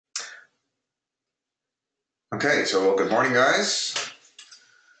Okay, so good morning, guys.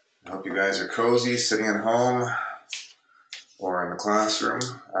 I hope you guys are cozy, sitting at home or in the classroom,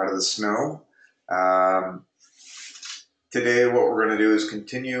 out of the snow. Today, what we're going to do is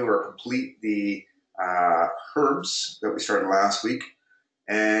continue or complete the herbs that we started last week.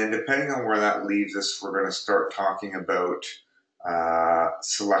 And depending on where that leaves us, we're going to start talking about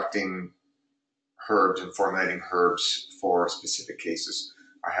selecting herbs and formulating herbs for specific cases.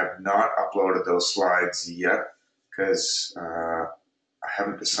 I have not uploaded those slides yet because I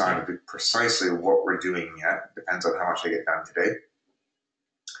haven't decided precisely what we're doing yet. It depends on how much I get done today.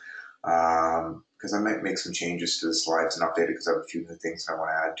 Because I might make some changes to the slides and update it because I have a few new things I want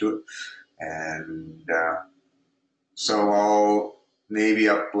to add to it. And so I'll maybe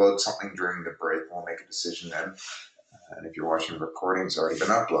upload something during the break. We'll make a decision then. And if you're watching the recording, it's already been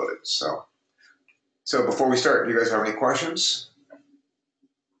uploaded. So before we start, do you guys have any questions?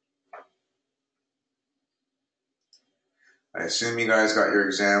 I assume you guys got your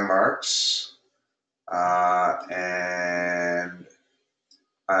exam marks, and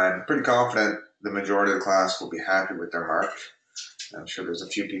I'm pretty confident the majority of the class will be happy with their mark. I'm sure there's a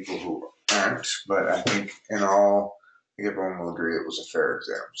few people who aren't, but I think in all, I think everyone will agree it was a fair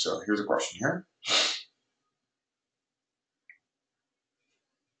exam. So here's a question here.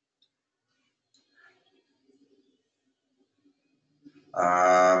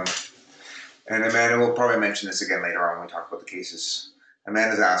 And Amanda will probably mention this again later on when we talk about the cases.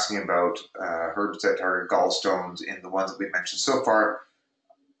 Amanda's asking about herbs that target gallstones. In the ones that we've mentioned so far,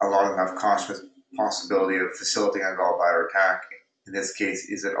 a lot of them have conscious possibility of facilitating a gallbladder attack. In this case,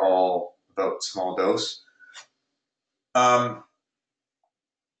 is it all about small dose? I'm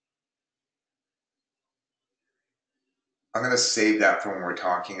going to save that for when we're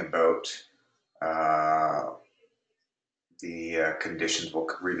talking about the conditions. We'll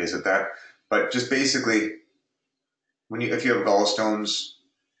revisit that. But just basically, if you have gallstones,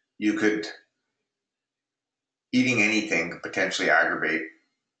 eating anything could potentially aggravate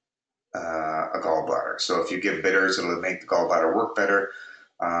a gallbladder. So if you give bitters, it'll make the gallbladder work better.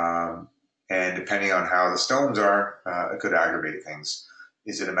 And depending on how the stones are, it could aggravate things.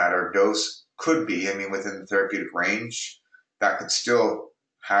 Is it a matter of dose? Could be. I mean, within the therapeutic range, that could still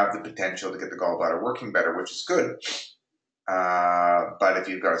have the potential to get the gallbladder working better, which is good. But if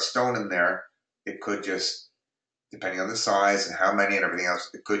you've got a stone in there, it could just, depending on the size and how many and everything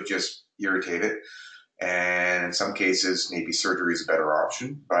else, it could just irritate it. And in some cases, maybe surgery is a better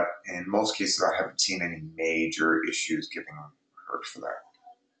option. But in most cases, I haven't seen any major issues giving herbs for that.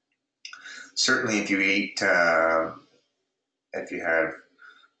 Certainly, if you eat, if you have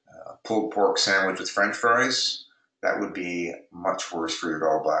a pulled pork sandwich with French fries, that would be much worse for your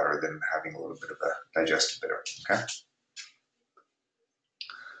gallbladder than having a little bit of a digestive bitter. Okay.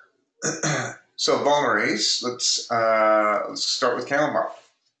 So Balmerase, let's start with chamomile.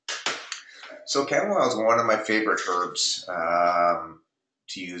 So chamomile is one of my favorite herbs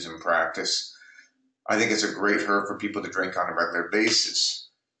to use in practice. I think it's a great herb for people to drink on a regular basis.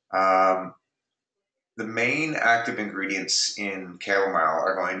 The main active ingredients in chamomile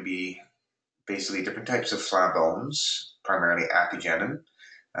are going to be basically different types of flavonoids, primarily apigenin,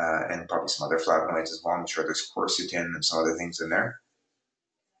 and probably some other flavonoids as well. I'm sure there's quercetin and some other things in there.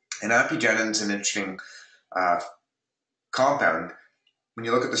 And apigenin is an interesting compound. When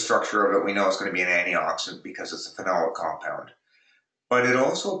you look at the structure of it, we know it's going to be an antioxidant because it's a phenolic compound. But it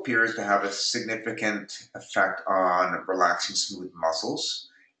also appears to have a significant effect on relaxing smooth muscles.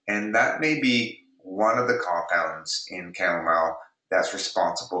 And that may be one of the compounds in chamomile that's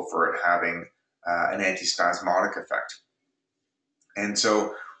responsible for it having an antispasmodic effect. And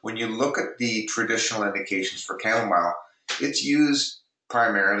so when you look at the traditional indications for chamomile, it's used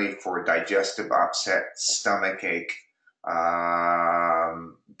primarily for digestive upset, stomachache,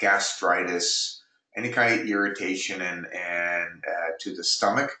 gastritis, any kind of irritation and to the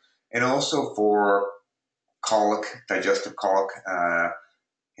stomach, and also for colic, digestive colic,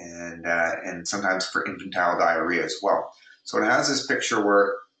 and sometimes for infantile diarrhea as well. So it has this picture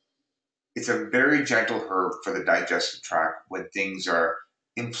where it's a very gentle herb for the digestive tract when things are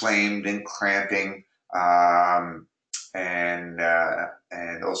inflamed and cramping,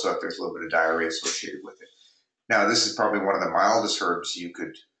 and also if there's a little bit of diarrhea associated with it. Now, this is probably one of the mildest herbs you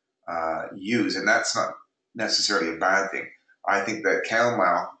could use, and that's not necessarily a bad thing. I think that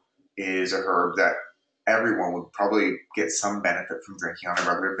chamomile is a herb that everyone would probably get some benefit from drinking on a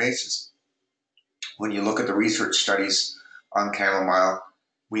regular basis. When you look at the research studies on chamomile,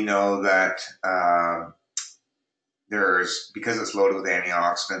 we know that because it's loaded with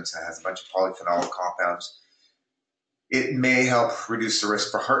antioxidants and has a bunch of polyphenolic compounds, it may help reduce the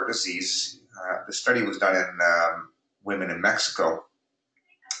risk for heart disease the study was done in women in Mexico,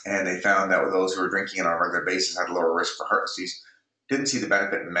 and they found that with those who were drinking it on a regular basis had a lower risk for heart disease. Didn't see the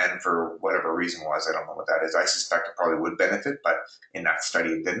benefit in men for whatever reason was. I don't know what that is. I suspect it probably would benefit, but in that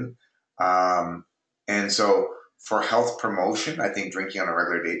study it didn't. And so for health promotion, I think drinking on a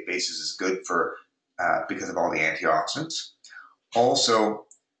regular basis is good for because of all the antioxidants. Also,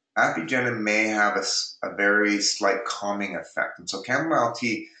 apigenin may have a very slight calming effect. And so chamomile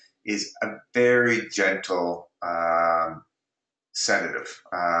tea is a very gentle sedative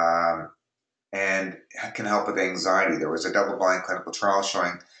and can help with anxiety. There was a double-blind clinical trial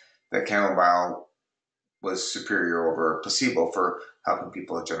showing that chamomile was superior over placebo for helping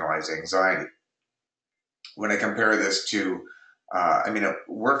people with generalized anxiety. When I compare this to, it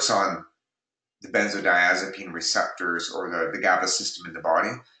works on the benzodiazepine receptors or the GABA system in the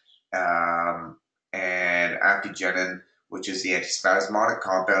body. And apigenin, which is the antispasmodic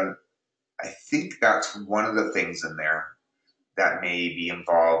compound, I think that's one of the things in there that may be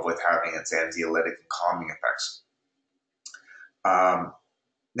involved with having its anxiolytic and calming effects.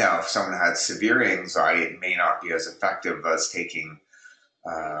 Now, if someone had severe anxiety, it may not be as effective as taking,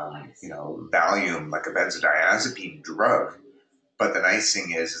 Valium, like a benzodiazepine drug. But the nice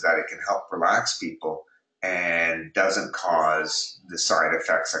thing is that it can help relax people and doesn't cause the side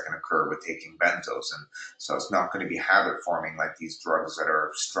effects that can occur with taking benzos. And so it's not going to be habit forming like these drugs that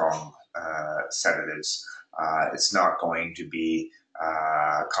are strong sedatives. It's not going to be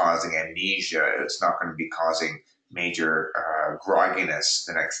causing amnesia. It's not going to be causing major grogginess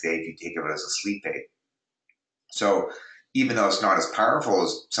the next day if you take it as a sleep aid. So even though it's not as powerful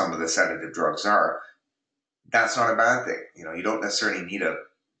as some of the sedative drugs are, that's not a bad thing. You don't necessarily need a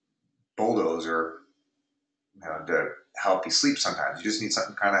bulldozer to help you sleep sometimes. You just need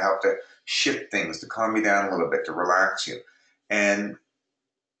something to kind of help to shift things, to calm you down a little bit, to relax you. And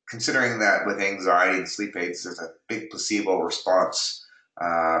considering that with anxiety and sleep aids, there's a big placebo response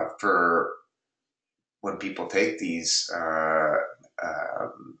for when people take these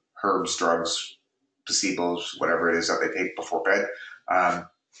herbs, drugs, placebos, whatever it is that they take before bed.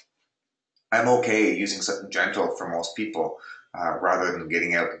 I'm okay using something gentle for most people rather than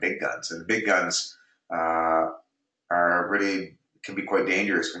getting out the big guns. And the big guns are really can be quite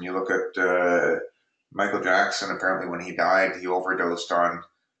dangerous. When you look at Michael Jackson, apparently when he died, he overdosed on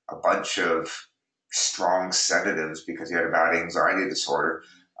a bunch of strong sedatives because he had a bad anxiety disorder,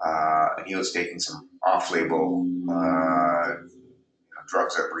 and he was taking some off-label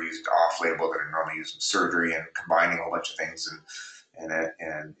drugs that were used off-label that are normally used in surgery and combining a whole bunch of things and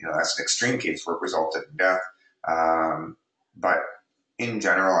that's an extreme case where it resulted in death. But in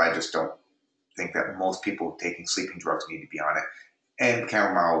general, I just don't think that most people taking sleeping drugs need to be on it. And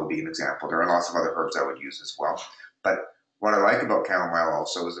chamomile would be an example. There are lots of other herbs I would use as well. But what I like about chamomile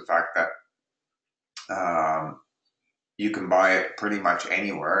also is the fact that you can buy it pretty much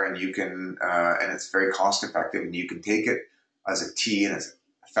anywhere, and you can, and it's very cost effective, and you can take it as a tea, and it's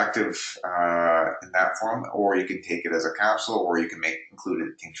effective in that form, or you can take it as a capsule, or you can include it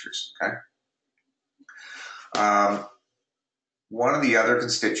in tinctures. Okay. One of the other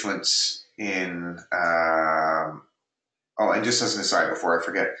constituents in and just as an aside before I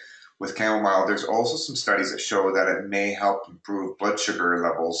forget, with chamomile, there's also some studies that show that it may help improve blood sugar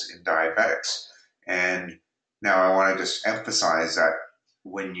levels in diabetics. And now I want to just emphasize that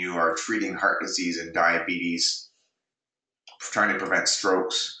when you are treating heart disease and diabetes, trying to prevent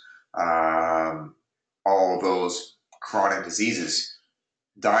strokes, all those chronic diseases,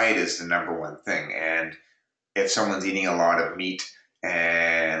 diet is the number one thing. And if someone's eating a lot of meat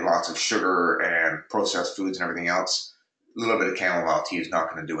and lots of sugar and processed foods and everything else, a little bit of chamomile tea is not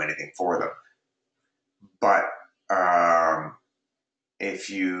going to do anything for them. But if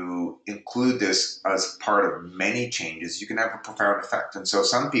you include this as part of many changes, you can have a profound effect. And so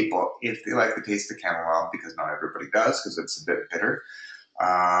some people, if they like the taste of chamomile, because not everybody does because it's a bit bitter,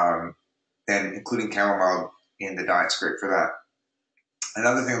 then including chamomile in the diet's great for that.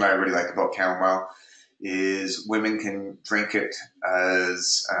 Another thing that I really like about chamomile is women can drink it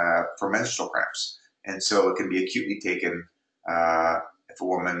as for menstrual cramps. And so it can be acutely taken if a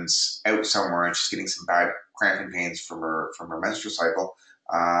woman's out somewhere and she's getting some bad cramping pains from her menstrual cycle.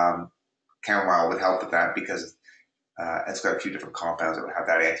 Chamomile would help with that because it's got a few different compounds that would have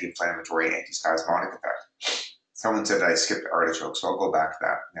that anti-inflammatory, antispasmodic effect. Someone said that I skipped artichoke, so I'll go back to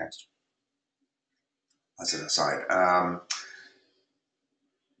that next. As an aside.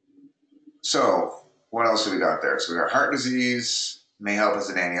 So what else have we got there? So we got heart disease, may help as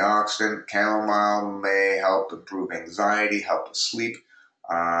an antioxidant. Chamomile may help improve anxiety, help with sleep,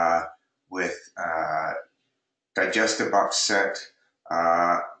 with digestive upset,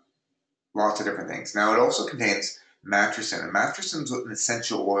 lots lots of different things. Now, it also contains matricin, and matricin is an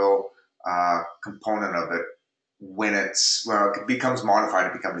essential oil component of it. When it becomes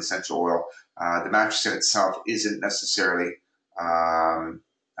modified to become essential oil, the matricin itself isn't necessarily an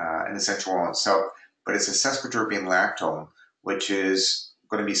essential oil itself, but it's a sesquiterpene lactone, which is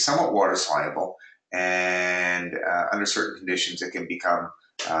going to be somewhat water soluble, and under certain conditions, it can become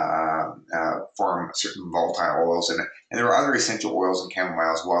form certain volatile oils in it. And there are other essential oils in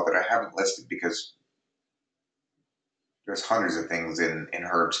chamomile as well that I haven't listed because there's hundreds of things in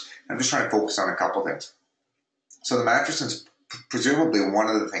herbs. I'm just trying to focus on a couple things. So the matricin is presumably one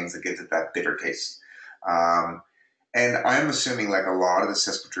of the things that gives it that bitter taste. And I'm assuming, like a lot of the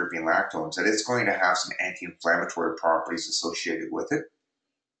sesquiterpene lactones, that it's going to have some anti-inflammatory properties associated with it.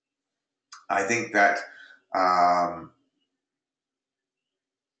 I think that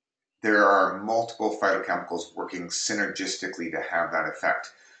there are multiple phytochemicals working synergistically to have that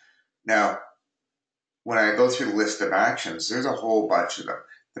effect. Now, when I go through the list of actions, there's a whole bunch of them.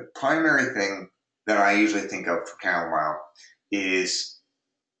 The primary thing that I usually think of for chamomile is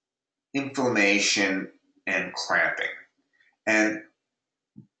inflammation and cramping. And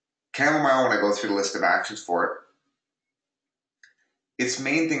chamomile, when I go through the list of actions for it, its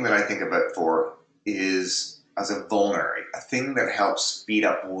main thing that I think of it for is as a vulnerary, a thing that helps speed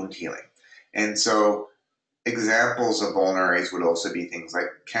up wound healing. And so examples of vulneraries would also be things like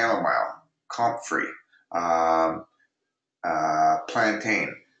chamomile, comfrey,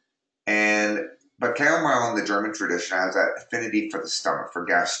 plantain. But chamomile in the German tradition has that affinity for the stomach, for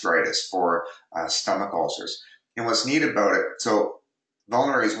gastritis, for stomach ulcers. And what's neat about it, so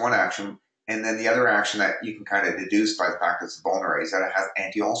vulnerary is one action, and then the other action that you can kind of deduce by the fact that it's vulnerary is that it has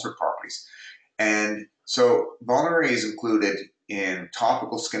anti-ulcer properties. And so vulnerary is included in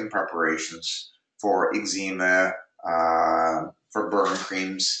topical skin preparations for eczema, for burn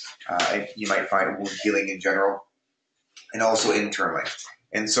creams. You might find wound healing in general, and also internally.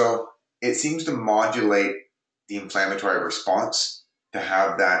 And so it seems to modulate the inflammatory response to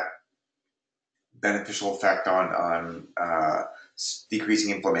have that beneficial effect on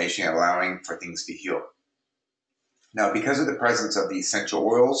decreasing inflammation and allowing for things to heal. Now, because of the presence of the essential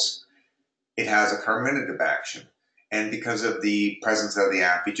oils, it has a carminative action. And because of the presence of the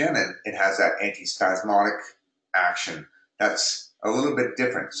apigenin, it has that antispasmodic action. That's a little bit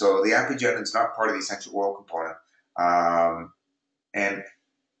different. So the apigenin is not part of the essential oil component. And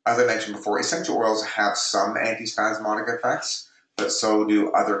as I mentioned before, essential oils have some antispasmodic effects, but so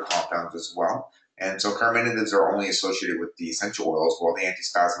do other compounds as well. And so carminatives are only associated with the essential oils, while the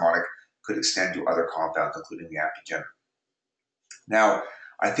antispasmodic could extend to other compounds, including the apigenin. Now,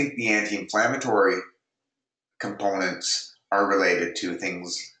 I think the anti-inflammatory components are related to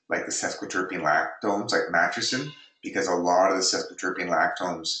things like the sesquiterpene lactones, like matricin, because a lot of the sesquiterpene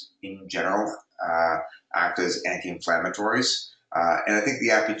lactones in general act as anti-inflammatories. And I think the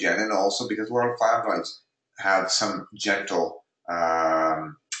apigenin also, because a lot of flavonoids have some gentle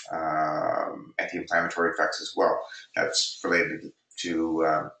anti-inflammatory effects as well. That's related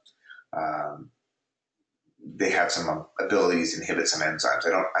to they have some abilities to inhibit some enzymes.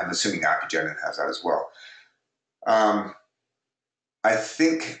 I'm assuming apigenin has that as well. I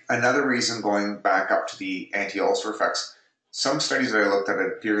think another reason, going back up to the anti-ulcer effects, some studies that I looked at,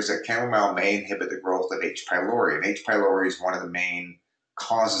 it appears that chamomile may inhibit the growth of H. pylori. And H. pylori is one of the main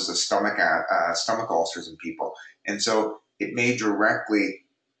causes of stomach ulcers in people. And so it may directly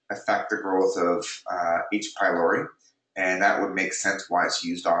affect the growth of H. pylori. And that would make sense why it's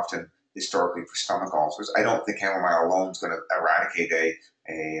used often historically for stomach ulcers. I don't think chamomile alone is going to eradicate a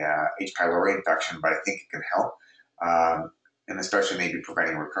H. pylori infection, but I think it can help, and especially maybe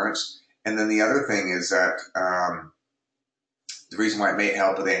preventing recurrence. And then the other thing is that the reason why it may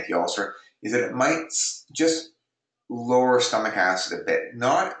help with anti-ulcer is that it might just lower stomach acid a bit,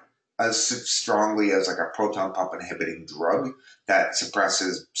 not as strongly as like a proton pump inhibiting drug that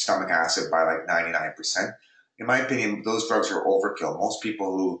suppresses stomach acid by like 99%. In my opinion, those drugs are overkill. Most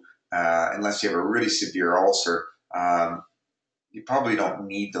people who, unless you have a really severe ulcer, you probably don't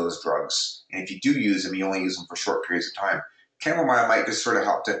need those drugs. And if you do use them, you only use them for short periods of time. Chamomile might just sort of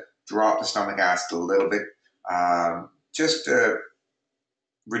help to drop the stomach acid a little bit, just to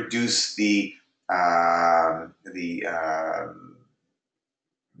reduce the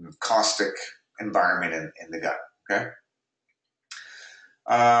caustic environment in the gut. Okay.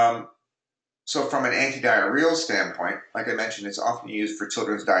 So from an anti-diarrheal standpoint, like I mentioned, it's often used for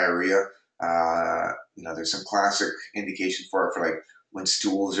children's diarrhea. There's some classic indication for it for like when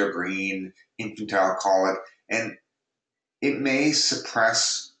stools are green, infantile colic, and it may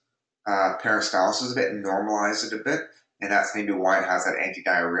suppress peristalsis a bit and normalize it a bit. and that's maybe why it has that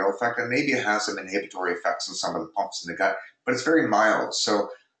anti-diarrheal effect, and maybe it has some inhibitory effects on some of the pumps in the gut, but it's very mild. So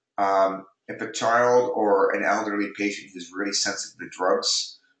if a child or an elderly patient who's really sensitive to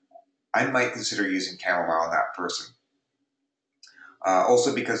drugs, I might consider using chamomile in that person.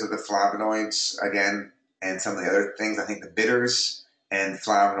 Also because of the flavonoids, again, and some of the other things, I think the bitters and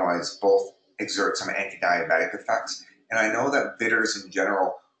flavonoids both exert some anti-diabetic effects. And I know that bitters in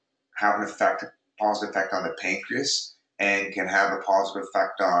general have an effect, a positive effect on the pancreas and can have a positive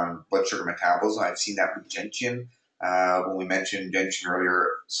effect on blood sugar metabolism. I've seen that with gentian. When we mentioned gentian earlier,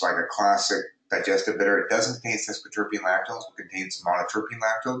 it's like a classic digestive bitter. It doesn't contain sesquiterpene lactose, it contains monoterpene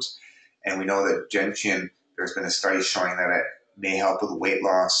lactose. And we know that gentian, there's been a study showing that it may help with weight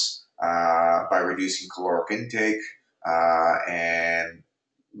loss by reducing caloric intake and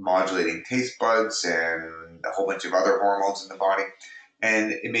modulating taste buds and a whole bunch of other hormones in the body.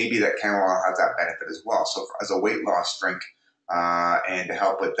 And it may be that chamomile has that benefit as well. So as a weight loss drink and to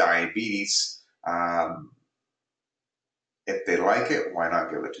help with diabetes, if they like it, why not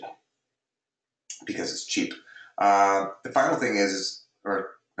give it to them? Because it's cheap. The final thing is,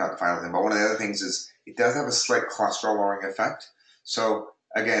 or not the final thing, but one of the other things is it does have a slight cholesterol lowering effect. So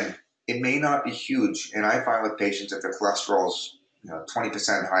again, it may not be huge, and I find with patients if their cholesterol is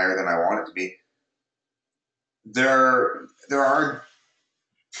 20% higher than I want it to be, there are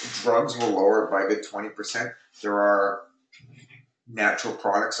drugs will lower it by a good 20%. There are natural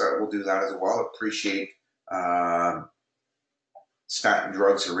products that will do that as well. Appreciate statin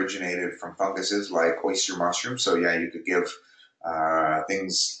drugs originated from funguses like oyster mushrooms. So yeah, you could give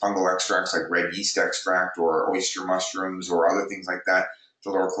things, fungal extracts like red yeast extract or oyster mushrooms or other things like that to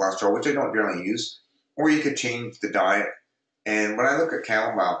lower cholesterol, which I don't generally use. Or you could change the diet. And when I look at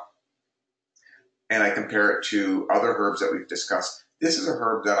chamomile and I compare it to other herbs that we've discussed, this is a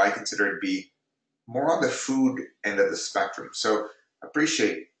herb that I consider to be more on the food end of the spectrum. So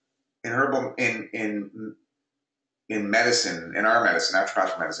appreciate in herbal in medicine, in our medicine,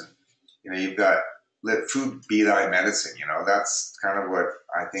 naturopathic medicine, you've got let food be thy medicine. That's kind of what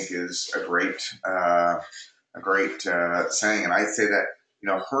I think is a great saying. And I'd say that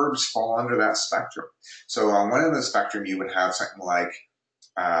herbs fall under that spectrum. So on one end of the spectrum, you would have something like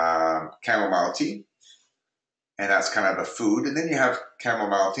chamomile tea, and that's kind of a food. And then you have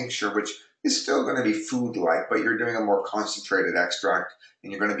chamomile tincture, which is still going to be food-like, but you're doing a more concentrated extract,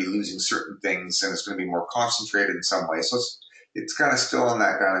 and you're going to be losing certain things, and it's going to be more concentrated in some way. So it's kind of still in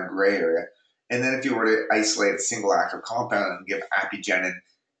that kind of gray area. And then if you were to isolate a single active compound and give apigenin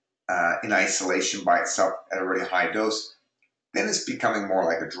in isolation by itself at a really high dose, then it's becoming more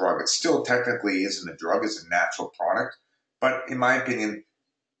like a drug. It still technically isn't a drug, it's a natural product. But in my opinion,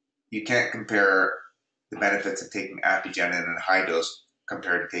 you can't compare the benefits of taking apigenin in a high dose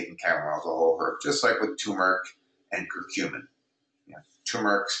compared to taking chamomile as a whole herb, just like with turmeric and curcumin.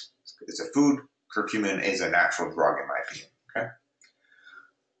 Turmeric is a food, curcumin is a natural drug, in my opinion. Okay.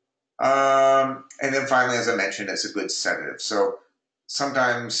 And then finally, as I mentioned, it's a good sedative. So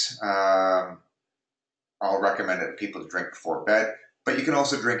sometimes I'll recommend it to people to drink before bed, but you can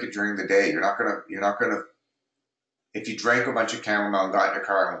also drink it during the day. You're not gonna. If you drank a bunch of chamomile and got in your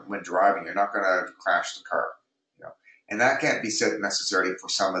car and went driving, you're not gonna crash the car. And that can't be said necessarily for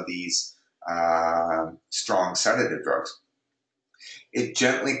some of these strong sedative drugs. It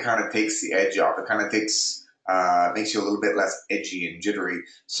gently kind of takes the edge off. It kind of makes you a little bit less edgy and jittery.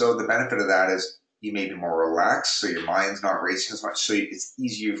 So the benefit of that is you may be more relaxed, so your mind's not racing as much, so it's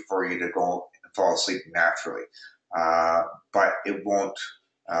easier for you to go and fall asleep naturally. But it won't,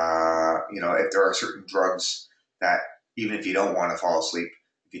 if there are certain drugs that even if you don't want to fall asleep,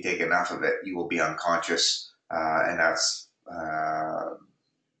 if you take enough of it, you will be unconscious. And that's, I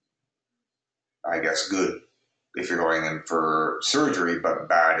guess, good if you're going in for surgery, but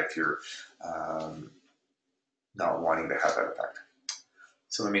bad if you're not wanting to have that effect.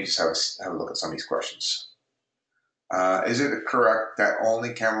 So let me just have a look at some of these questions. Is it correct that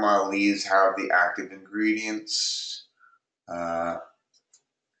only chamomile leaves have the active ingredients?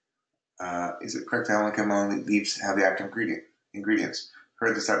 Is it correct that only chamomile leaves have the active ingredients?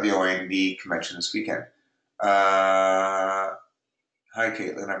 Heard this at the OND convention this weekend. Hi,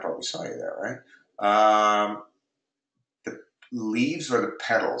 Caitlin. I probably saw you there, right? The leaves or the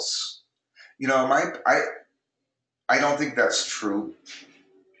petals? I don't think that's true.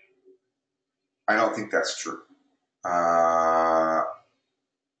 I don't think that's true. I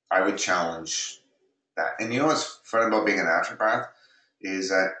would challenge that. And what's fun about being a naturopath is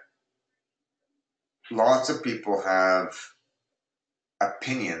that lots of people have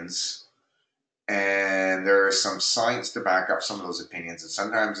opinions, and there is some science to back up some of those opinions. And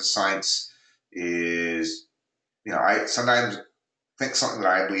sometimes the science is I sometimes think something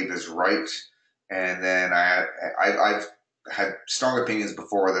that I believe is right, and then I've had strong opinions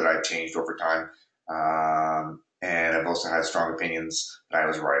before that I've changed over time, and I've also had strong opinions that I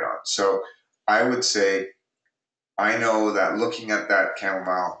was right on. So I would say I know that looking at that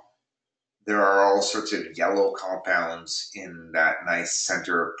chamomile, there are all sorts of yellow compounds in that nice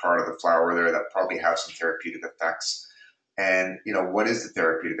center part of the flower there that probably have some therapeutic effects. And what is the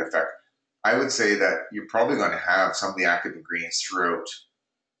therapeutic effect? I would say that you're probably going to have some of the active ingredients throughout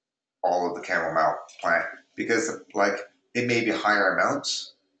all of the chamomile plant because, like, it may be higher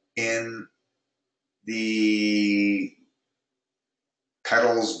amounts in the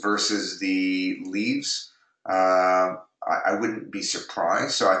petals versus the leaves. I wouldn't be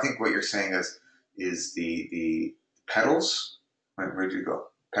surprised. So I think what you're saying is the petals. Where did you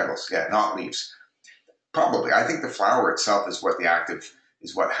go? Petals, yeah, not leaves. Probably. I think the flower itself is what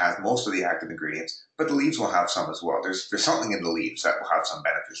has most of the active ingredients, but the leaves will have some as well. There's something in the leaves that will have some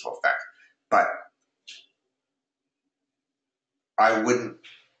beneficial effect. But I wouldn't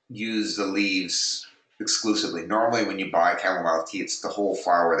use the leaves exclusively. Normally when you buy chamomile tea, it's the whole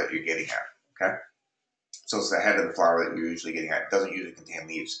flower that you're getting at. Okay? So it's the head of the flower that you're usually getting at. It doesn't usually contain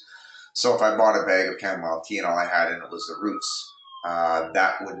leaves. So if I bought a bag of chamomile tea and all I had in it was the roots,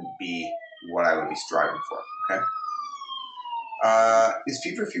 that wouldn't be what I would be striving for. Okay. Is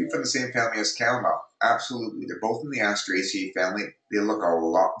feverfew from the same family as chamomile? Absolutely. They're both in the Asteraceae family. They look a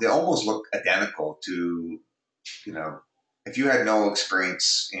lot. They almost look identical to, you know, if you had no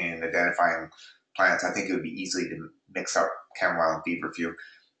experience in identifying plants, I think it would be easy to mix up chamomile and feverfew.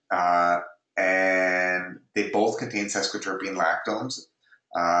 And they both contain sesquiterpene lactones.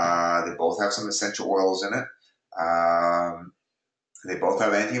 They both have some essential oils in it. They both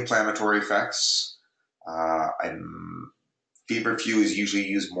have anti-inflammatory effects. Feverfew is usually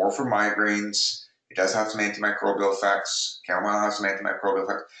used more for migraines. It does have some antimicrobial effects. Chamomile has some antimicrobial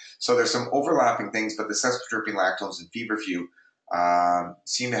effects. So there's some overlapping things, but the sesquiterpene lactones and feverfew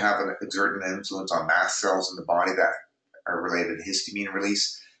seem to have exert an influence on mast cells in the body that are related to histamine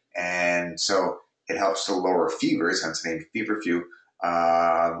release. And so it helps to lower fevers, hence the name feverfew,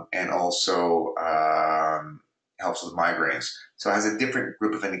 and also helps with migraines. So it has a different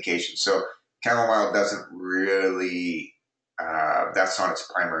group of indications. So chamomile doesn't really, that's not its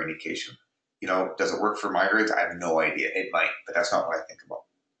primary indication. Does it work for migraines? I have no idea. It might, but that's not what I think about.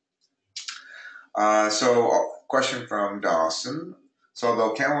 So, question from Dawson. So,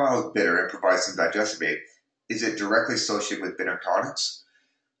 although chamomile is bitter and provides some digestive aid, is it directly associated with bitter tonics?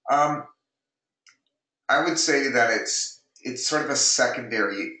 Um, I would say that it's sort of a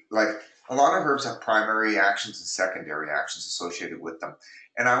secondary, like a lot of herbs have primary actions and secondary actions associated with them.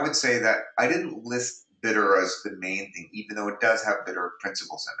 And I would say that I didn't list bitter as the main thing, even though it does have bitter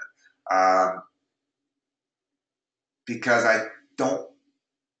principles in it. Because I don't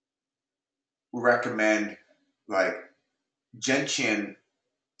recommend, like, gentian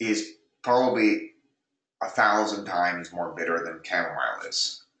is probably 1,000 times more bitter than chamomile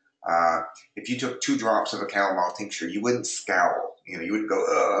is. If you took 2 drops of a chamomile tincture, you wouldn't scowl. You wouldn't go,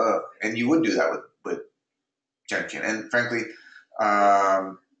 ugh, and you would do that with gentian. And frankly,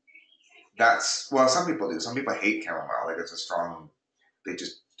 well, some people do. Some people hate chamomile. Like, it's a strong, they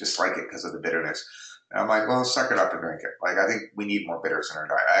just dislike it because of the bitterness. And I'm like, well, suck it up and drink it. Like, I think we need more bitters in our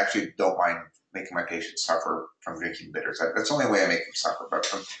diet. I actually don't mind making my patients suffer from drinking bitters. That's the only way I make them suffer. But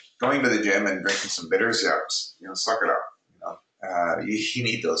from going to the gym and drinking some bitters, yeah, suck it up. You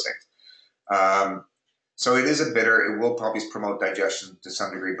need those things. So it is a bitter. It will probably promote digestion to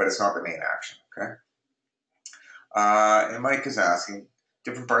some degree, but it's not the main action. Okay. And Mike is asking,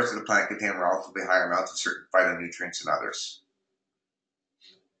 different parts of the plant contain relatively higher amounts of certain phytonutrients than others.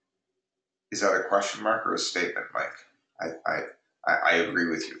 Is that a question mark or a statement, Mike? I agree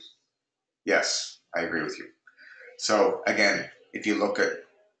with you. Yes, I agree with you. So again, if you look at,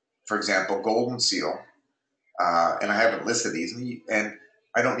 for example, golden seal, and I haven't listed these, and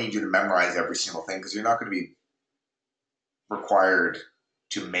I don't need you to memorize every single thing because you're not going to be required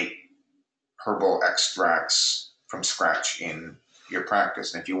to make herbal extracts from scratch in your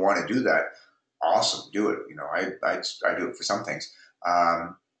practice. And if you want to do that, awesome, do it. I do it for some things.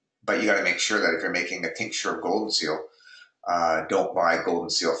 But you got to make sure that if you're making a tincture of golden seal, don't buy golden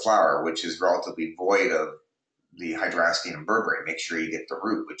seal flower, which is relatively void of the hydrastina and berberine. Make sure you get the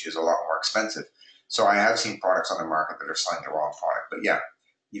root, which is a lot more expensive. So I have seen products on the market that are selling the wrong product. But yeah,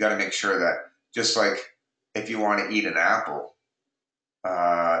 you got to make sure that, just like if you want to eat an apple,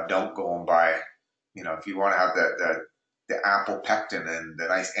 don't go and buy, if you want to have the apple pectin and the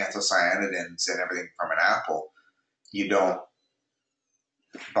nice anthocyanidins and everything from an apple, you don't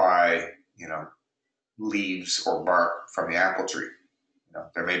buy, leaves or bark from the apple tree. You know,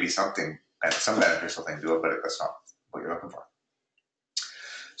 there may be some beneficial thing to it, but that's not what you're looking for.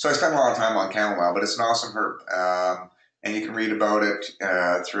 So I spent a lot of time on chamomile, but it's an awesome herb. And you can read about it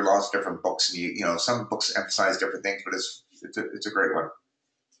through lots of different books. And you know, some books emphasize different things, but it's a great one.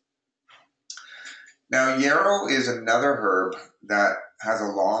 Now, yarrow is another herb that has a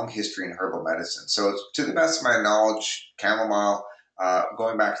long history in herbal medicine. So, to the best of my knowledge, chamomile,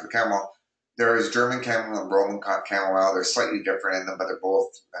 going back to the chamomile, there is German chamomile and Roman chamomile. They're slightly different in them, but they're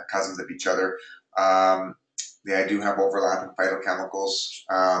both cousins of each other. They do have overlapping phytochemicals.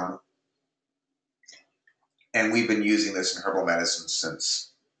 And we've been using this in herbal medicine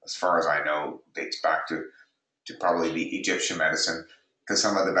since, as far as I know, dates back to probably the Egyptian medicine, because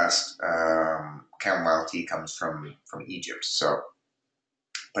some of the best chamomile tea comes from Egypt. So,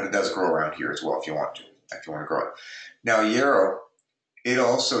 but it does grow around here as well if you want to grow it. Now, yarrow, it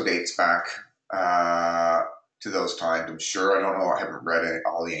also dates back to those times. I'm sure. I don't know. I haven't read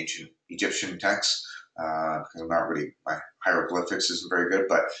all the ancient Egyptian texts because I'm not really, my hieroglyphics isn't very good.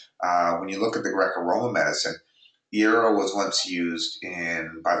 But when you look at the Greco-Roman medicine, yarrow was once used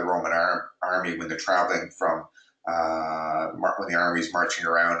by the Roman army when they're traveling from when the army's marching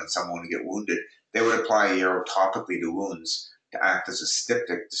around and someone would get wounded. They would apply yarrow topically to wounds to act as a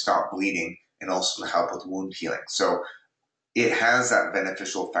styptic to stop bleeding and also to help with wound healing. So it has that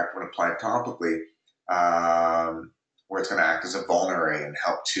beneficial effect when applied topically, where it's going to act as a vulnerary and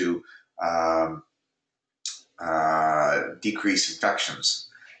help to decrease infections.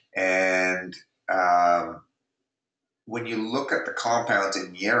 And when you look at the compounds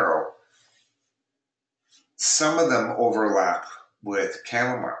in yarrow, some of them overlap with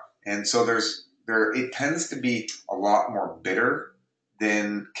chamomile, and so it tends to be a lot more bitter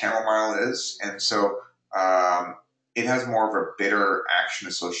than chamomile is, and so it has more of a bitter action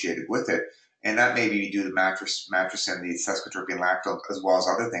associated with it, and that may be due to matricin, the sesquiterpene lactose, as well as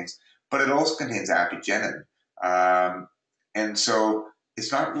other things. But it also contains apigenin, and so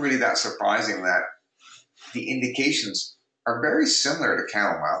it's not really that surprising that the indications are very similar to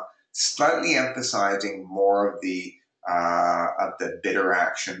chamomile, slightly emphasizing more of the bitter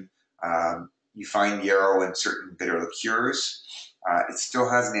action. You find yarrow in certain bitter liqueurs. It still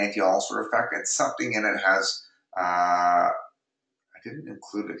has an anti-ulcer effect, and something in it has. I didn't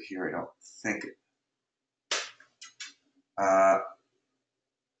include it here. I don't think.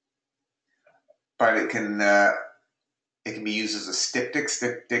 But it can be used as a styptic.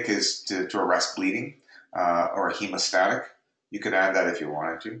 Styptic is to arrest bleeding or a hemostatic. You could add that if you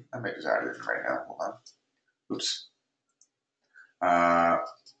wanted to. I might just add it in right now. Hold on. Oops.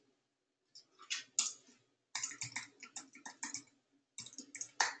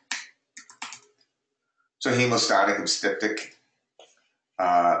 So hemostatic and styptic.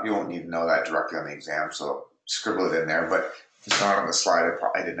 You won't need to know that directly on the exam, so scribble it in there. But it's not on the slide.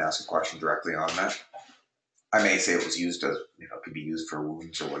 I didn't ask a question directly on that. I may say it was used as, it could be used for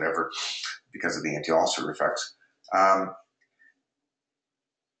wounds or whatever because of the anti-ulcer effects.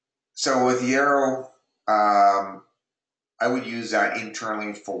 So with yarrow, I would use that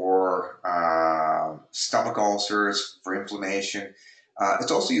internally for stomach ulcers, for inflammation.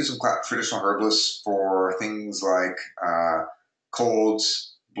 It's also used in traditional herbalists for things like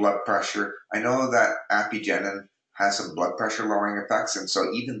colds, blood pressure. I know that apigenin has some blood pressure lowering effects, and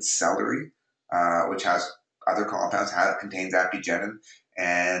so even celery, which has other compounds, contains apigenin,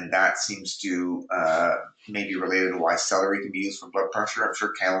 and that seems to maybe related to why celery can be used for blood pressure. I'm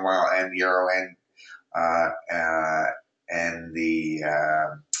sure chamomile and yarrow and the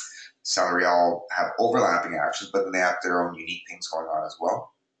celery all have overlapping actions, but then they have their own unique things going on as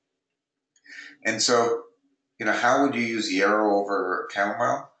well. And so, how would you use yarrow over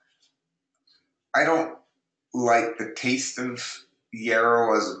chamomile? I don't like the taste of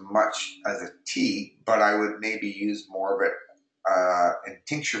yarrow as much as a tea, but I would maybe use more of it in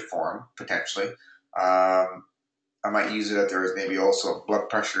tincture form, potentially. I might use it if there is maybe also a blood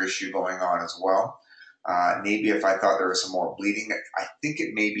pressure issue going on as well. Maybe if I thought there was some more bleeding, I think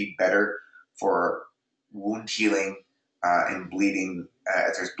it may be better for wound healing and bleeding,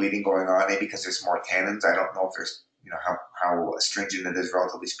 if there's bleeding going on, maybe because there's more tannins. I don't know if there's, how astringent it is,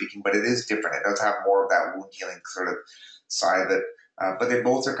 relatively speaking, but it is different. It does have more of that wound healing sort of side of it. But they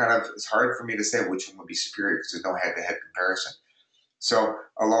both are it's hard for me to say which one would be superior because there's no head-to-head comparison. So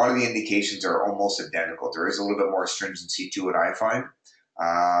a lot of the indications are almost identical. There is a little bit more astringency to it, I find.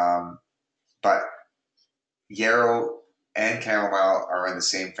 But yarrow and chamomile are in the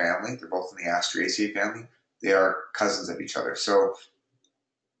same family. They're both in the Asteraceae family. They are cousins of each other. So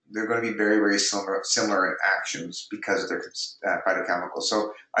they're going to be very, very similar in actions because of their phytochemicals.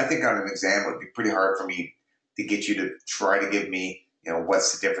 So I think on an exam, it would be pretty hard for me to get you to try to give me,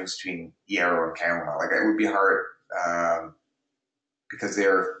 what's the difference between yarrow and chamomile. Like, it would be hard because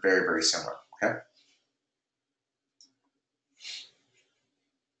they're very, very similar. Okay.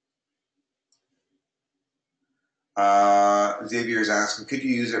 Xavier's asking, could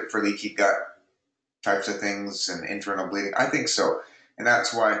you use it for leaky gut types of things and internal bleeding? I think so. And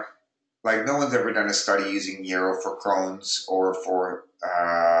that's why, like, no one's ever done a study using yarrow for Crohn's or for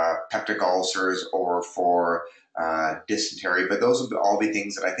peptic ulcers or for dysentery, but those would all be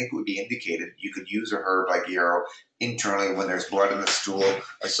things that I think would be indicated. You could use a herb like yarrow internally when there's blood in the stool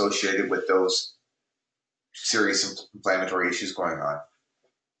associated with those serious inflammatory issues going on.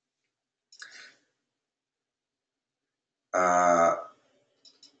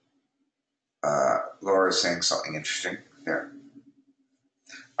 Laura's saying something interesting there.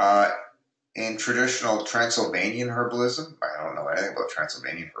 In traditional Transylvanian herbalism, I don't know anything about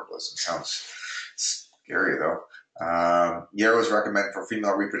Transylvanian herbalism. Sounds scary though. Yarrow is recommended for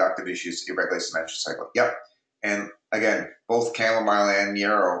female reproductive issues, irregulates the menstrual cycle. Yep. And again, both chamomile and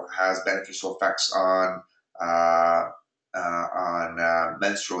yarrow has beneficial effects on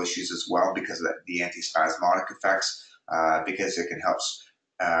menstrual issues as well because of the antispasmodic effects, because it can help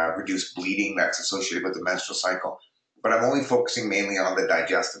reduce bleeding that's associated with the menstrual cycle. But I'm only focusing mainly on the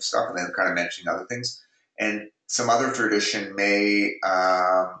digestive stuff and then kind of mentioning other things. And some other tradition may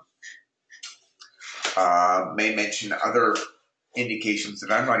mention other indications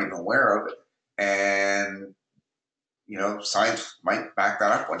that I'm not even aware of. And, science might back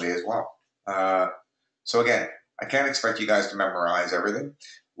that up one day as well. So again, I can't expect you guys to memorize everything.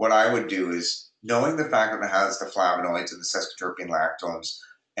 What I would do is, knowing the fact that it has the flavonoids and the sesquiterpene lactones,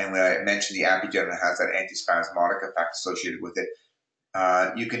 and when I mentioned the apigenin has that antispasmodic effect associated with it,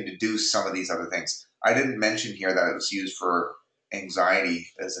 you can deduce some of these other things. I didn't mention here that it was used for anxiety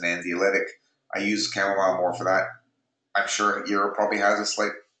as an anxiolytic. I use chamomile more for that. I'm sure yarrow probably has a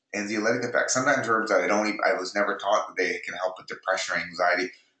slight anxiolytic effect. Sometimes herbs that I was never taught that they can help with depression or anxiety.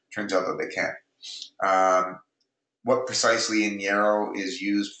 Turns out that they can. What precisely in yarrow is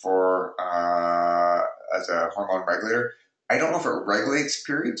used for as a hormone regulator? I don't know if it regulates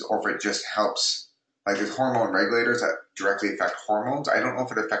periods or if it just helps. Like, there's hormone regulators that directly affect hormones. I don't know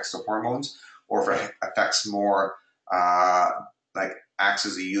if it affects the hormones or if it affects more like acts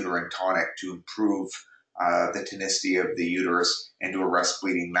as a uterine tonic to improve the tonicity of the uterus and to arrest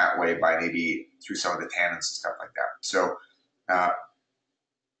bleeding that way by maybe through some of the tannins and stuff like that. So,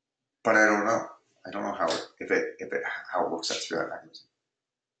 but I don't know. I don't know how it works out through that mechanism.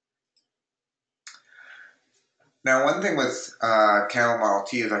 Now, one thing with chamomile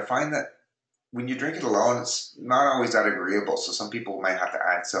tea is I find that when you drink it alone, it's not always that agreeable. So some people might have to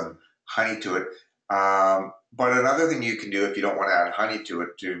add some honey to it. But another thing you can do if you don't want to add honey to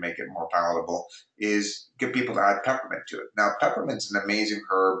it to make it more palatable is get people to add peppermint to it. Now, peppermint's an amazing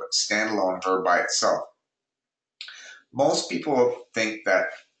herb, standalone herb by itself. Most people think that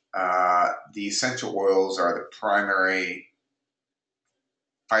the essential oils are the primary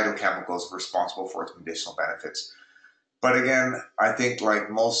phytochemicals responsible for its medicinal benefits. But again, I think like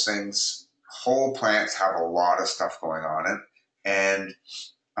most things, whole plants have a lot of stuff going on it. And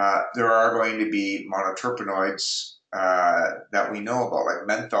there are going to be monoterpenoids that we know about, like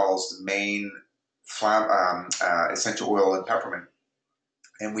menthol is the main essential oil in peppermint.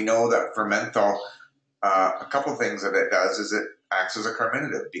 And we know that for menthol, a couple of things that it does is it acts as a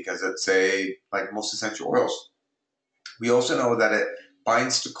carminative because it's like most essential oils. We also know that it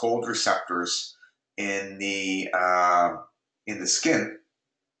binds to cold receptors in the skin.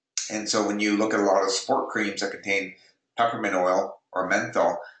 And so when you look at a lot of sport creams that contain peppermint oil or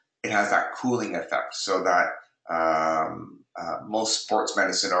menthol, it has that cooling effect. So that most sports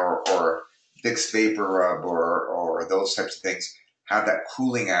medicine or Vicks Vapor Rub or those types of things have that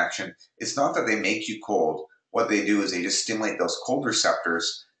cooling action. It's not that they make you cold. What they do is they just stimulate those cold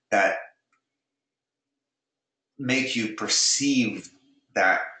receptors that make you perceive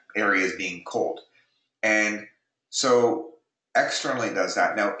that area as being cold. And so externally it does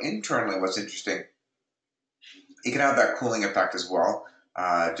that. Now internally, what's interesting, it can have that cooling effect as well.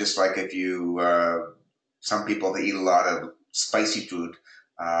 Just like if you, some people that eat a lot of spicy food,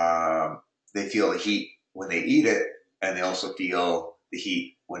 they feel the heat when they eat it, and they also feel the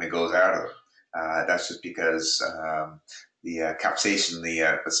heat when it goes out of them. That's just because the capsaicin,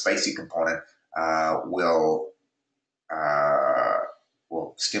 the spicy component, will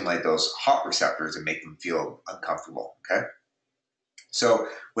stimulate those hot receptors and make them feel uncomfortable. Okay, so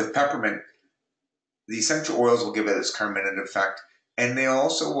with peppermint, the essential oils will give it its carminative effect, And they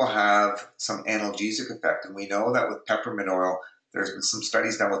also will have some analgesic effect. And we know that with peppermint oil, there's been some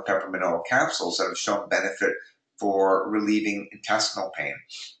studies done with peppermint oil capsules that have shown benefit for relieving intestinal pain.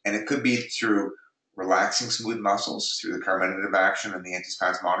 And it could be through relaxing smooth muscles, through the carminative action and the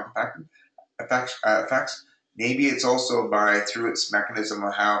antispasmodic effects. Maybe it's also through its mechanism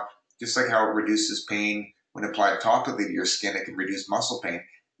of how, just like how it reduces pain when applied topically to your skin, it can reduce muscle pain.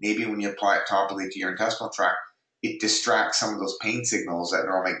 Maybe when you apply it topically to your intestinal tract, it distracts some of those pain signals that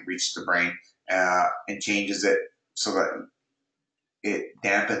normally reach the brain and changes it so that it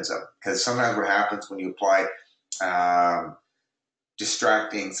dampens them. Because sometimes what happens when you apply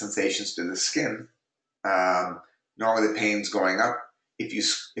distracting sensations to the skin, normally the pain's going up. If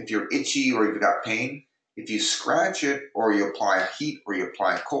you're itchy or you've got pain, if you scratch it or you apply heat or you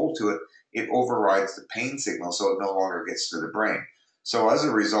apply cold to it, it overrides the pain signal, so it no longer gets to the brain. So as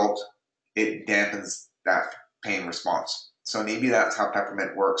a result, it dampens that pain response. So maybe that's how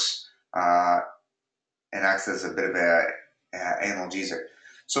peppermint works and acts as a bit of a analgesic.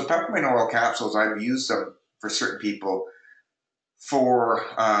 So peppermint oil capsules, I've used them for certain people for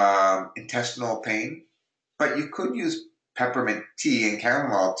intestinal pain, but you could use peppermint tea and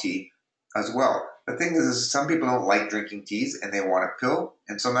chamomile tea as well. The thing is some people don't like drinking teas and they want a pill.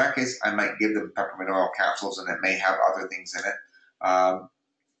 And so in that case, I might give them peppermint oil capsules, and it may have other things in it.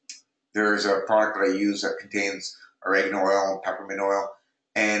 There's a product that I use that contains oregano oil and peppermint oil.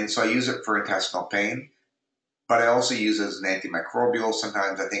 And so I use it for intestinal pain, but I also use it as an antimicrobial.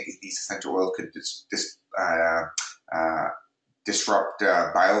 Sometimes I think these essential oils could disrupt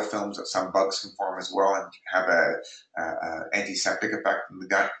biofilms that some bugs can form as well, and have a antiseptic effect in the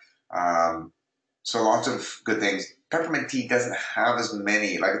gut. So lots of good things. Peppermint tea doesn't have as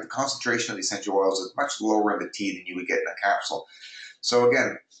many, like the concentration of the essential oils is much lower in the tea than you would get in a capsule. So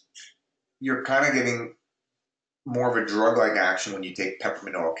again, you're kind of getting more of a drug-like action when you take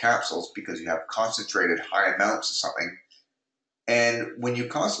peppermint oil capsules because you have concentrated high amounts of something. And when you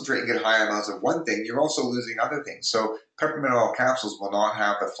concentrate and get high amounts of one thing, you're also losing other things. So peppermint oil capsules will not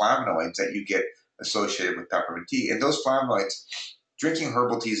have the flavonoids that you get associated with peppermint tea. And those flavonoids, drinking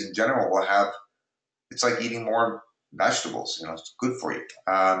herbal teas in general will have, it's like eating more vegetables, it's good for you.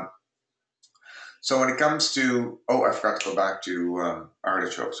 So when it comes to, I forgot to go back to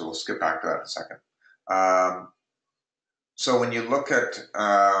artichoke, so we'll skip back to that in a second. So when you look at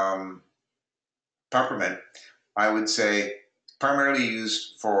peppermint, I would say primarily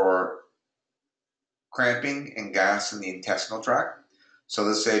used for cramping and gas in the intestinal tract. So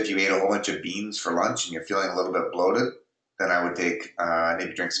let's say if you ate a whole bunch of beans for lunch and you're feeling a little bit bloated, then I would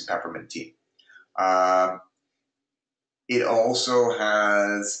maybe drink some peppermint tea. It also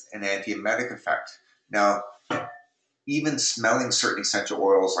has an antiemetic effect. Now, even smelling certain essential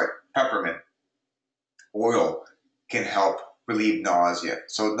oils like peppermint oil can help relieve nausea.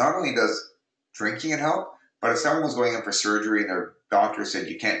 So not only does drinking it help, but if someone was going in for surgery and their doctor said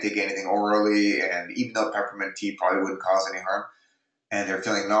you can't take anything orally, and even though peppermint tea probably wouldn't cause any harm, and they're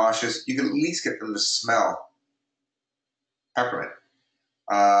feeling nauseous, you could at least get them to smell peppermint.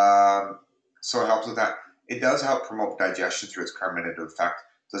 So it helps with that. It does help promote digestion through its carminative effect.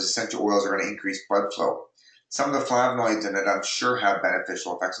 Those essential oils are going to increase blood flow. Some of the flavonoids in it, I'm sure, have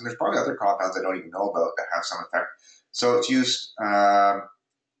beneficial effects, and there's probably other compounds I don't even know about that have some effect. So it's used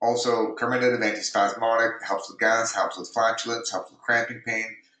also carminative, antispasmodic, helps with gas, helps with flatulence, helps with cramping pain.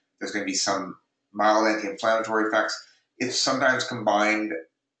 There's going to be some mild anti-inflammatory effects. It's sometimes combined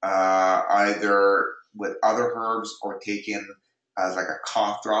either with other herbs or taken as like a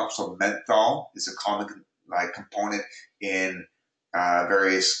cough drop. So menthol is a common component in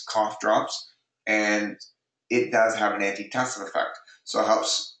various cough drops, and it does have an antitussin effect. So it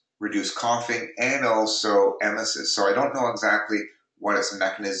helps reduce coughing and also emesis. So I don't know exactly what its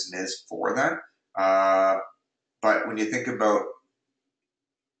mechanism is for that. But when you think about,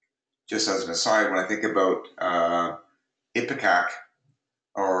 just as an aside, when I think about ipecac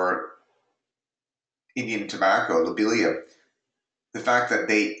or Indian tobacco, lobelia, the fact that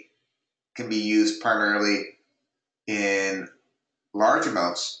they can be used primarily in large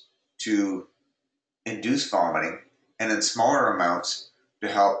amounts to induce vomiting and in smaller amounts to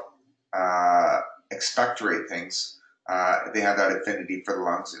help expectorate things. They have that affinity for the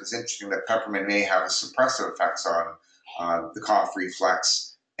lungs. It's interesting that peppermint may have a suppressive effects on the cough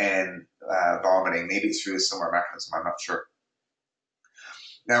reflex and vomiting. Maybe it's through a similar mechanism, I'm not sure.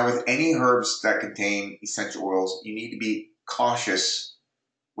 Now, with any herbs that contain essential oils, you need to be cautious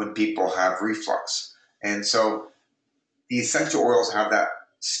when people have reflux. And so the essential oils have that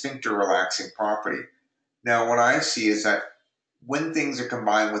sphincter relaxing property. Now, what I see is that when things are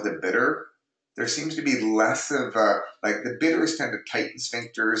combined with a bitter, there seems to be less of like the bitters tend to tighten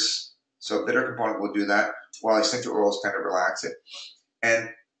sphincters, so a bitter component will do that, while essential oils tend to relax it. And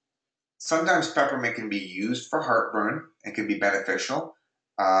sometimes peppermint can be used for heartburn and can be beneficial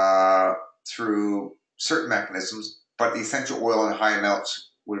through certain mechanisms, but the essential oil in high amounts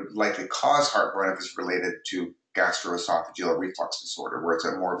would likely cause heartburn if it's related to gastroesophageal reflux disorder, where it's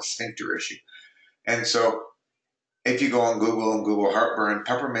a more of a sphincter issue. And so if you go on Google and Google heartburn,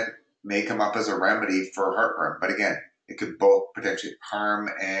 peppermint may come up as a remedy for heartburn. But again, it could both potentially harm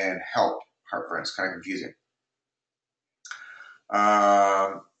and help heartburn. It's kind of confusing.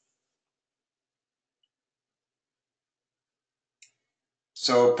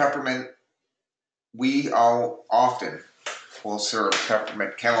 So peppermint, we all often will serve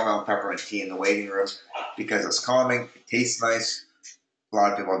peppermint, chamomile peppermint tea in the waiting room because it's calming, it tastes nice. A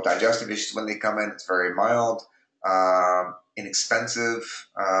lot of people have digestive issues when they come in. It's very mild, inexpensive.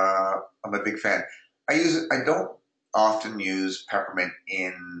 I'm a big fan. I don't often use peppermint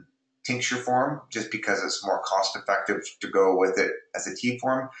in tincture form just because it's more cost effective to go with it as a tea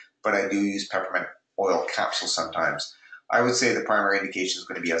form, but I do use peppermint oil capsules sometimes. I would say the primary indication is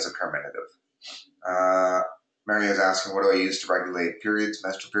going to be as a carminative. Mary is asking, what do I use to regulate periods,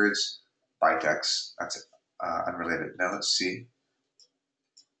 menstrual periods? Vitex. That's it. Unrelated. Now let's see.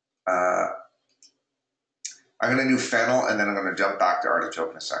 I'm going to do fennel, and then I'm going to jump back to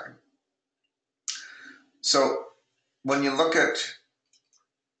artichoke in a second. So when you look at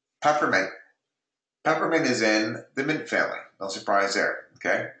peppermint, peppermint is in the mint family. No surprise there.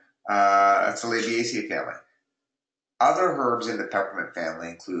 Okay, that's the Labiaceae family. Other herbs in the peppermint family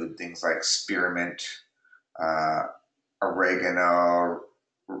include things like spearmint, oregano,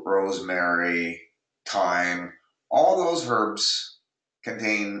 rosemary, thyme. All those herbs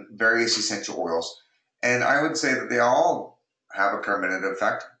contain various essential oils, and I would say that they all have a carminative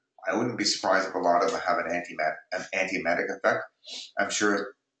effect. I wouldn't be surprised if a lot of them have an antiemetic effect. I'm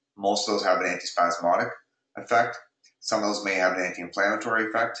sure most of those have an antispasmodic effect. Some of those may have an anti-inflammatory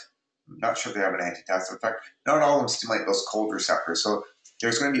effect. I'm not sure if they have an antitussive effect. Not all of them stimulate those cold receptors, so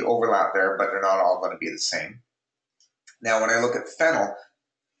there's going to be overlap there, but they're not all going to be the same. Now, when I look at fennel,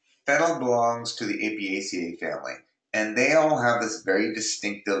 fennel belongs to the Apiaceae family, and they all have this very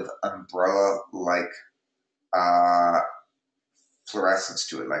distinctive umbrella-like fluorescence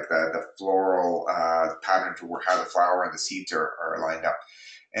to it, like the floral pattern to how the flower and the seeds are lined up.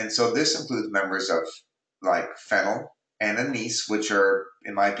 And so this includes members of like fennel and anise, which are,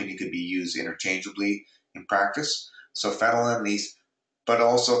 in my opinion, could be used interchangeably in practice. So fennel and anise, but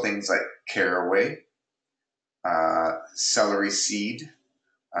also things like caraway, celery seed,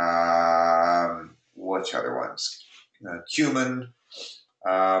 which other ones? Cumin,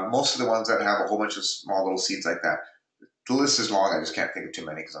 most of the ones that have a whole bunch of small little seeds like that. The list is long. I just can't think of too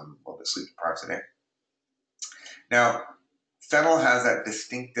many because I'm a little bit sleep deprived today. Now, fennel has that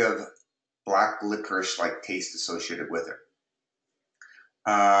distinctive black licorice-like taste associated with it.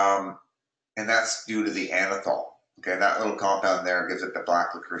 And that's due to the anethol. Okay, that little compound there gives it the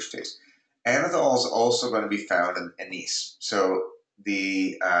black licorice taste. Anethol is also going to be found in anise. So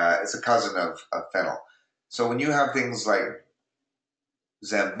it's a cousin of fennel. So when you have things like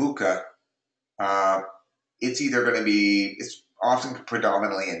Zambuca, it's either going to be, it's often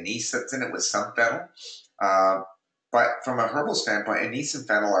predominantly anise that's in it with some fennel. But from a herbal standpoint, anise and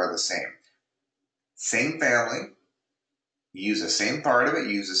fennel are the same. Same family, you use the same part of it,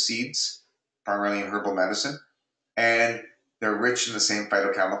 you use the seeds, primarily in herbal medicine, and they're rich in the same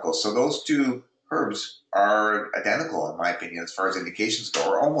phytochemicals. So those two herbs are identical, in my opinion, as far as indications go,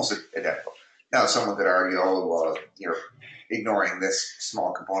 or almost identical. Now, someone could argue, oh, well, you're ignoring this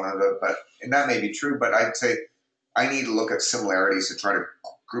small component of it, and that may be true, but I'd say I need to look at similarities to try to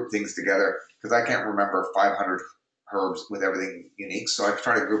group things together, because I can't remember 500 herbs with everything unique, so I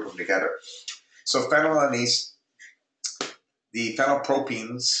try to group them together. So fennel and anise, the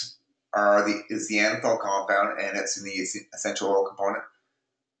phenylpropenes is the anethol compound, and it's in the essential oil component.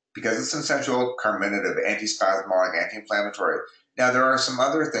 Because it's an essential carminative, antispasmodic, anti-inflammatory. Now, there are some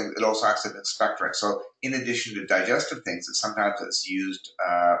other things. It also acts as an expectorant. So in addition to digestive things, sometimes it's used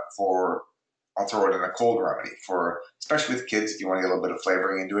for, I'll throw it in a cold remedy, for especially with kids if you want to get a little bit of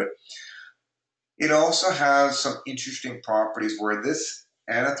flavoring into it. It also has some interesting properties where this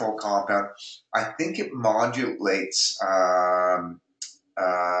anethol compound, I think it modulates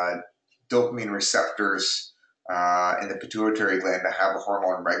dopamine receptors in the pituitary gland to have a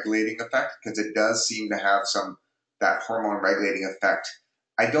hormone regulating effect, because it does seem to have that hormone regulating effect.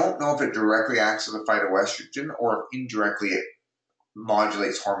 I don't know if it directly acts as a phytoestrogen or if indirectly it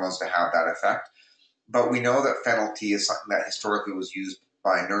modulates hormones to have that effect. But we know that fennel tea is something that historically was used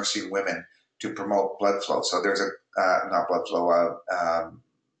by nursing women to promote blood flow. So there's a not blood flow,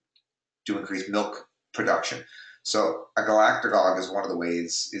 to increase milk production. So a galactagogue is one of the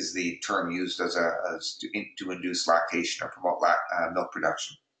ways, is the term used to induce lactation or promote milk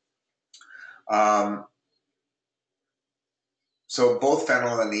production. So both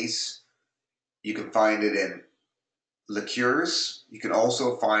fennel and anise, you can find it in liqueurs. You can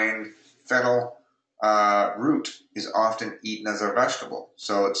also find fennel root is often eaten as a vegetable.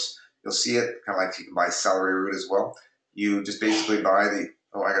 So you'll see it kind of like you can buy celery root as well. You just basically buy the,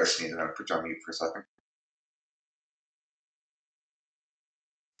 oh, I gotta sneeze, I'm gonna put you on mute for a second.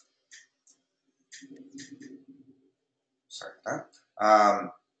 Sorry about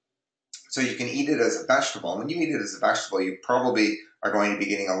that. So you can eat it as a vegetable. When you eat it as a vegetable, you probably are going to be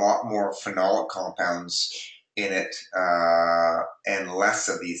getting a lot more phenolic compounds in it and less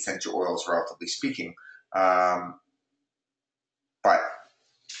of the essential oils, relatively speaking. But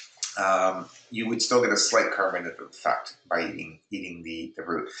you would still get a slight carbonated effect by eating the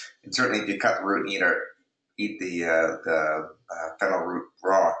root. And certainly, if you cut the root and eat the fennel root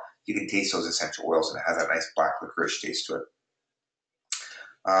raw, you can taste those essential oils, and it has that nice black licorice taste to it.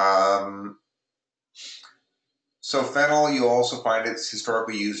 So fennel, you also find it's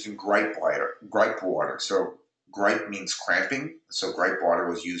historically used in gripe water. So gripe means cramping. So gripe water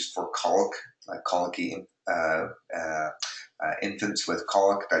was used for colic, like colicky infants with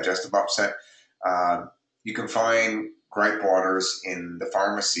colic, digestive upset. You can find gripe waters in the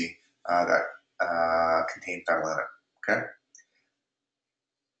pharmacy that contain fennel in it. Okay.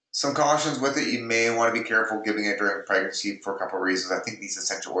 Some cautions with it: you may want to be careful giving it during pregnancy for a couple of reasons. I think these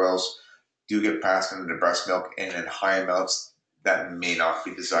essential oils do get passed into breast milk, and in high amounts that may not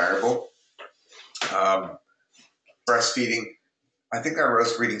be desirable. Breastfeeding, I think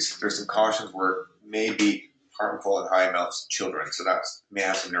there's some cautions where it may be harmful in high amounts to children, so that may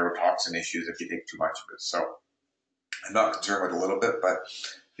have some neurotoxin issues if you take too much of it. So I'm not concerned with a little bit, but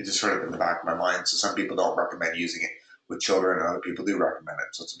it's just sort of in the back of my mind. So some people don't recommend using it with children, and other people do recommend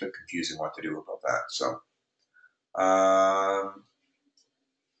it. So it's a bit confusing what to do about that. So,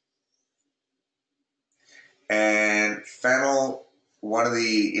 and fennel, one of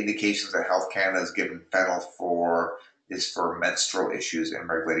the indications that Health Canada has given fennel for is for menstrual issues and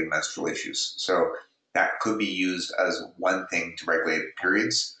regulating menstrual issues. So that could be used as one thing to regulate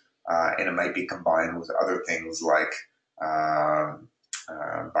periods, and it might be combined with other things like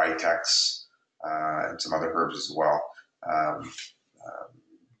Vitex and some other herbs as well.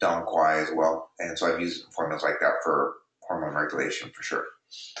 Dong Quai as well. And so I've used formulas like that for hormone regulation for sure.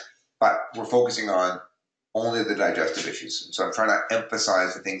 But we're focusing on only the digestive issues. And so I'm trying to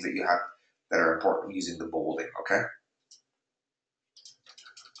emphasize the things that you have that are important using the bolding, okay?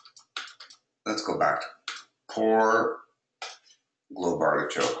 Let's go back. Poor globe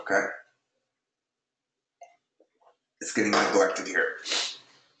artichoke, okay? It's getting neglected here.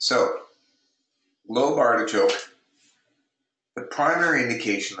 So, globe artichoke, the primary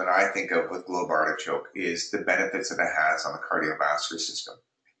indication that I think of with globe artichoke is the benefits that it has on the cardiovascular system.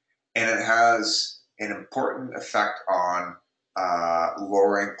 And it has an important effect on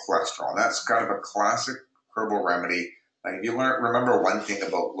lowering cholesterol. And that's kind of a classic herbal remedy. Like if you remember one thing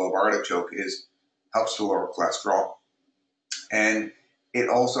about globe artichoke is helps to lower cholesterol, and it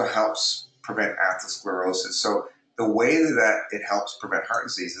also helps prevent atherosclerosis. So the way that it helps prevent heart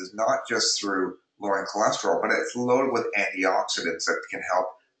disease is not just through lowering cholesterol, but it's loaded with antioxidants that can help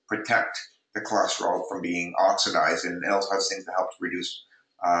protect the cholesterol from being oxidized, and it also has things that help to reduce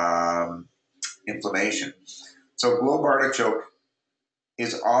inflammation. So globe artichoke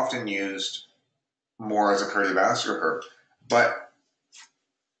is often used more as a cardiovascular herb, but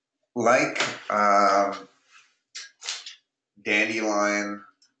like dandelion,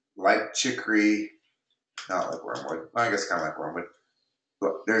 like chicory, not like wormwood, I guess kind of like wormwood.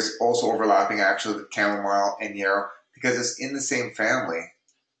 But there's also overlapping actually with chamomile and yarrow because it's in the same family.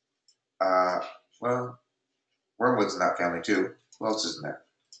 Well, wormwood's in that family too. Who else is in there?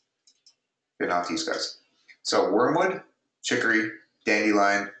 They're not these guys. So wormwood, chicory,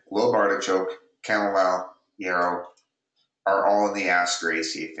 dandelion, globe artichoke, chamomile, yarrow are all in the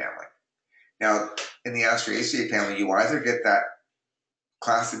Asteraceae family. Now, in the Asteraceae family, you either get that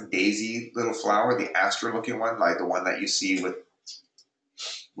classic daisy little flower, the Astra-looking one, like the one that you see with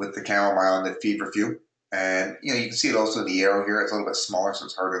the chamomile and the feverfew. And, you can see it also in the yarrow here. It's a little bit smaller, so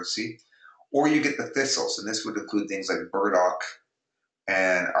it's harder to see. Or you get the thistles, and this would include things like burdock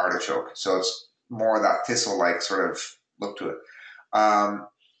and artichoke. So it's more of that thistle-like sort of look to it.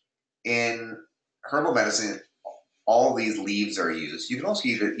 In herbal medicine, all these leaves are used. You can also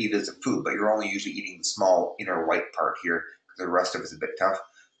eat it as a food, but you're only usually eating the small inner white part here because the rest of it's a bit tough.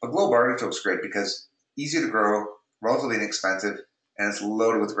 A globe artichoke's great because easy to grow, relatively inexpensive, and it's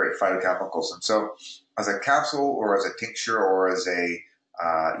loaded with great phytochemicals. And so, as a capsule or as a tincture or as a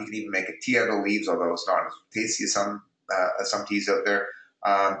you can even make a tea out of the leaves, although it's not as tasty as some teas out there.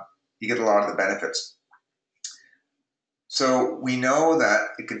 You get a lot of the benefits. So we know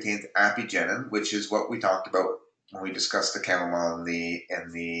that it contains apigenin, which is what we talked about when we discussed the chamomile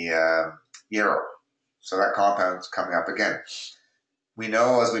and the yarrow. So that compound's coming up again. We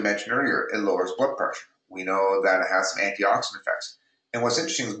know, as we mentioned earlier, it lowers blood pressure. We know that it has some antioxidant effects. And what's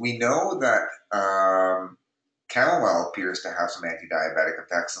interesting is we know that chamomile appears to have some anti-diabetic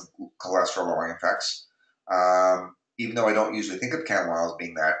effects and cholesterol-lowering effects. Even though I don't usually think of chamomile as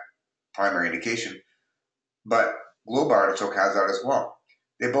being that primary indication, but globe artichoke has that as well.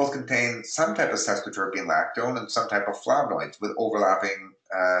 They both contain some type of sesquiterpene lactone and some type of flavonoids with overlapping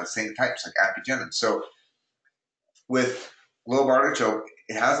same types like apigenin. So with globe artichoke,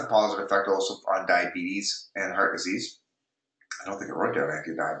 it has a positive effect also on diabetes and heart disease. I don't think it wrote down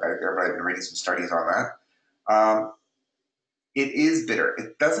anti-diabetic there, but I've been reading some studies on that. It is bitter.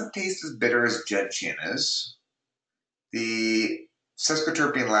 It doesn't taste as bitter as gentian is. The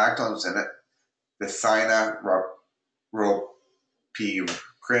sesquiterpene lactones in it, the thionaropyrin,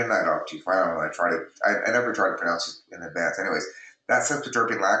 I never tried to pronounce it in advance. Anyways, that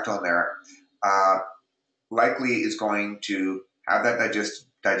sesquiterpene lactone there likely is going to have that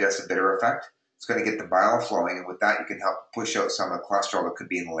digestive bitter effect. It's going to get the bile flowing, and with that, you can help push out some of the cholesterol that could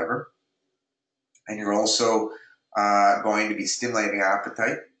be in the liver. And you're also going to be stimulating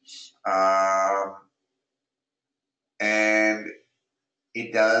appetite. And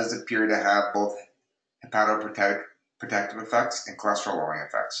it does appear to have both hepatoprotective effects and cholesterol-lowering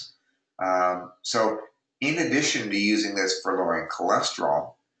effects. So in addition to using this for lowering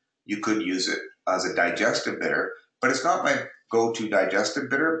cholesterol, you could use it as a digestive bitter, but it's not my go-to digestive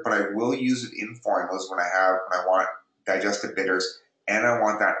bitter, but I will use it in formulas when I want digestive bitters and I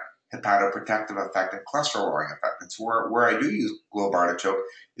want that hepatoprotective effect and cholesterol-lowering effect. And so where I do use globe artichoke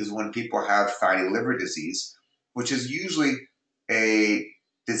is when people have fatty liver disease, which is usually a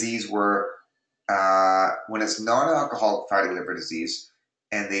disease where when it's non-alcoholic fatty liver disease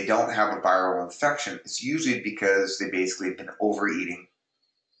and they don't have a viral infection, it's usually because they basically have been overeating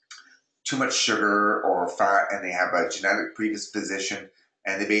too much sugar or fat and they have a genetic predisposition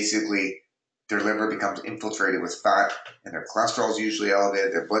and their liver becomes infiltrated with fat and their cholesterol is usually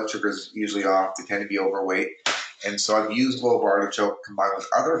elevated, their blood sugar is usually off, they tend to be overweight. And so I've used globe artichoke combined with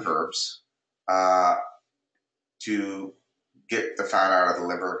other herbs to get the fat out of the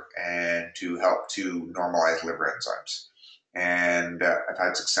liver and to help to normalize liver enzymes. And I've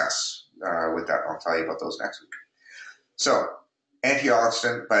had success with that. I'll tell you about those next week. So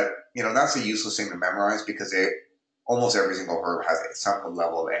antioxidant, but that's a useless thing to memorize because almost every single herb has some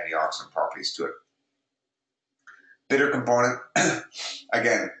level of antioxidant properties to it. Bitter component,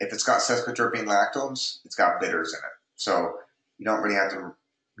 again, if it's got sesquiterpene lactones, it's got bitters in it. So you don't really have to,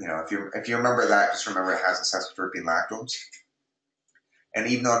 if you remember that, just remember it has the sesquiterpene lactones. And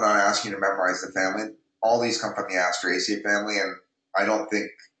even though I'm not asking you to memorize the family, all these come from the Asteraceae family, and I don't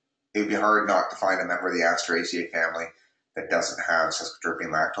think it would be hard not to find a member of the Asteraceae family that doesn't have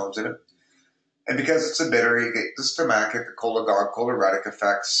sesquiterpene lactones in it. And because it's a bitter, you get the stomachic, the choleritic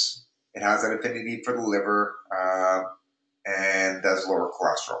effects. It has that affinity for the liver and does lower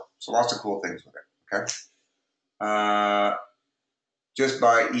cholesterol. So lots of cool things with it, okay? Just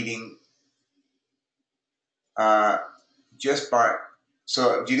by eating,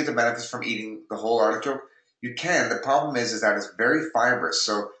 so do you get the benefits from eating the whole artichoke? You can. The problem is that it's very fibrous.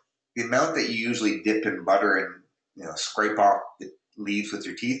 So the amount that you usually dip in butter and scrape off the leaves with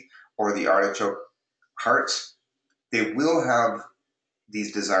your teeth or the artichoke hearts, they will have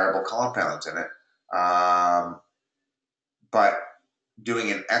these desirable compounds in it. But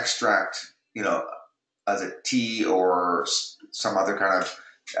doing an extract, as a tea or some other kind of,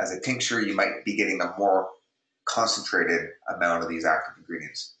 as a tincture, you might be getting a more concentrated amount of these active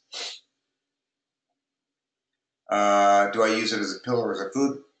ingredients. Do I use it as a pill or as a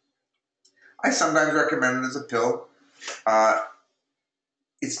food? I sometimes recommend it as a pill.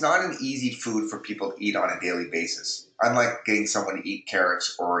 It's not an easy food for people to eat on a daily basis. Unlike getting someone to eat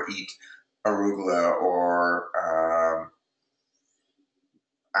carrots or eat arugula or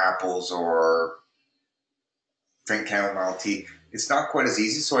apples or drink chamomile tea, it's not quite as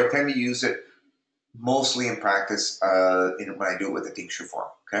easy. So I tend to use it mostly in practice when I do it with a tincture form.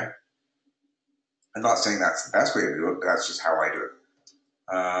 Okay, I'm not saying that's the best way to do it, but that's just how I do it.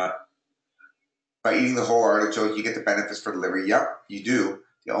 By eating the whole artichoke, you get the benefits for the liver. Yep, you do.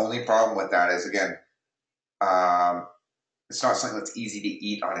 The only problem with that is, again, It's not something that's easy to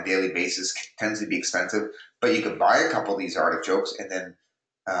eat on a daily basis. It tends to be expensive, but you could buy a couple of these artichokes and then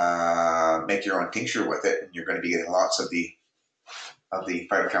make your own tincture with it, and you're going to be getting lots of the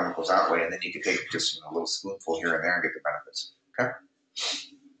phytochemicals that way. And then you can take just a little spoonful here and there and get the benefits. Okay.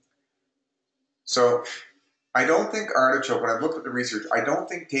 So I don't think artichoke, when I've looked at the research, I don't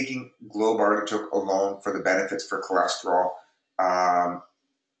think taking globe artichoke alone for the benefits for cholesterol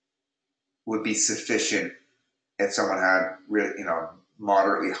would be sufficient if someone had really,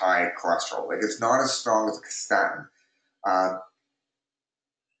 moderately high cholesterol. Like, it's not as strong as a statin.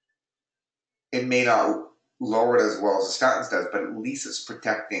 It may not lower it as well as the statins does, but at least it's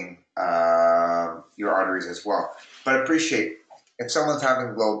protecting your arteries as well. But I appreciate if someone's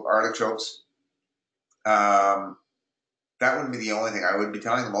having globe artichokes, that wouldn't be the only thing. I would be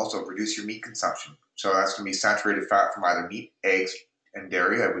telling them also reduce your meat consumption. So that's going to be saturated fat from either meat, eggs, and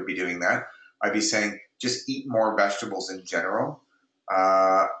dairy. I would be doing that. I'd be saying just eat more vegetables in general.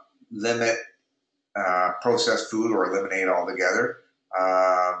 Limit processed food or eliminate altogether.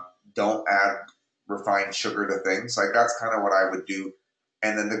 Don't add refined sugar to things. Like, that's kind of what I would do.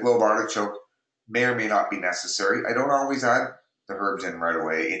 And then the globe artichoke may or may not be necessary. I don't always add the herbs in right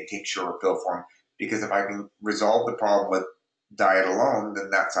away in tincture or pill form, because if I can resolve the problem with diet alone, then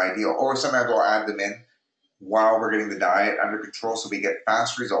that's ideal. Or sometimes I'll add them in while we're getting the diet under control so we get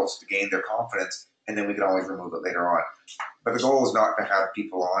fast results to gain their confidence, and then we can always remove it later on. But the goal is not to have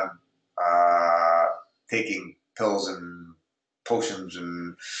people on taking pills and potions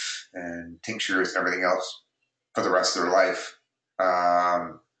and tinctures and everything else for the rest of their life.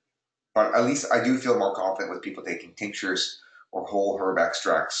 But at least I do feel more confident with people taking tinctures or whole herb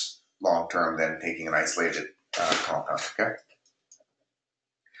extracts long term than taking an isolated compound. Okay.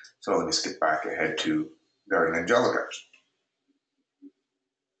 So let me skip back ahead to Garden Angelica.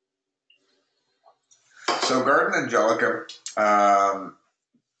 So Garden Angelica,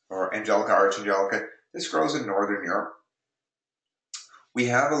 or Angelica Archangelica, this grows in Northern Europe. We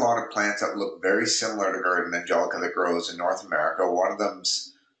have a lot of plants that look very similar to Garden Angelica that grows in North America. One of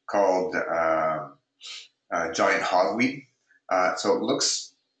them's called giant hogweed. So it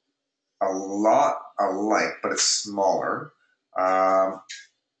looks a lot alike, but it's smaller.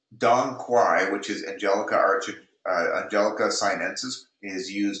 Dong Quai, which is Angelica sinensis, is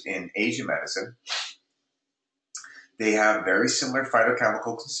used in Asian medicine. They have very similar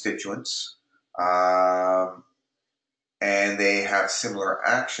phytochemical constituents, and they have similar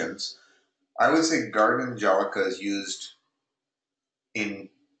actions. I would say Garden Angelica is used in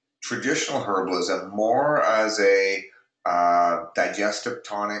traditional herbalism more as a digestive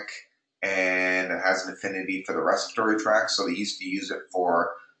tonic, and it has an affinity for the respiratory tract. So they used to use it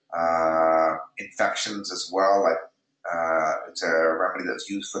for infections as well. Like it's a remedy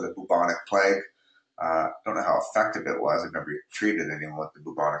that's used for the bubonic plague. Don't know how effective it was. I've never treated anyone with the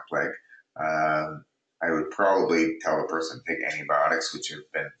bubonic plague. I would probably tell a person to take antibiotics, which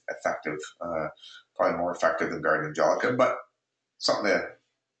have been effective, probably more effective than Garden Angelica, but something to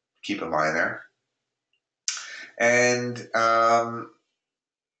keep in mind there. And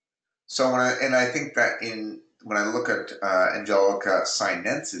so I think that when I look at Angelica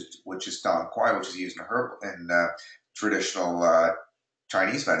sinensis, which is Dong Quai, which is used in traditional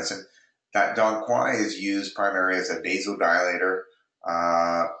Chinese medicine, that Dong Quai is used primarily as a vasodilator.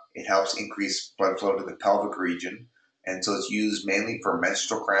 It helps increase blood flow to the pelvic region, and so it's used mainly for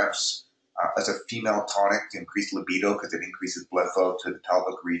menstrual cramps, as a female tonic to increase libido because it increases blood flow to the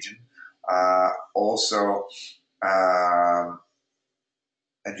pelvic region. Also,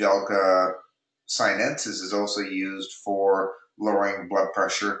 Angelica sinensis is also used for lowering blood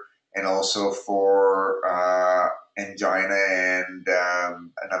pressure and also for angina and a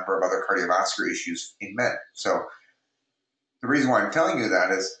number of other cardiovascular issues in men. So the reason why I'm telling you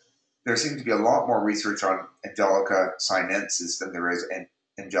that is there seems to be a lot more research on Angelica sinensis than there is in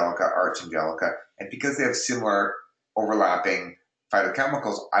Angelica archangelica. And because they have similar overlapping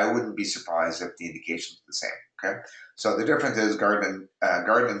phytochemicals, I wouldn't be surprised if the indications are the same. Okay, so the difference is Garden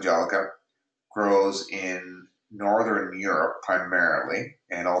Angelica grows in Northern Europe primarily,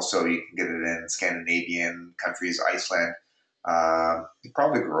 and also you can get it in Scandinavian countries, Iceland. It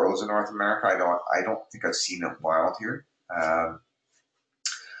probably grows in North America. I don't think I've seen it wild here.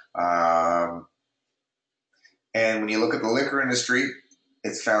 And when you look at the liquor industry,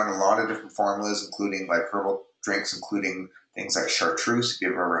 it's found a lot of different formulas, including like herbal drinks, including things like chartreuse. If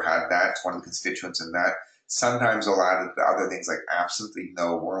you've ever had that, it's one of the constituents in that. Sometimes they'll add other things like absinthe, even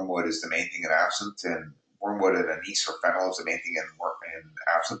though wormwood is the main thing in absinthe, and wormwood and anise or fennel is the main thing in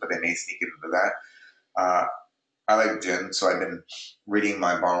absinthe, but they may sneak it into that. I like gin, so I've been reading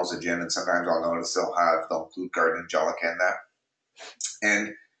my bottles of gin, and sometimes I'll notice they'll include garden angelica in that.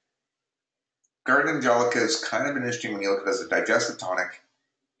 And garden angelica is kind of interesting when you look at it as a digestive tonic.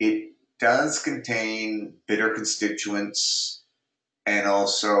 It does contain bitter constituents and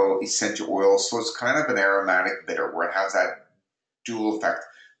also essential oils, so it's kind of an aromatic bitter where it has that dual effect.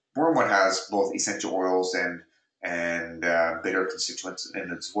 Wormwood has both essential oils and bitter constituents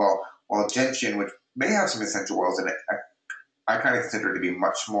in it as well. While gentian, which may have some essential oils in it, I kind of consider it to be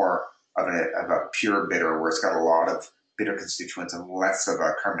much more of a pure bitter, where it's got a lot of bitter constituents and less of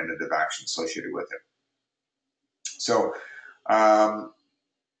a carminative action associated with it. So I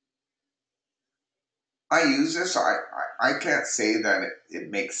use this. I can't say that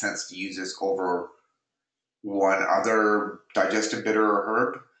it makes sense to use this over one other digestive bitter or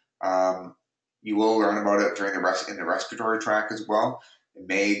herb. You will learn about it during in the respiratory tract as well. It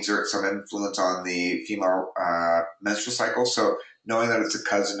may exert some influence on the female menstrual cycle. So knowing that it's a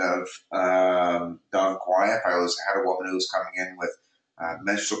cousin of Don Quai, if I had a woman who was coming in with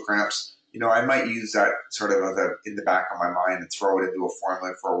menstrual cramps, I might use that sort of in the back of my mind and throw it into a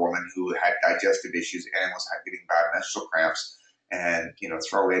formula for a woman who had digestive issues and was getting bad menstrual cramps, and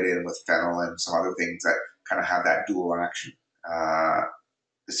throw it in with fennel and some other things that kind of have that dual action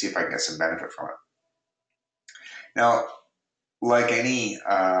to see if I can get some benefit from it. Now, like any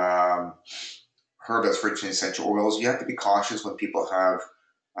herb that's rich in essential oils, you have to be cautious when people have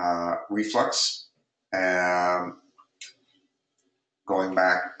reflux. Going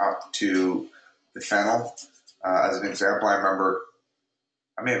back up to the fennel, as an example, I remember,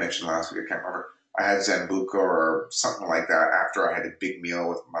 I may have mentioned last week, I can't remember, I had Zambuca or something like that after I had a big meal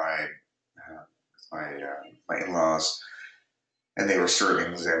with my in-laws, and they were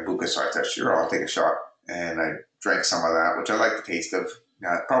serving Zambuca, so I thought, sure, I'll take a shot. And I drank some of that, which I like the taste of.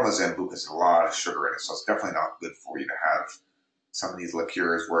 Now, the problem with Zambuca is a lot of sugar in it, so it's definitely not good for you to have some of these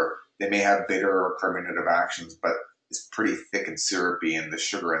liqueurs where they may have bitter or carminative actions, but it's pretty thick and syrupy, and the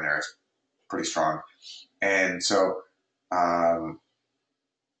sugar in there is pretty strong. And so I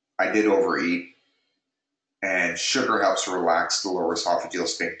did overeat, and sugar helps to relax the lower esophageal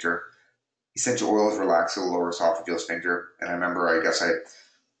sphincter. Essential oils relax the lower esophageal sphincter. And I remember, I guess I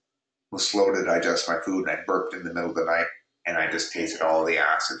was slow to digest my food, and I burped in the middle of the night, and I just tasted all the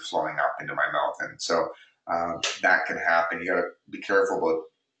acid flowing up into my mouth. And so that can happen. You got to be careful about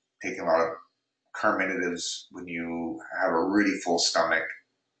taking a lot of carminatives when you have a really full stomach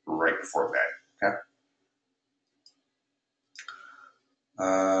right before bed. Okay.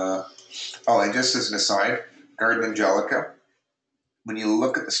 And just as an aside, garden angelica, when you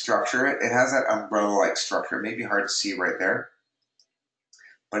look at the structure, it has that umbrella-like structure. It may be hard to see right there,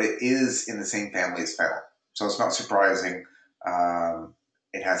 but it is in the same family as fennel. So it's not surprising.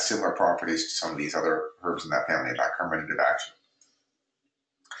 It has similar properties to some of these other herbs in that family, that carminative action.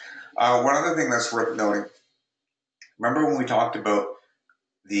 One other thing that's worth noting, remember when we talked about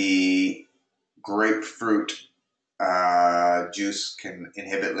the grapefruit juice can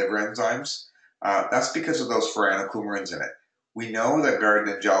inhibit liver enzymes? That's because of those furanocoumarins in it. We know that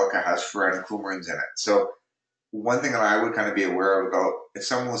garden angelica has furanocoumarins in it. So one thing that I would kind of be aware of about if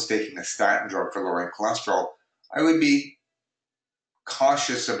someone was taking a statin drug for lowering cholesterol, I would be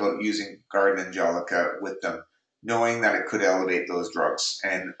cautious about using garden angelica with them, knowing that it could elevate those drugs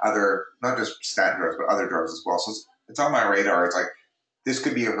and other, not just statin drugs, but other drugs as well. So it's on my radar. It's like, this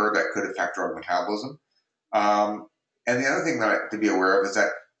could be a herb that could affect drug metabolism. And the other thing to be aware of is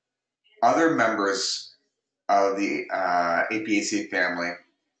that other members of the Apiaceae family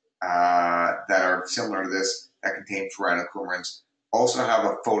that are similar to this, that contain furanocoumarins, also have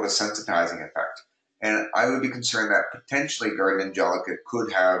a photosensitizing effect. And I would be concerned that potentially garden angelica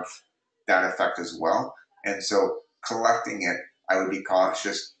could have that effect as well. And so collecting it, I would be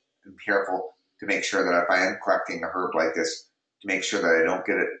cautious and careful to make sure that if I am collecting a herb like this, to make sure that I don't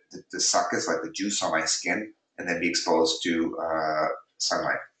get it, the succus, like the juice on my skin, and then be exposed to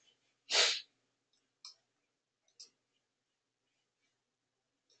sunlight.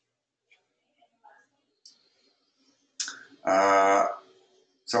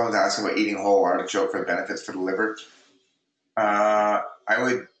 Someone's asking about eating whole artichoke for the benefits for the liver. I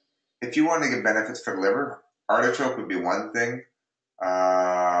would, if you want to get benefits for the liver, artichoke would be one thing.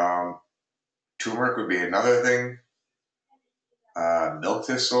 Turmeric would be another thing. Milk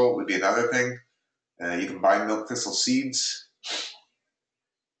thistle would be another thing. You can buy milk thistle seeds.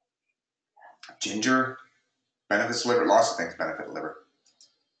 Ginger benefits the liver. Lots of things benefit the liver.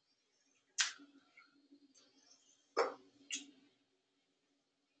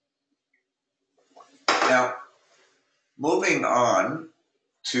 Now, moving on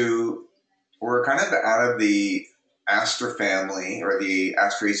to, we're kind of out of the aster family, or the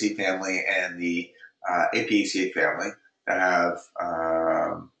Asteraceae family, and the Apiaceae family that have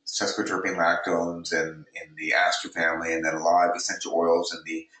sesquiterpene lactones in the aster family, and then a lot of essential oils in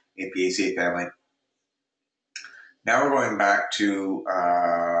the Apiaceae family. Now we're going back to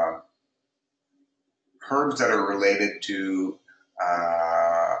herbs that are related to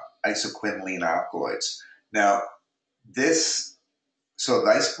isoquinoline alkaloids. Now, so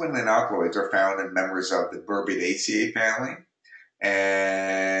the isoquinoline alkaloids are found in members of the Berbedaceae family,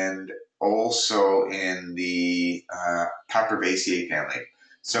 and also in the Papaver family.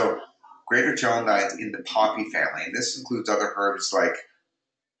 So greater chelindines in the poppy family, and this includes other herbs like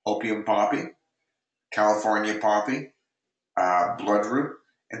opium poppy, California poppy, bloodroot.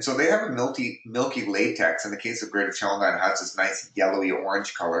 And so they have a milky latex. In the case of greater chelindine, it has this nice yellowy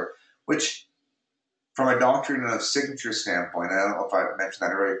orange color, which from a doctrine of signature standpoint, I don't know if I mentioned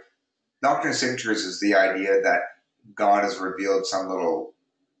that earlier, doctrine of signatures is the idea that God has revealed some little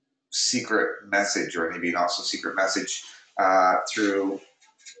secret message, or maybe not so secret message, through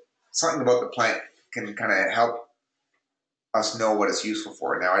something about the plant can kind of help us know what it's useful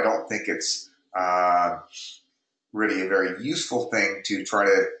for. Now, I don't think it's really a very useful thing to try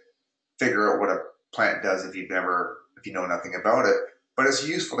to figure out what a plant does if you know nothing about it, but it's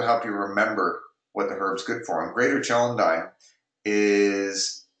useful to help you remember what the herb's good for. And greater chelindine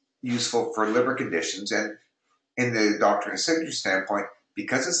is useful for liver conditions, and in the doctrine of signature standpoint,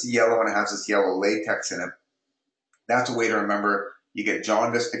 because it's yellow and it has this yellow latex in it, that's a way to remember. You get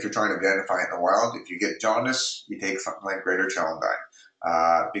jaundice if you're trying to identify it in the wild. If you get jaundice, you take something like greater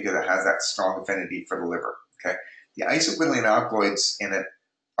chelindine because it has that strong affinity for the liver. Okay, the isoquinoline alkaloids in it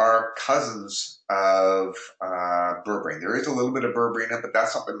are cousins of berberine. There is a little bit of berberine in it, but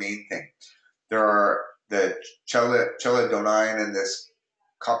that's not the main thing. There are the chelidonine and this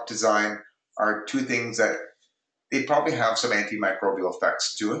coptazine are two things that they probably have some antimicrobial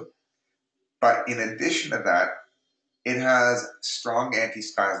effects to it. But in addition to that, it has strong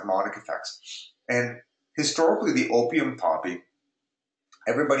antispasmodic effects. And historically, the opium poppy,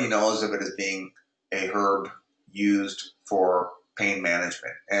 everybody knows of it as being a herb used for pain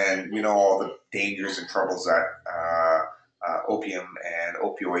management. And we know all the dangers and troubles that opium and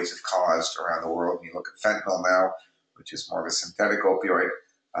opioids have caused around the world. And you look at fentanyl now, which is more of a synthetic opioid,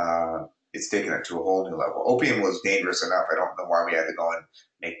 it's taken it to a whole new level. Opium was dangerous enough. I don't know why we had to go and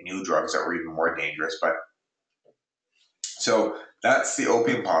make new drugs that were even more dangerous. But so that's the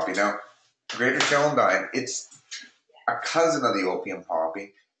opium poppy. Now, greater chelindine, it's a cousin of the opium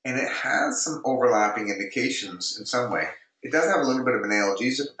poppy, and it has some overlapping indications in some way. It does have a little bit of an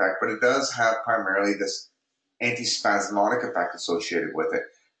analgesic effect, but it does have primarily this antispasmodic effect associated with it.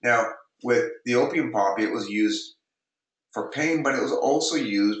 Now, with the opium poppy, it was used for pain, but it was also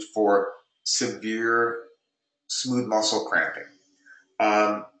used for severe smooth muscle cramping.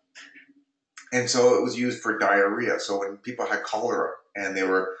 And so it was used for diarrhea. So when people had cholera and they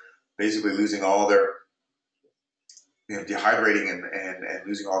were basically losing all their, dehydrating and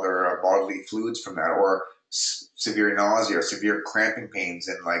losing all their bodily fluids from that, or severe nausea or severe cramping pains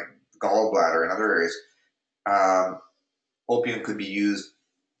in like gallbladder and other areas, opium could be used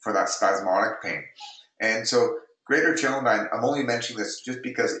for that spasmodic pain. And so greater chelindine, I'm only mentioning this just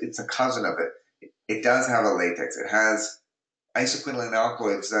because it's a cousin of it. It does have a latex. It has isoquinoline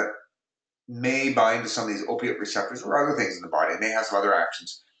alkaloids that may bind to some of these opiate receptors or other things in the body. It may have some other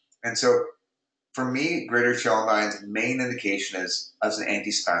actions. And so for me, greater chelindine's main indication is as an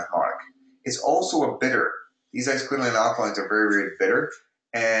antispasmodic. It's also a bitter. These isoquinoline alkaloids are very, very bitter,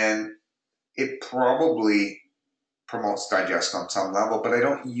 and it probably promotes digestion on some level, but I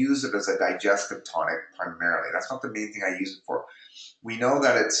don't use it as a digestive tonic primarily. That's not the main thing I use it for. We know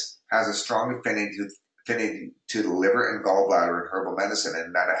that it has a strong affinity to the liver and gallbladder in herbal medicine,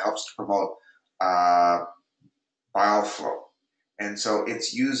 and that it helps to promote bile flow. And so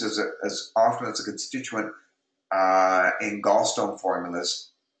it's used as often as a constituent in gallstone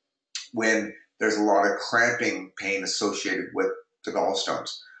formulas when there's a lot of cramping pain associated with the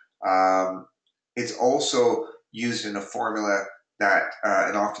gallstones. It's also used in a formula that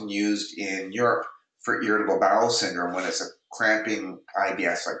and often used in Europe for irritable bowel syndrome when it's a cramping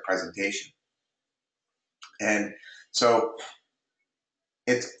IBS-like presentation. And so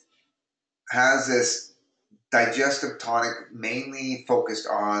it has this digestive tonic mainly focused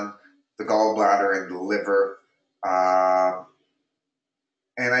on the gallbladder and the liver.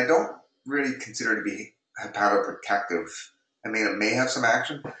 And I don't really consider it to be hepatoprotective. I mean, it may have some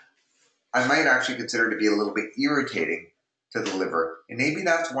action. I might actually consider it to be a little bit irritating to the liver. And maybe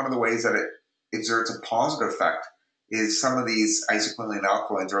that's one of the ways that it exerts a positive effect, is some of these isoquinoline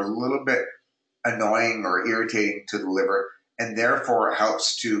alkaloids are a little bit annoying or irritating to the liver, and therefore it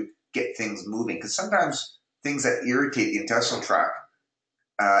helps to get things moving. Because sometimes things that irritate the intestinal tract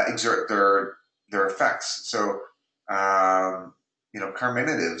exert their effects. So,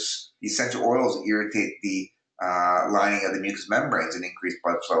 carminatives, essential oils irritate the lining of the mucous membranes and increase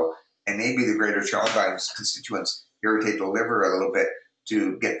blood flow. And maybe the greater celandine's constituents irritate the liver a little bit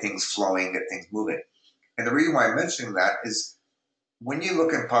to get things flowing, get things moving. And the reason why I'm mentioning that is when you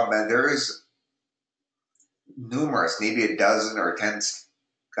look in PubMed, there is numerous, maybe a dozen or 10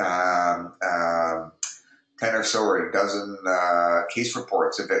 or so, or a dozen case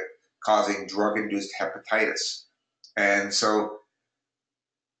reports of it causing drug-induced hepatitis. And so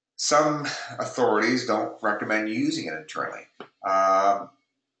some authorities don't recommend using it internally.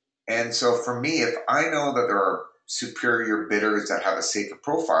 And so for me, if I know that there are superior bitters that have a safer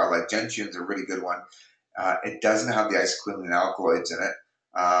profile, like gentian's a really good one, it doesn't have the isoquinoline alkaloids in it,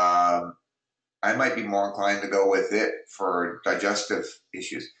 I might be more inclined to go with it for digestive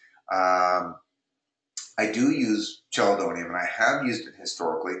issues. I do use chelidonium, and I have used it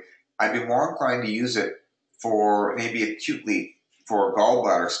historically. I'd be more inclined to use it for maybe acutely for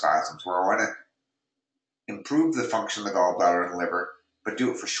gallbladder spasms, where I want to improve the function of the gallbladder and liver, but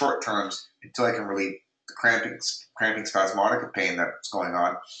do it for short terms until I can relieve the cramping spasmodic pain that's going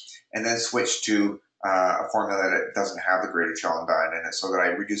on, and then switch to a formula that doesn't have the greater chelidine in it, so that I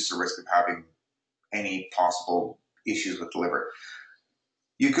reduce the risk of having any possible issues with the liver.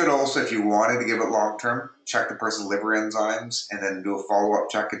 You could also, if you wanted to give it long term, check the person's liver enzymes and then do a follow-up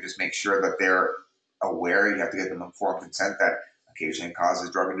check and just make sure that they're aware. You have to get them informed consent that occasionally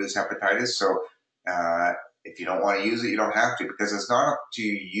causes drug-induced hepatitis. So if you don't want to use it, you don't have to, because it's not up to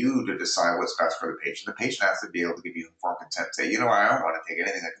you to decide what's best for the patient. The patient has to be able to give you informed consent and say, you know, I don't want to take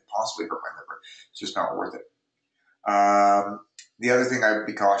anything that could possibly hurt my liver. It's just not worth it. The other thing I would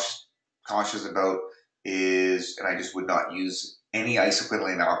be cautious about is, and I just would not use any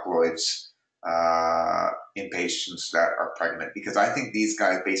isoquinoline alkaloids in patients that are pregnant, because I think these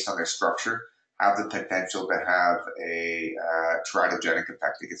guys, based on their structure, have the potential to have a teratogenic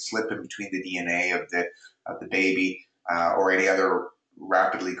effect. They could slip in between the DNA of the baby or any other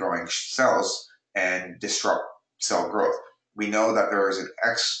rapidly growing cells and disrupt cell growth. We know that there is an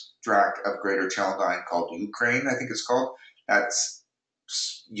extract of greater chelidine called Ukraine, I think it's called.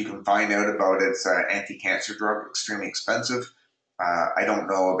 You can find out about it. It's an anti-cancer drug, extremely expensive. I don't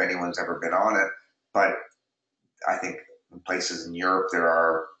know if anyone's ever been on it, but I think in places in Europe there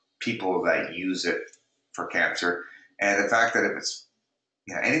are people that use it for cancer. And the fact that if it's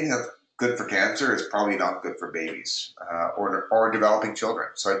anything that's good for cancer is probably not good for babies or developing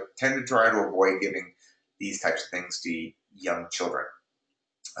children. So I tend to try to avoid giving these types of things to young children.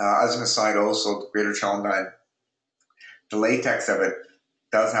 As an aside, also, the greater chelidine, the latex of it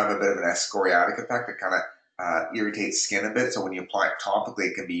does have a bit of an excoriatic effect. It kind of irritates skin a bit. So when you apply it topically,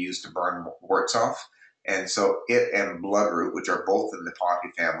 it can be used to burn warts off. And so it and bloodroot, which are both in the poppy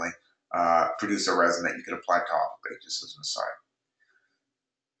family, produce a resin that you can apply topically, just as an aside.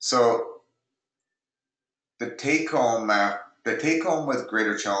 So the take home with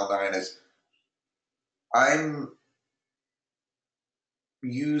greater chelidine is I'm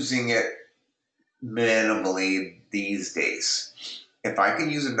using it minimally these days. If I can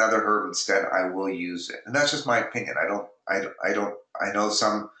use another herb instead, I will use it, and that's just my opinion. I know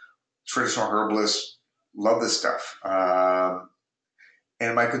some traditional herbalists love this stuff,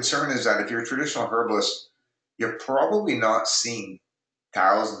 and my concern is that if you're a traditional herbalist, you're probably not seeing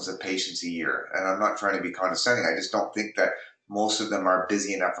thousands of patients a year. And I'm not trying to be condescending. I just don't think that most of them are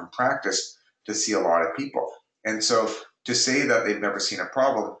busy enough in practice to see a lot of people. And so to say that they've never seen a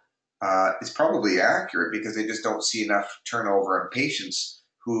problem is probably accurate, because they just don't see enough turnover in patients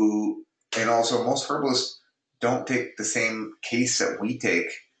who, and also most herbalists don't take the same case that we take.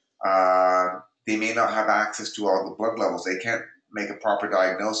 They may not have access to all the blood levels. They can't make a proper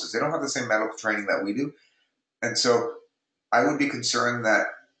diagnosis. They don't have the same medical training that we do. And so I would be concerned that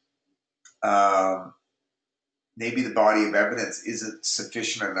maybe the body of evidence isn't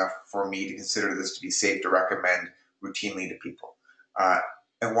sufficient enough for me to consider this to be safe to recommend routinely to people.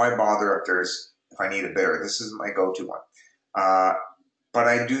 And why bother if I need a bitter? This isn't my go-to one. But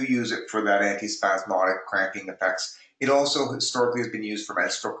I do use it for that antispasmodic cramping effects. It also historically has been used for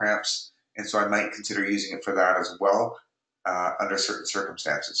menstrual cramps, and so I might consider using it for that as well under certain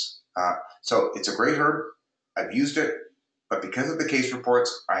circumstances. So it's a great herb. I've used it, but because of the case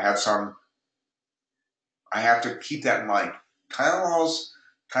reports, I have to keep that in mind. Tylenol is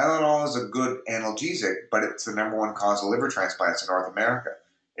a good analgesic, but it's the #1 cause of liver transplants in North America.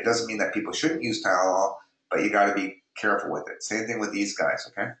 It doesn't mean that people shouldn't use Tylenol, but you got to be careful with it. Same thing with these guys,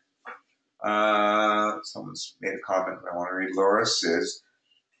 okay? Someone's made a comment I want to read. Laura says,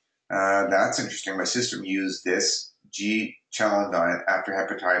 that's interesting. My sister used this G. chalendine after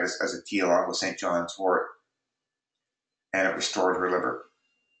hepatitis as a tea along with St. John's wort, and it restored her liver.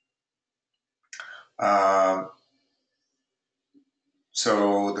 Um,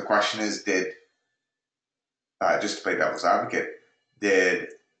 so the question is, just to play devil's advocate, did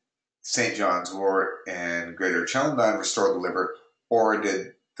St. John's wort and greater chalendine restore the liver, or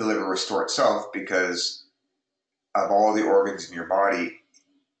did the liver restore itself because of all the organs in your body,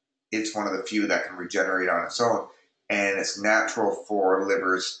 it's one of the few that can regenerate on its own, and it's natural for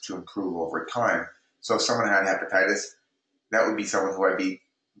livers to improve over time. So if someone had hepatitis, that would be someone who I'd be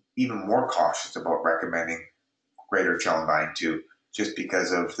even more cautious about recommending greater chalendine to, just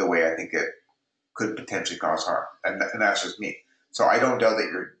because of the way I think it could potentially cause harm. And that's just me. So I don't doubt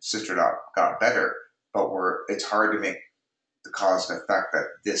that your sister got better, but it's hard to make the cause and effect that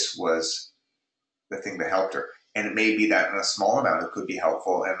this was the thing that helped her. And it may be that in a small amount it could be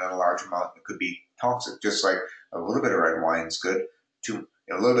helpful, and in a large amount it could be toxic. Just like a little bit of red wine is good.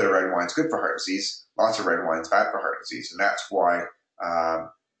 A little bit of red wine is good for heart disease. Lots of red wine is bad for heart disease, and that's why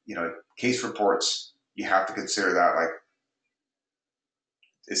case reports, you have to consider that like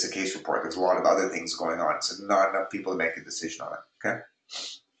it's a case report. There's a lot of other things going on, so not enough people to make a decision on it. Okay.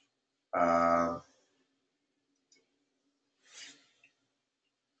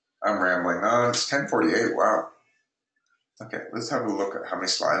 I'm rambling on. It's 10:48. Wow. Okay, let's have a look at how many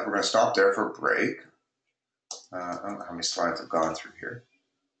slides. We're going to stop there for a break. I don't know how many slides I've gone through here.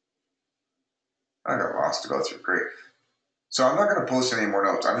 I got lots to go through. Great. So I'm not going to post any more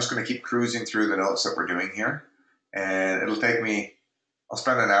notes. I'm just going to keep cruising through the notes that we're doing here. And it'll take me, I'll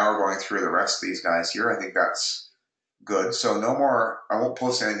spend an hour going through the rest of these guys here. I think that's good. So no more, I won't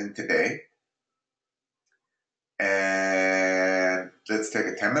post anything today. And let's take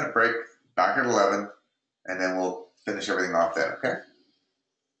a 10-minute break, back at 11, and then we'll finish everything off then, okay?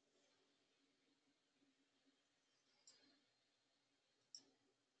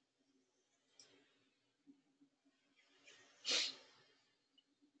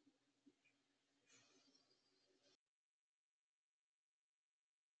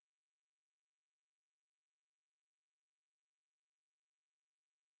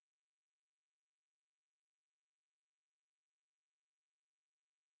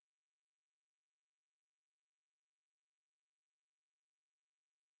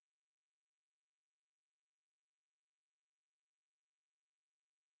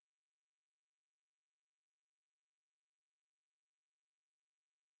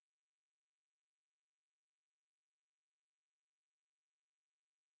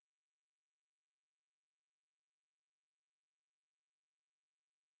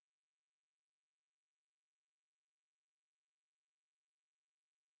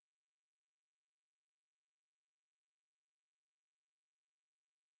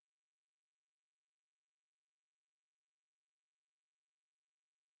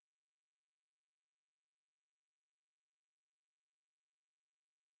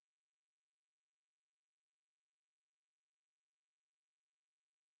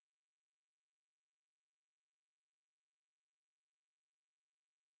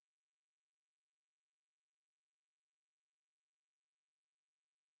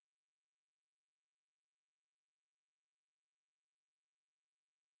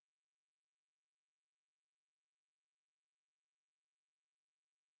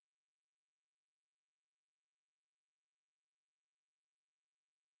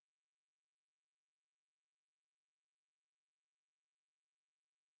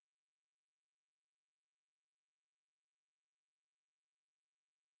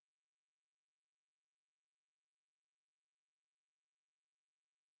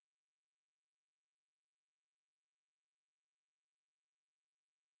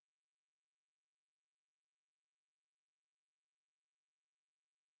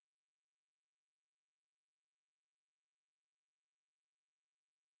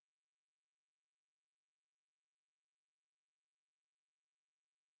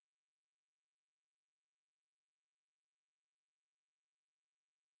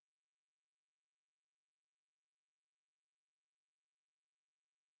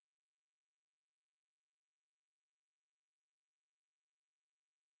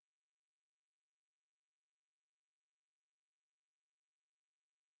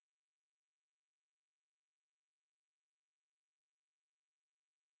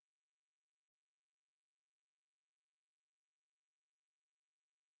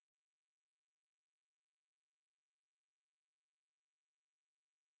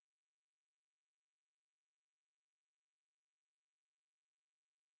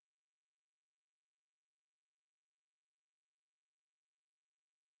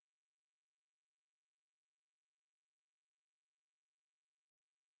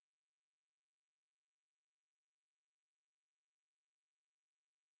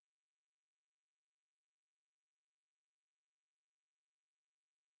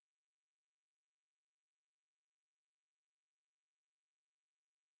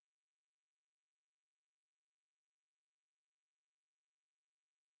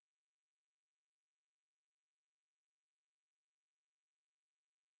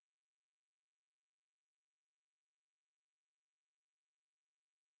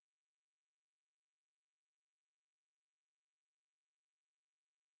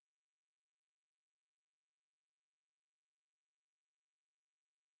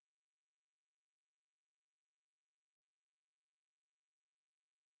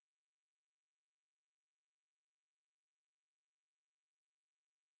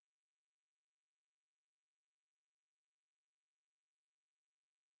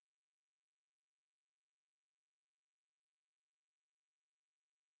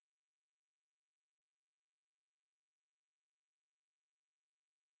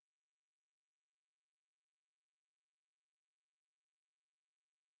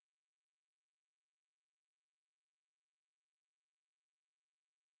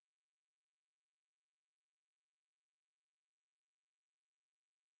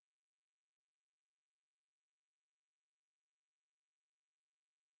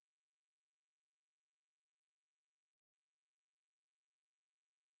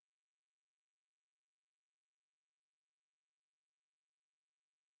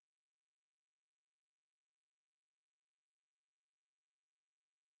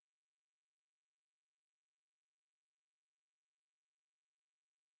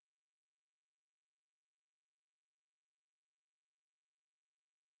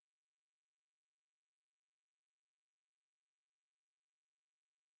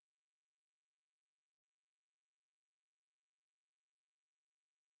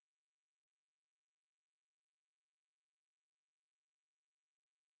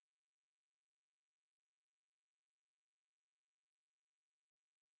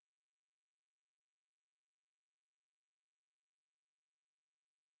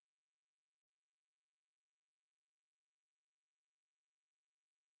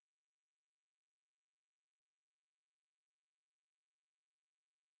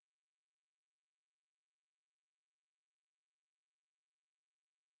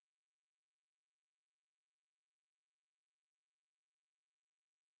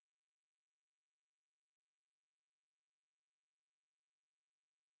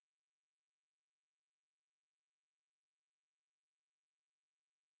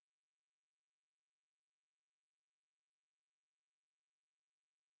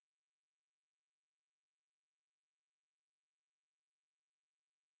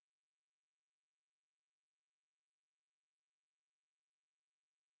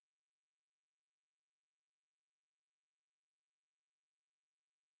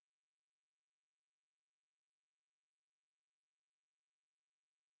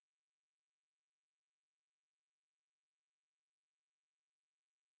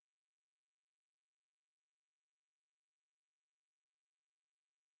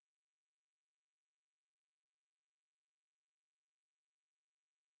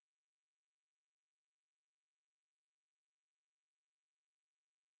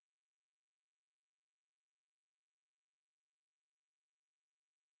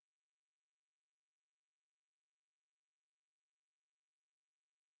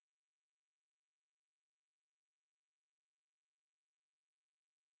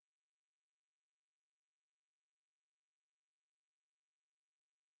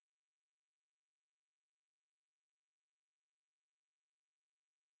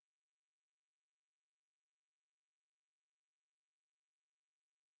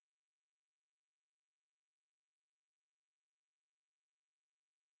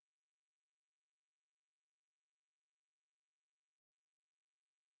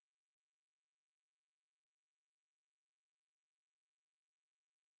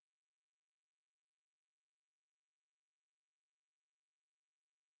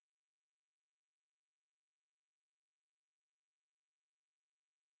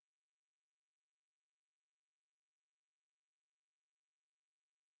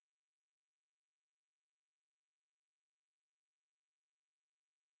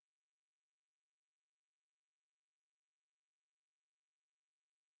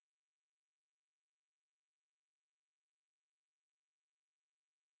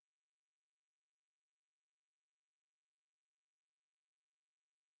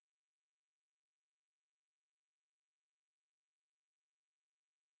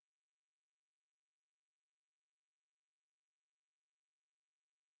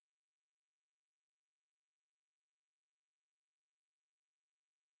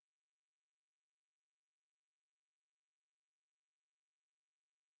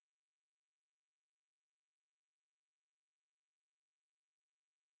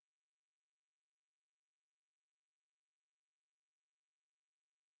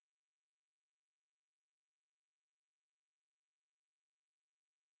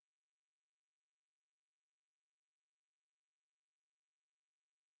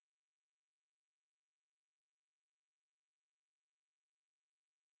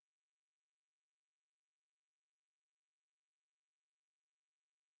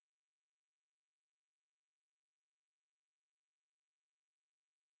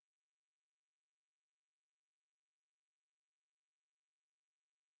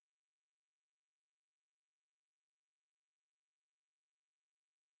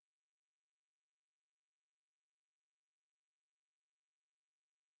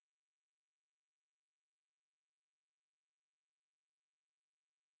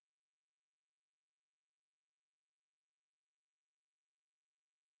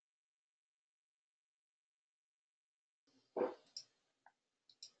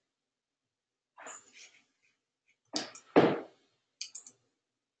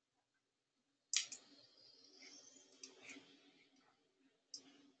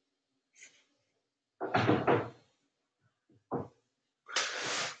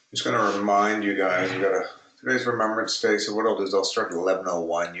 Just going to remind you guys, today's Remembrance Day, so what I'll do is I'll start at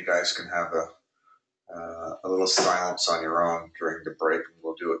 11:01. You guys can have a little silence on your own during the break, and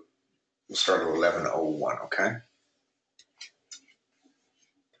we'll start at 11:01, okay?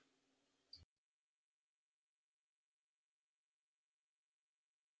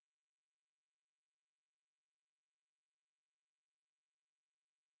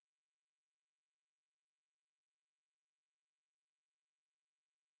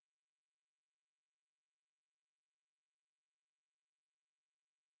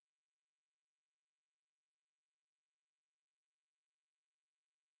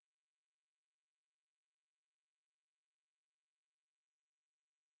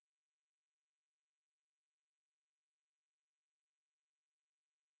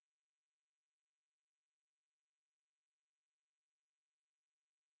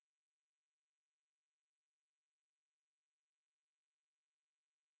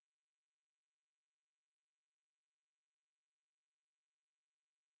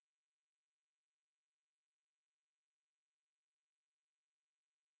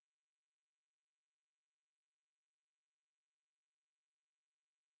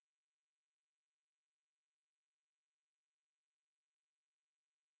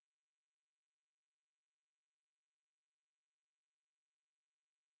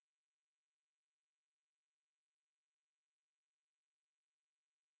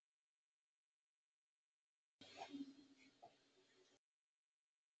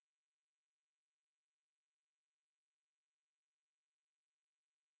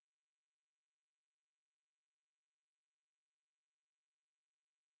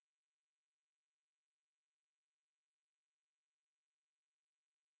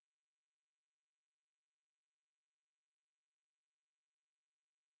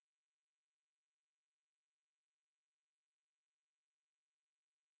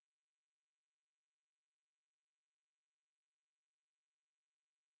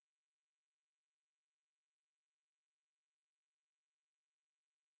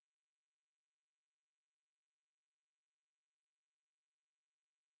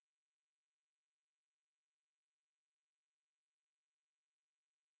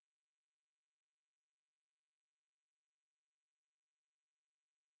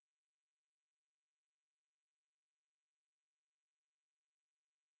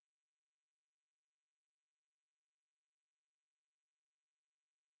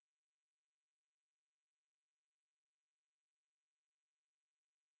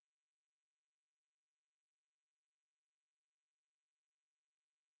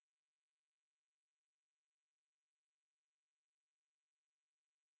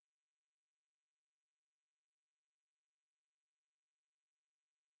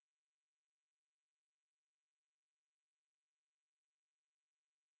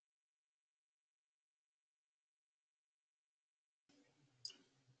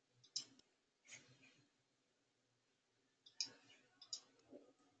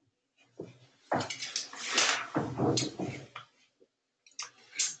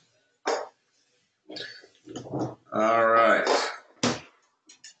 All right.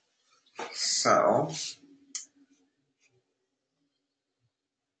 So,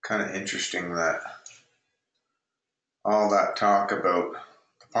 kind of interesting that all that talk about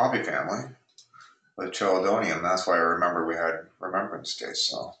the poppy family with chelidonium. That's why I remember we had Remembrance Day.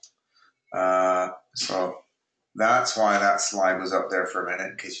 So that's why that slide was up there for a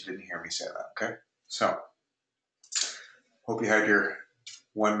minute, in case you didn't hear me say that. Okay. So, hope you had your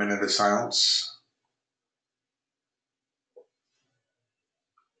 1 minute of silence,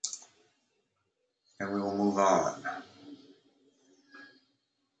 and we will move on.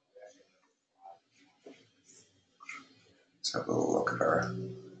 Let's have a little look at our.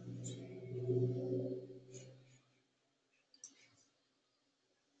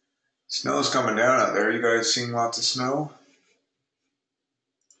 Snow's coming down out there. You guys seeing lots of snow?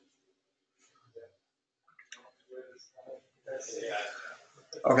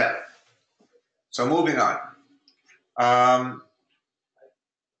 Okay. So moving on.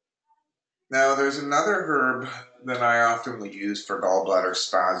 Now there's another herb that I often use for gallbladder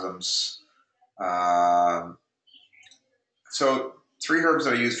spasms. So 3 herbs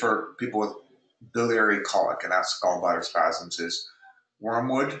that I use for people with biliary colic, and that's gallbladder spasms, is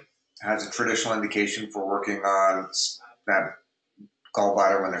wormwood. Has a traditional indication for working on that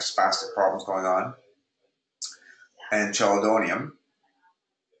gallbladder when there's spastic problems going on, and chelidonium,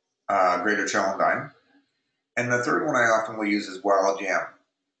 greater celandine. And the third one I often will use is wild yam.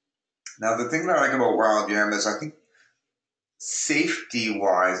 Now, the thing that I like about wild yam is I think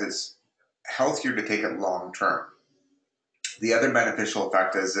safety-wise, it's healthier to take it long-term. The other beneficial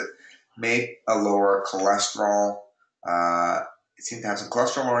effect is it may lower cholesterol. It seems to have some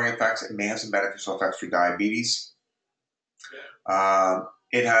cholesterol lowering effects. It may have some beneficial effects for diabetes.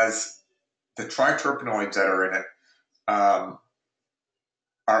 It has the triterpenoids that are in it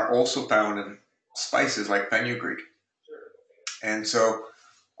are also found in spices like fenugreek. And so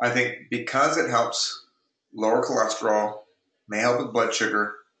I think because it helps lower cholesterol, may help with blood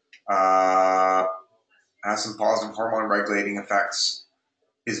sugar, has some positive hormone regulating effects,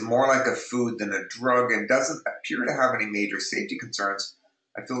 is more like a food than a drug, and doesn't appear to have any major safety concerns,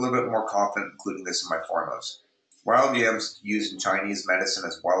 I feel a little bit more confident including this in my formulas. Wild yams used in Chinese medicine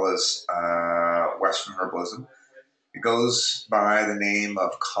as well as Western herbalism. It goes by the name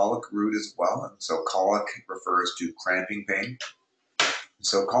of colic root as well, and so colic refers to cramping pain.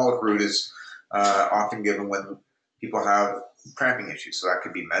 So colic root is often given when people have cramping issues. So that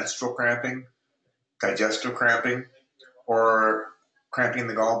could be menstrual cramping, digestive cramping, or cramping in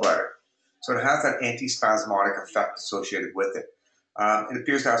the gallbladder. So it has that antispasmodic effect associated with it. It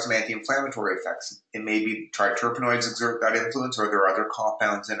appears to have some anti-inflammatory effects. It may be triterpenoids exert that influence, or there are other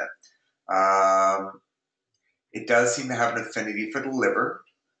compounds in it. It does seem to have an affinity for the liver,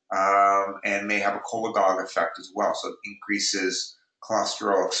 and may have a cholagogue effect as well. So it increases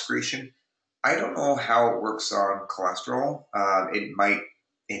cholesterol excretion. I don't know how it works on cholesterol. It might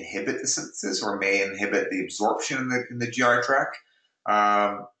inhibit the synthesis or may inhibit the absorption in the GI tract.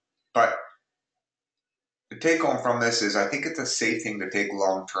 But the take home from this is I think it's a safe thing to take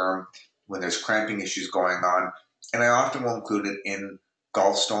long term when there's cramping issues going on. And I often will include it in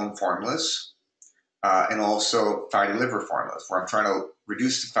gallstone formulas and also fatty liver formulas where I'm trying to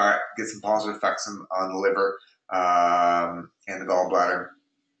reduce the fat, get some positive effects on the liver and the gallbladder,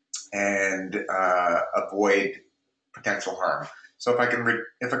 and avoid potential harm. So if I can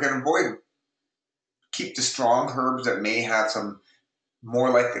avoid, keep the strong herbs that may have some more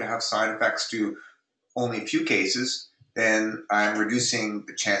likely to have side effects to only a few cases, then I'm reducing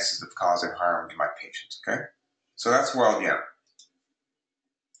the chances of causing harm to my patients. Okay, so that's wild yam.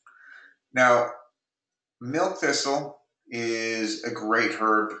 Now, milk thistle is a great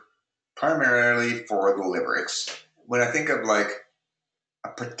herb primarily for the liver. It's when I think of like a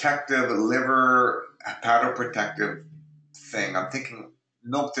protective liver, hepatoprotective thing, I'm thinking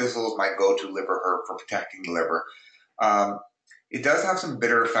milk thistle is my go-to liver herb for protecting the liver. Um, it does have some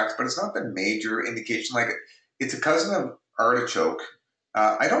bitter effects, but it's not the major indication. Like it's a cousin of artichoke.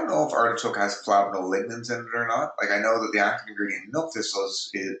 I don't know if artichoke has flavonolignans in it or not. Like I know that the active ingredient in milk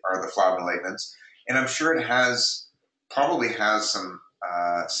thistles are the flavonolignans, and I'm sure it probably has some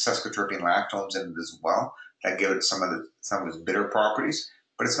sesquiterpene lactones in it as well that give it some of its bitter properties.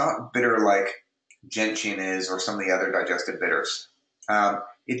 But it's not bitter like gentian is or some of the other digestive bitters.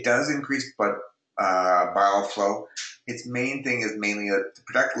 It does increase bile flow. Its main thing is mainly to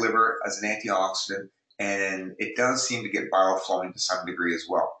protect the liver as an antioxidant, and it does seem to get bile flowing to some degree as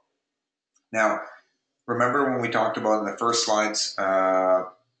well. Now, remember when we talked about in the first slides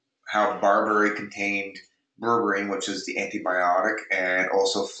how barberry contained berberine, which is the antibiotic, and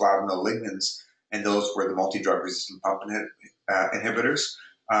also flavonolignans, and those were the multi-drug resistant pump inhibitors.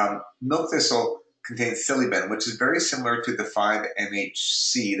 Milk thistle contains silibin, which is very similar to the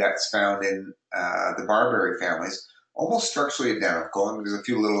 5-MHC that's found in the barberry families, almost structurally identical. And there's a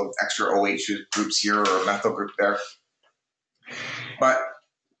few little extra OH groups here or a methyl group there. But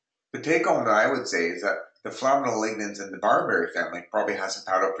the take home that I would say is that the flavonolignans in the barberry family probably has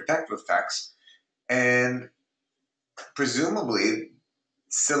hepatoprotective effects, and presumably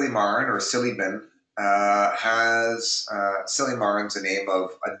silymarin or silibin has silymarin's the name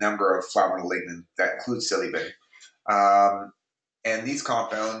of a number of flavonolignans that include silibin. And these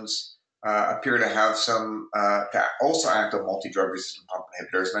compounds appear to have some, to also act on multi-drug resistant pump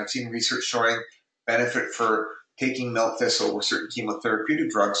inhibitors. And I've seen research showing benefit for taking milk thistle with certain chemotherapeutic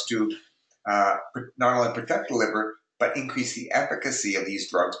drugs to not only protect the liver, but increase the efficacy of these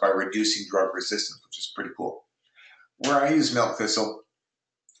drugs by reducing drug resistance, which is pretty cool. Where I use milk thistle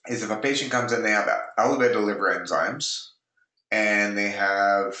is if a patient comes in, they have elevated liver enzymes, and they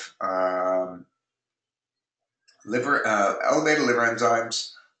have elevated liver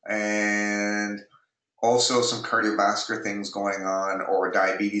enzymes, and also some cardiovascular things going on or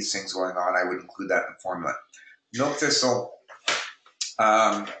diabetes things going on, I would include that in the formula. Milk thistle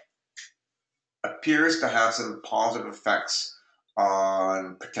appears to have some positive effects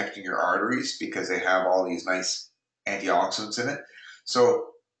on protecting your arteries because they have all these nice antioxidants in it. So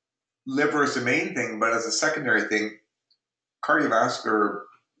liver is the main thing, but as a secondary thing, cardiovascular,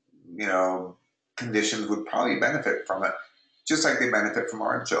 conditions would probably benefit from it, just like they benefit from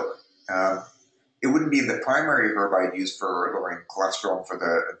artichoke. it wouldn't be the primary herb I'd use for lowering cholesterol for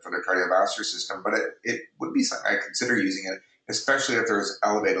the cardiovascular system, but it would be something I consider using it, especially if there's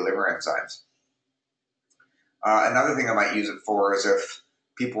elevated liver enzymes. Another thing I might use it for is if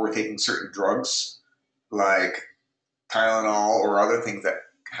people were taking certain drugs like Tylenol or other things that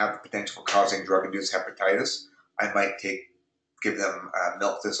have the potential for causing drug-induced hepatitis. I might give them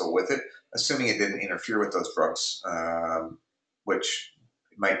milk thistle with it, assuming it didn't interfere with those drugs, which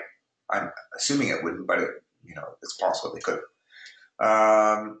it might. I'm assuming it wouldn't, but it's possible they could.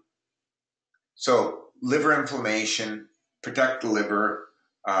 So liver inflammation, protect the liver,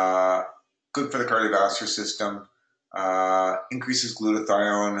 good for the cardiovascular system, increases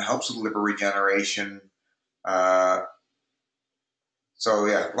glutathione, helps with liver regeneration. So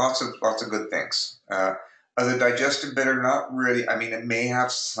yeah, lots of good things. As a digestive bitter, not really. I mean, it may have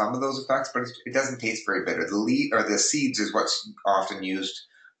some of those effects, but it doesn't taste very bitter. The seeds is what's often used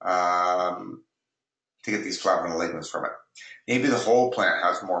to get these flavonoligments from it. Maybe the whole plant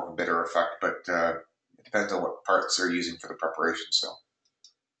has more of a bitter effect, but it depends on what parts they're using for the preparation.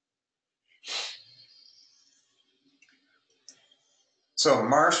 So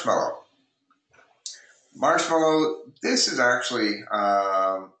marshmallow. Marshmallow. This is actually.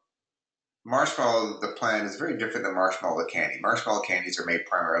 Marshmallow, the plant, is very different than marshmallow, the candy. Marshmallow candies are made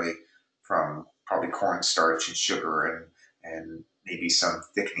primarily from probably cornstarch and sugar and maybe some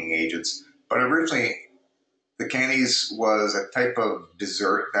thickening agents. But originally, the candies was a type of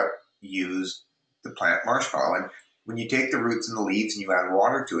dessert that used the plant marshmallow. And when you take the roots and the leaves and you add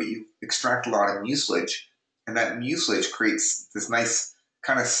water to it, you extract a lot of mucilage. And that mucilage creates this nice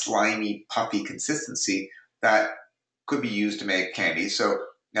kind of slimy, puffy consistency that could be used to make candy. So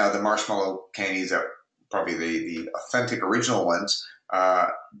now the marshmallow candies that probably the authentic original ones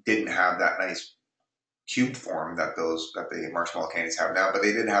didn't have that nice cube form that the marshmallow candies have now, but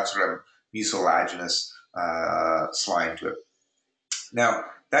they did have sort of mucilaginous slime to it. Now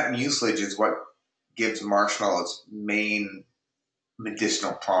that mucilage is what gives marshmallow its main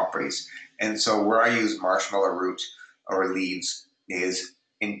medicinal properties, and so where I use marshmallow root or leaves is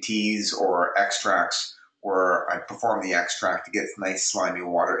in teas or extracts where I perform the extract to get nice slimy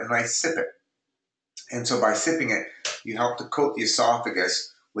water and I sip it. And so by sipping it, you help to coat the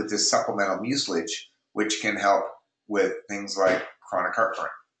esophagus with this supplemental mucilage, which can help with things like chronic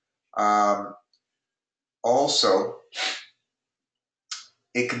heartburn. Also,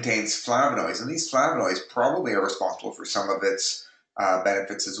 it contains flavonoids, and these flavonoids probably are responsible for some of its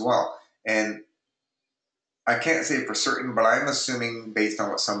benefits as well. And I can't say for certain, but I'm assuming based on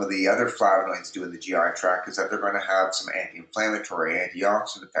what some of the other flavonoids do in the GI tract is that they're going to have some anti-inflammatory,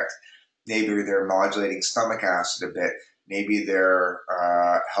 antioxidant effects. Maybe they're modulating stomach acid a bit. Maybe they're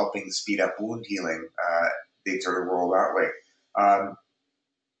helping speed up wound healing. They sort of roll that way.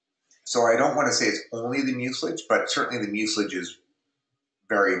 So I don't want to say it's only the mucilage, but certainly the mucilage is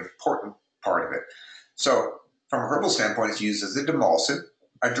a very important part of it. So from a herbal standpoint, it's used as a demulcent,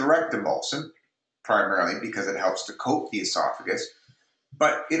 a direct demulcent, primarily because it helps to coat the esophagus,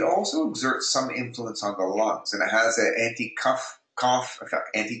 but it also exerts some influence on the lungs, and it has an anti-cough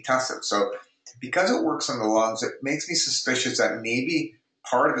effect, antitussive. So because it works on the lungs, it makes me suspicious that maybe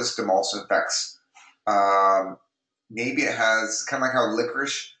part of its demulcent effects, maybe it has kind of like how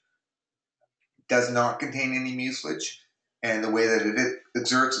licorice does not contain any mucilage, and the way that it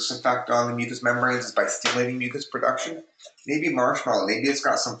exerts its effect on the mucous membranes is by stimulating mucus production. Maybe marshmallow, maybe it's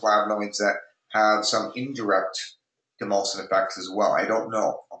got some flavonoids that have some indirect demulcent effects as well. I don't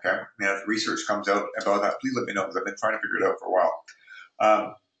know, okay? Now, if research comes out about that, please let me know, because I've been trying to figure it out for a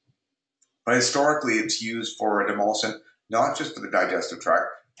while. But historically, it's used for a demulcent, not just for the digestive tract,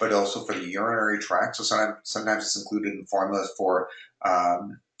 but also for the urinary tract. So sometimes it's included in formulas for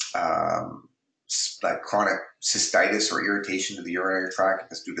like chronic cystitis or irritation to the urinary tract,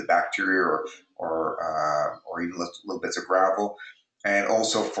 if it's due to bacteria or even little bits of gravel. And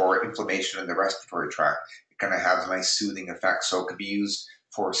also for inflammation in the respiratory tract. It kind of has a nice soothing effect. So it could be used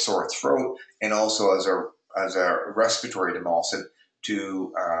for sore throat and also as a respiratory demulcent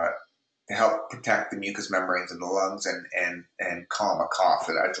to help protect the mucous membranes in the lungs and calm a cough,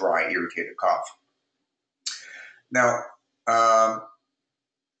 a dry, irritated cough. Now,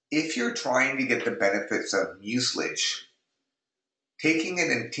 if you're trying to get the benefits of mucilage, taking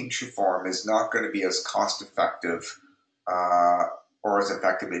it in tincture form is not going to be as cost effective or as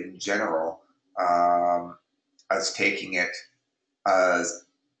effective in general as taking it as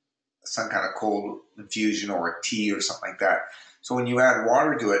some kind of cold infusion or a tea or something like that. So when you add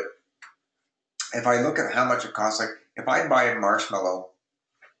water to it, if I look at how much it costs, like if I buy a marshmallow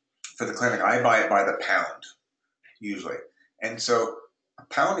for the clinic, I buy it by the pound usually. And so a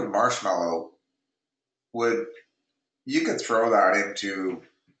pound of marshmallow would, you could throw that into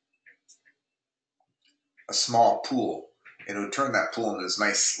a small pool and it would turn that pool into this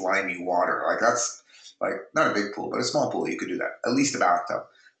nice slimy water. Like that's like not a big pool, but a small pool. You could do that. At least a bathtub.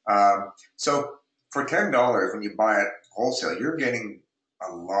 So for $10 when you buy it wholesale, you're getting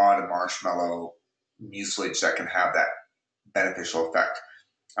a lot of marshmallow mucilage that can have that beneficial effect.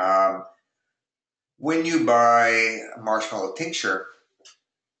 Um, when you buy a marshmallow tincture,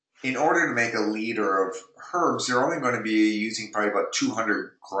 in order to make a liter of herbs, you're only going to be using probably about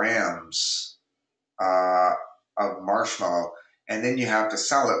 200 grams uh, of marshmallow, and then you have to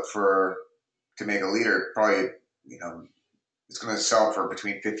sell it to make a liter. Probably, you know, it's going to sell for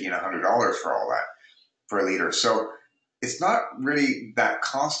between $50 and $100 for all that for a liter. So it's not really that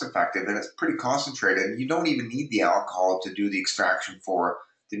cost effective, and it's pretty concentrated. And you don't even need the alcohol to do the extraction for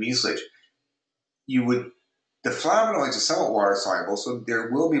the mucilage. You would The flavonoids are somewhat water soluble, so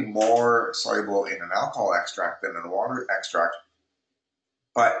there will be more soluble in an alcohol extract than in a water extract.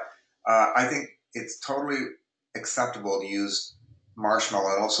 But I think it's totally acceptable to use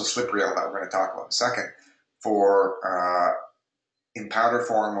marshmallow and also slippery elm that we're going to talk about in a second for in powder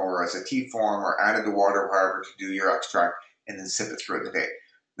form or as a tea form or added to water, however, to do your extract and then sip it throughout the day.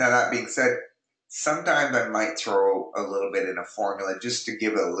 Now, that being said, sometimes I might throw a little bit in a formula just to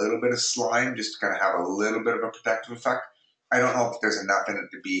give it a little bit of slime, just to kind of have a little bit of a protective effect. I don't know if there's enough in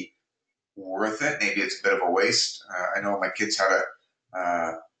it to be worth it. Maybe it's a bit of a waste. I know my kids had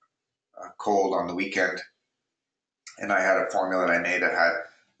a cold on the weekend, and I had a formula that I made that had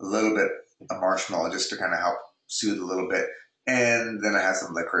a little bit of marshmallow just to kind of help soothe a little bit. And then I had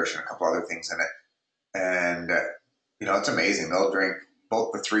some licorice and a couple other things in it. And, it's amazing. They'll drink,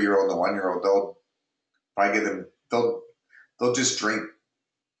 both the 3-year-old and the 1-year-old, if I give them, they'll just drink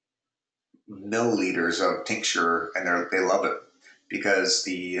milliliters of tincture and they love it because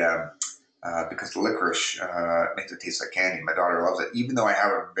the licorice makes it taste like candy. My daughter loves it, even though I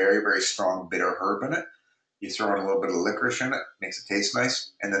have a very, very strong bitter herb in it. You throw in a little bit of licorice in it, makes it taste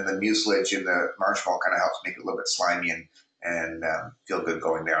nice, and then the mucilage in the marshmallow kind of helps make it a little bit slimy and feel good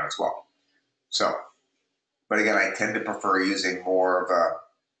going down as well. So, but again, I tend to prefer using more of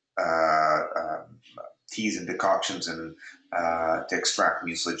teas and decoctions and to extract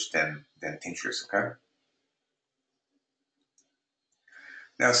mucilage than tinctures. Okay.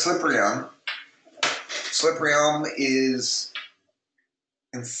 Now, slippery elm. Slippery elm is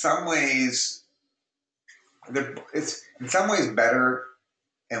in some ways it's in some ways better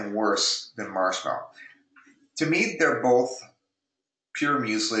and worse than marshmallow. To me, they're both pure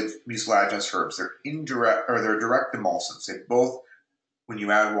mucilaginous herbs. They're indirect or they're direct emulsants. They both, when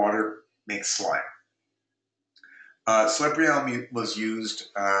you add water, make slime. Slippery elm was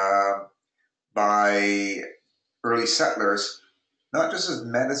used by early settlers not just as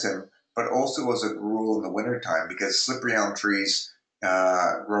medicine, but also as a gruel in the wintertime because slippery elm trees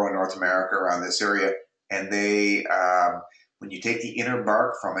grow in North America around this area, and they when you take the inner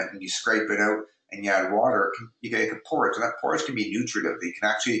bark from it and you scrape it out and you add water, you get a porridge, and that porridge can be nutritive. It can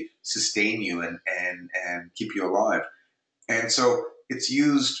actually sustain you and keep you alive. And so it's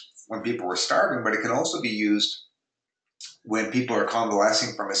used when people were starving, but it can also be used when people are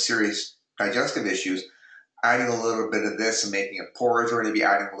convalescing from a serious digestive issues. Adding a little bit of this and making a porridge, or maybe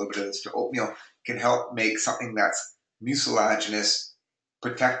adding a little bit of this to oatmeal, can help make something that's mucilaginous,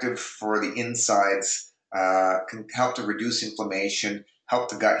 protective for the insides, can help to reduce inflammation, help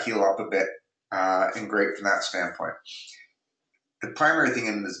the gut heal up a bit, and great from that standpoint. The primary thing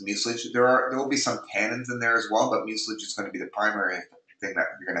in this mucilage, there will be some tannins in there as well, but mucilage is going to be the primary thing that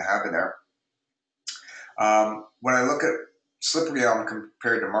you're going to have in there. When I look at slippery elm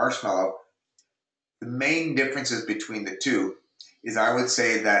compared to marshmallow, the main differences between the two is I would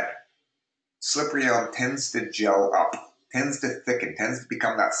say that slippery elm tends to gel up, tends to thicken, tends to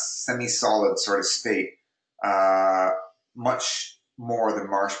become that semi-solid sort of state much more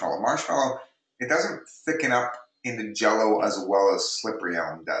than marshmallow. Marshmallow, it doesn't thicken up into jello as well as slippery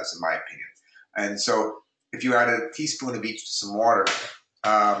elm does, in my opinion. And so if you add a teaspoon of each to some water,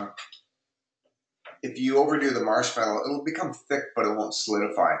 if you overdo the marshmallow, it'll become thick, but it won't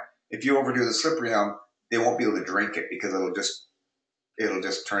solidify. If you overdo the slippery elm, they won't be able to drink it because it'll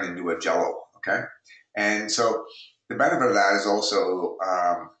just turn into a jello. Okay, and so the benefit of that is also,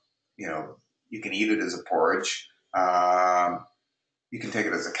 you can eat it as a porridge. You can take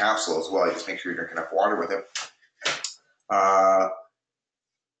it as a capsule as well. You just make sure you drink enough water with it.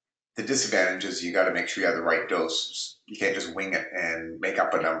 The disadvantage is you got to make sure you have the right dose. You can't just wing it and make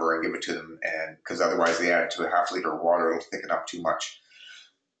up a number and give it to them, and because otherwise they add it to a half liter of water, it'll thicken up too much.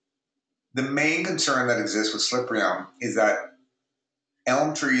 The main concern that exists with slippery elm is that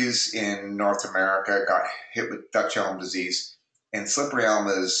elm trees in North America got hit with Dutch elm disease, and slippery elm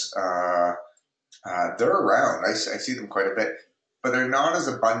is they're around. I see them quite a bit, but they're not as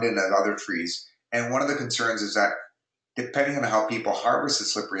abundant as other trees. And one of the concerns is that depending on how people harvest the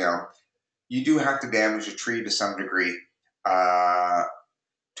slippery elm, you do have to damage a tree to some degree uh,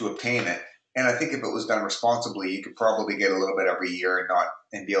 to obtain it. And I think if it was done responsibly, you could probably get a little bit every year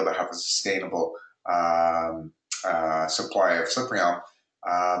and be able to have a sustainable supply of slippery elm.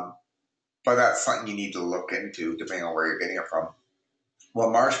 Um, but that's something you need to look into depending on where you're getting it from. Well,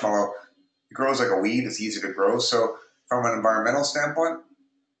 marshmallow, it grows like a weed. It's easy to grow. So from an environmental standpoint,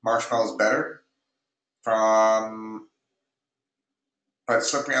 marshmallow is better. From But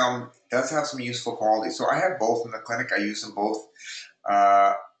slippery elm does have some useful qualities. So I have both in the clinic. I use them both.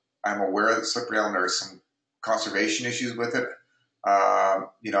 Uh, I'm aware that slippery elm, there are some conservation issues with it.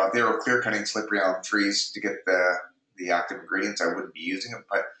 If they were clear cutting slippery elm trees to get the active ingredients, I wouldn't be using it.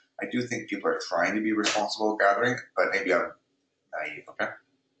 But I do think people are trying to be responsible gathering it, but maybe I'm naive. Okay.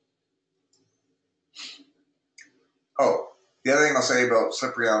 Oh, the other thing I'll say about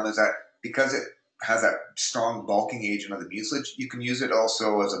slippery elm is that because it has that strong bulking agent of the mucilage, you can use it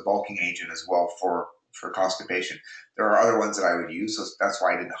also as a bulking agent as well for constipation. There are other ones that I would use, so that's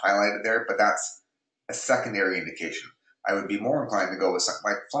why I didn't highlight it there, but that's a secondary indication. I would be more inclined to go with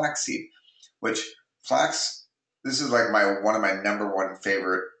something like flaxseed, which this is like one of my number one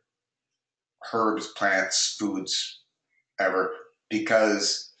favorite herbs, plants, foods ever,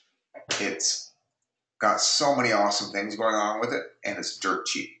 because it's got so many awesome things going on with it, and it's dirt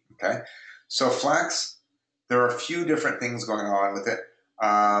cheap. Okay, so flax, there are a few different things going on with it.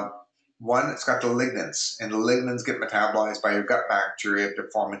 One, it's got the lignans, and the lignans get metabolized by your gut bacteria to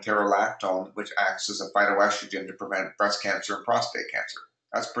form enterolactone, which acts as a phytoestrogen to prevent breast cancer and prostate cancer.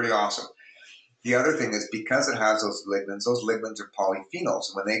 That's pretty awesome. The other thing is because it has those lignans are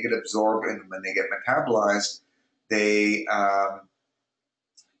polyphenols. When they get absorbed and when they get metabolized,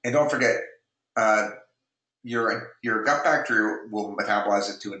 and don't forget, uh, your gut bacteria will metabolize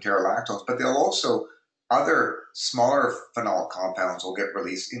it to enterolactones, but they'll also other smaller phenolic compounds will get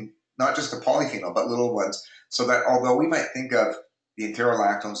released in not just the polyphenol, but little ones. So that although we might think of the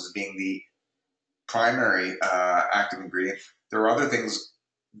enterolactones as being the primary active ingredient, there are other things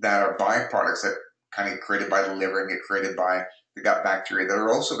that are byproducts that kind of get created by the liver and get created by the gut bacteria that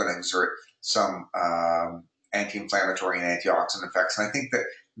are also going to exert some anti-inflammatory and antioxidant effects. And I think that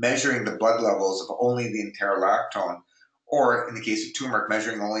measuring the blood levels of only the enterolactone, or in the case of turmeric,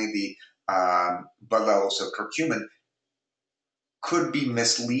 measuring only the blood levels of curcumin, could be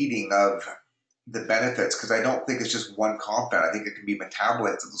misleading of the benefits, because I don't think it's just one compound. I think it can be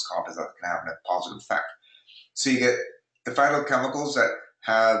metabolites of those compounds that can have a positive effect. So you get the phytochemicals that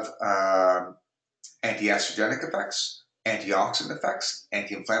have anti-estrogenic effects, antioxidant effects,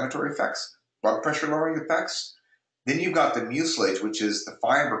 anti-inflammatory effects, blood pressure lowering effects. Then you've got the mucilage, which is the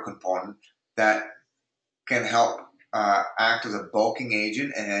fiber component that can help act as a bulking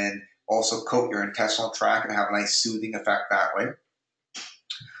agent and also coat your intestinal tract and have a nice soothing effect that way.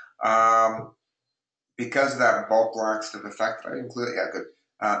 Because of that bulk laxative effect that I included, yeah, good.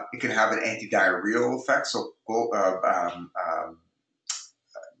 It can have an anti-diarrheal effect. So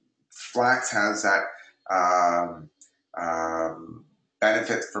flax has that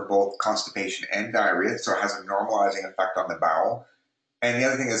benefit for both constipation and diarrhea. So it has a normalizing effect on the bowel. And the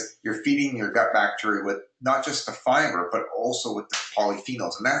other thing is you're feeding your gut bacteria with not just the fiber, but also with the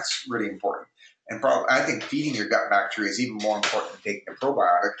polyphenols. And that's really important. And I think feeding your gut bacteria is even more important than taking a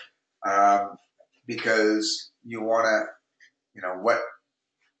probiotic, because you want to,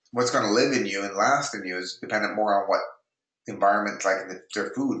 what's going to live in you and last in you is dependent more on what the environment's like in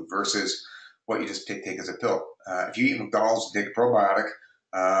their food versus what you just take as a pill. If you eat McDonald's and take a probiotic,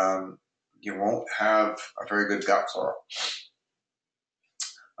 you won't have a very good gut flora.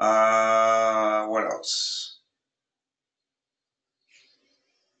 What else?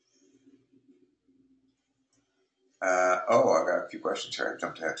 I've got a few questions here. I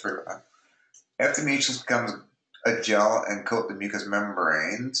jumped ahead. Sorry about that. If the mucus becomes a gel and coat the mucous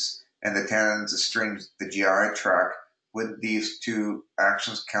membranes and the tannins astringe the GI tract, would these two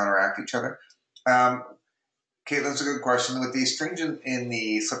actions counteract each other? Caitlin, that's a good question. With the astringent in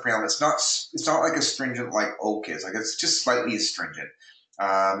the slippery elm, it's not like astringent like oak is. Like it's just slightly astringent.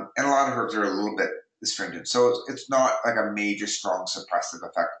 And a lot of herbs are a little bit astringent. So it's not like a major strong suppressive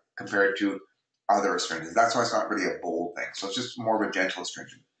effect compared to other astringents. That's why it's not really a bold thing. So it's just more of a gentle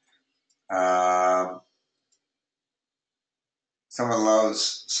astringent. Someone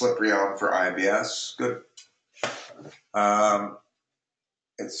loves slippery elm for IBS. Good.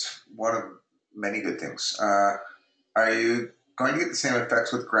 It's one of many good things. Are you going to get the same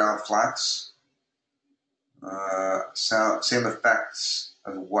effects with ground flax. Same effects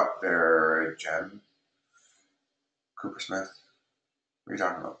as what there, Jen? Cooper Smith? What are you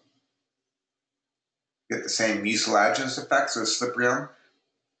talking about? Get the same mucilaginous effects as Cyprium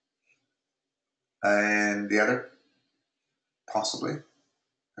and the other? Possibly.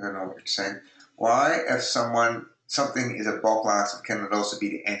 I don't know what you're saying. Why, if something is a bulk laxative, can it also be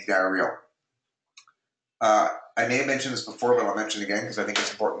the antidiarrheal? I may have mentioned this before, but I'll mention it again because I think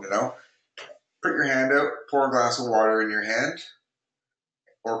it's important to know. Put your hand out, pour a glass of water in your hand,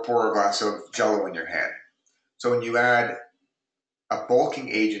 or pour a glass of Jello in your hand. So when you add a bulking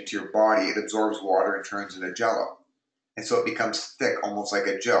agent to your body, it absorbs water and turns into Jello. And so it becomes thick, almost like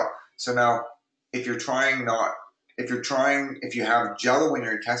a gel. So now, if you have Jello in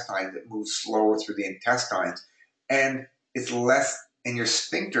your intestines, it moves slower through the intestines, and it's less, and your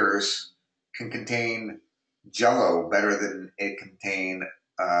sphincters can contain Jello better than it contain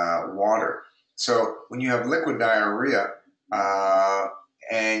water. So when you have liquid diarrhea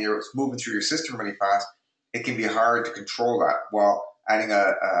and you're moving through your system really fast, it can be hard to control that. While adding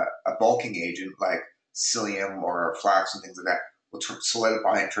a bulking agent like psyllium or flax and things like that will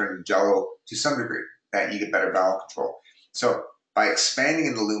solidify and turn into Jello to some degree, that you get better bowel control. So by expanding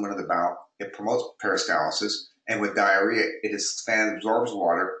in the lumen of the bowel, it promotes peristalsis, and with diarrhea, it expands, absorbs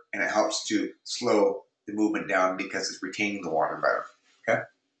water, and it helps to slow the movement down because it's retaining the water better. Okay.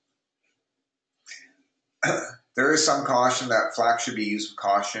 There is some caution that flax should be used with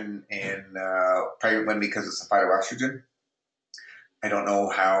caution in pregnant women because it's a phytoestrogen. I don't know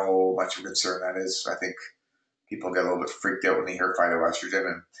how much of a concern that is. I think people get a little bit freaked out when they hear phytoestrogen,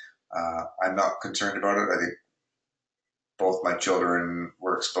 and I'm not concerned about it. I think both my children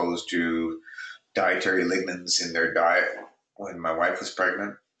were exposed to dietary lignans in their diet when my wife was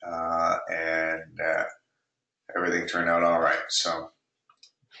pregnant, and everything turned out all right. So,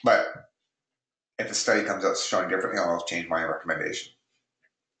 but if the study comes out showing differently, I'll change my recommendation.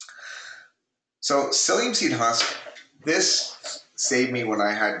 So psyllium seed husk, this saved me when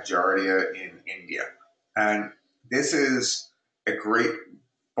I had giardia in India. And this is a great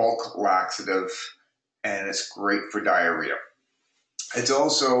bulk laxative, and it's great for diarrhea. It's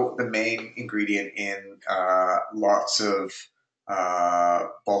also the main ingredient in lots of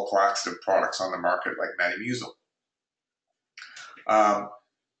bulk laxative products on the market, like Metamucil.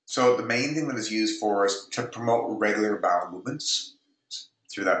 So the main thing that it's used for is to promote regular bowel movements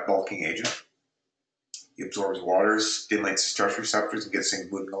through that bulking agent. It absorbs water, stimulates stress receptors, and gets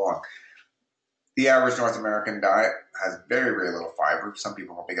things moving along. The average North American diet has very, very little fiber. Some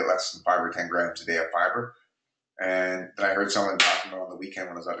people probably get less than 5 or 10 grams a day of fiber. And then I heard someone talking about on the weekend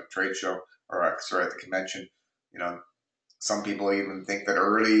when I was at a trade show, or at the convention, some people even think that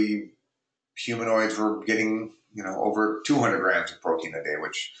early humanoids were getting, over 200 grams of protein a day,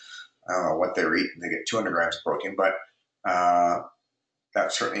 which I don't know what they're eating. They get 200 grams of protein, but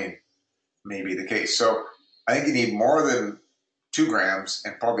that certainly may be the case. So I think you need more than 2 grams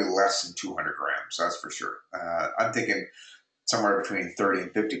and probably less than 200 grams. That's for sure. I'm thinking somewhere between 30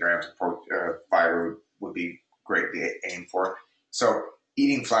 and 50 grams of fiber would be great to aim for. So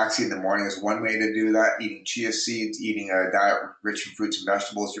eating flaxseed in the morning is one way to do that. Eating chia seeds, eating a diet rich in fruits and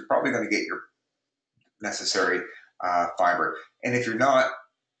vegetables, you're probably going to get your necessary fiber. And if you're not,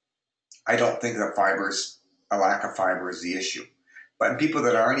 I don't think that a lack of fiber is the issue. But in people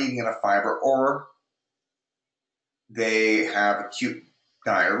that aren't eating enough fiber, or they have acute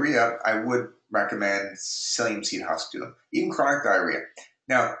diarrhea, I would recommend psyllium seed husk to them. Even chronic diarrhea.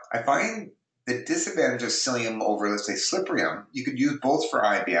 Now, I find the disadvantage of psyllium over, let's say, Cyprium, you could use both for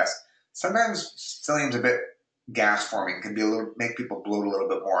IBS. Sometimes psyllium's a bit gas forming, can be make people bloat a little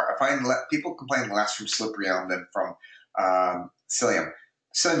bit more. I find people complain less from Cyprium than from psyllium.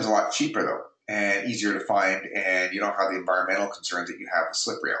 Psyllium's a lot cheaper though, and easier to find, and you don't have the environmental concerns that you have with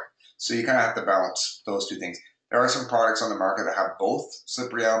Cyprium. So you kind of have to balance those two things. There are some products on the market that have both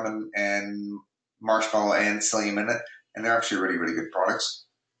Cyprium and marshmallow and psyllium in it, and they're actually really, really good products,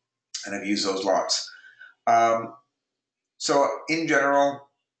 and I've used those lots. So in general,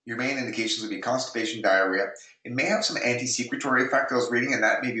 your main indications would be constipation, diarrhea. It may have some anti-secretory effect I was reading, and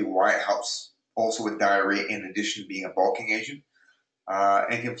that may be why it helps also with diarrhea in addition to being a bulking agent.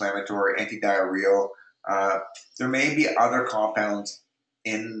 Anti-inflammatory, anti-diarrheal. There may be other compounds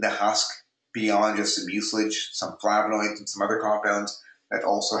in the husk beyond just the mucilage, some flavonoids and some other compounds that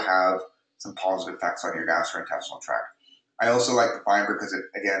also have some positive effects on your gastrointestinal tract. I also like the fiber because,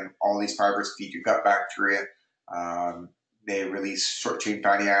 again, all these fibers feed your gut bacteria. They release short-chain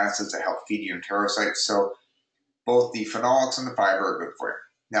fatty acids that help feed your enterocytes. So both the phenolics and the fiber are good for you.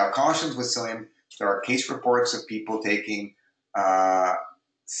 Now, cautions with psyllium, there are case reports of people taking uh,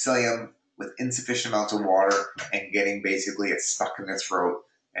 psyllium with insufficient amounts of water and getting basically it stuck in the throat,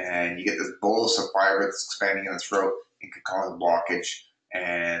 and you get this bolus of fiber that's expanding in the throat and could cause a blockage.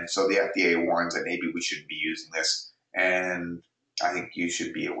 And so the FDA warns that maybe we shouldn't be using this, and I think you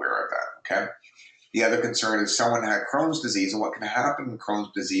should be aware of that. Okay. The other concern is someone had Crohn's disease, and what can happen in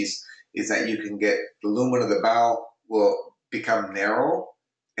Crohn's disease is that you can get the lumen of the bowel will become narrow,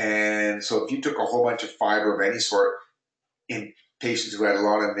 and so if you took a whole bunch of fiber of any sort in patients who had a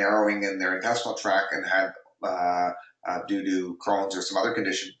lot of narrowing in their intestinal tract and had due to Crohn's or some other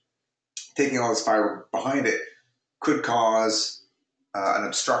condition, taking all this fiber behind it could cause an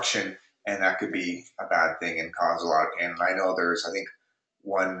obstruction, and that could be a bad thing and cause a lot of pain. And I know there's, I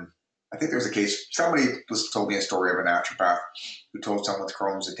think there's a case, somebody told me a story of a naturopath who told someone with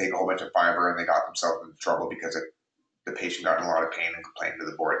Crohn's to take a whole bunch of fiber, and they got themselves into trouble because the patient got in a lot of pain and complained to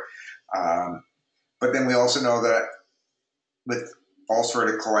the board. But then we also know that with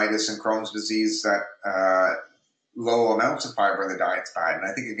ulcerative colitis and Crohn's disease, that low amounts of fiber in the diet is bad. And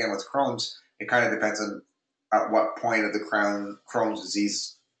I think, again, with Crohn's, it kind of depends on at what point of the Crohn's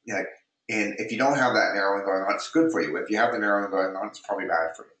disease, and if you don't have that narrowing going on, it's good for you. If you have the narrowing going on, it's probably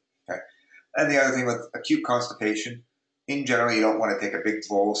bad for you. Okay. And the other thing with acute constipation, in general, you don't want to take a big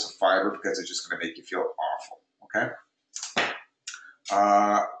bolus of fiber because it's just going to make you feel awful. Okay.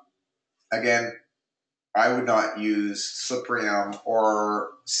 Again, I would not use Cyprium or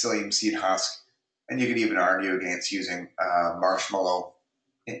psyllium seed husk, and you could even argue against using marshmallow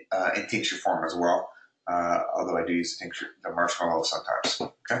in tincture form as well. Although I do use the marshmallow sometimes.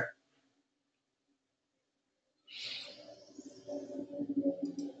 Okay.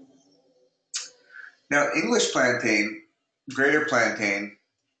 Now, English plantain, greater plantain,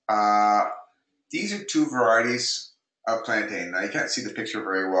 these are two varieties of plantain. Now, you can't see the picture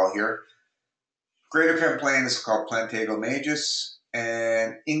very well here. Greater plantain is called Plantago majus,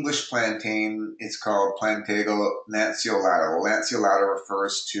 and English plantain is called Plantago lanceolata. Lanceolata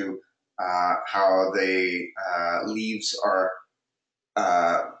refers to how the leaves are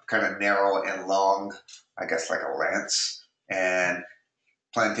kind of narrow and long, I guess like a lance. And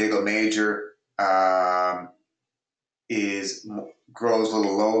Plantago major grows a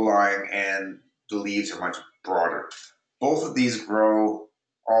little low-lying, and the leaves are much broader. Both of these grow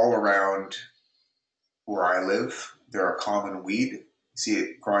all around where I live. They're a common weed. You see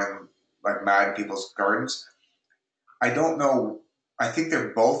it growing like mad in people's gardens. I don't know. I think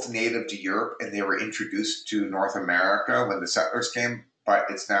they're both native to Europe, and they were introduced to North America when the settlers came, but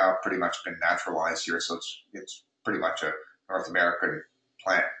it's now pretty much been naturalized here, so it's pretty much a North American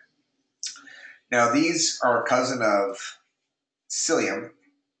plant. Now, these are a cousin of psyllium.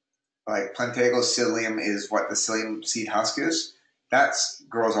 Like Plantago psyllium is what the psyllium seed husk is. That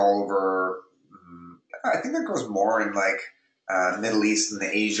grows all over. I think that grows more in like Middle East and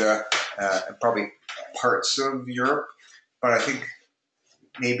Asia, and probably parts of Europe. But I think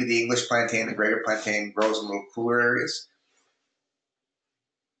maybe the English plantain, the greater plantain, grows in little cooler areas.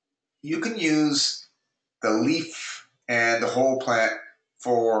 You can use the leaf and the whole plant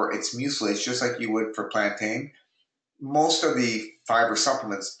for its mucilage, just like you would for plantain. Most of the fiber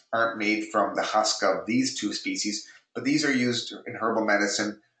supplements aren't made from the husk of these two species, but these are used in herbal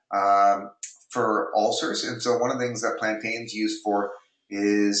medicine for ulcers. And so one of the things that plantain's used for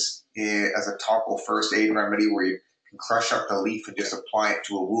is as a topical first aid remedy, where you can crush up the leaf and just apply it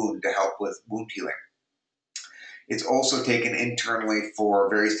to a wound to help with wound healing. It's also taken internally for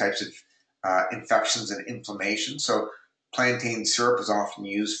various types of infections and inflammation. So plantain syrup is often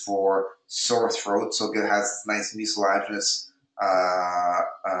used for sore throat, so it has this nice mucilaginous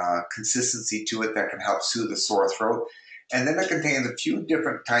consistency to it that can help soothe the sore throat. And then it contains a few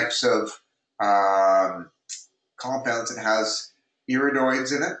different types of compounds. It has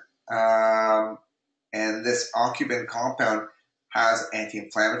iridoids in it, and this aucubin compound has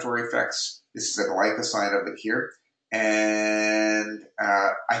anti-inflammatory effects. This is a glycoside of it here. And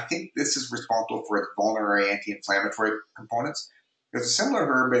I think this is responsible for its vulnerary anti-inflammatory components. There's a similar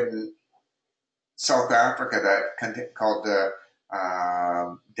herb in South Africa that called the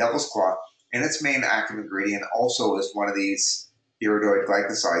devil's claw, and its main active ingredient also is one of these iridoid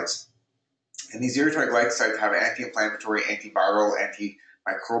glycosides. And these iridoid glycosides have anti-inflammatory, antiviral,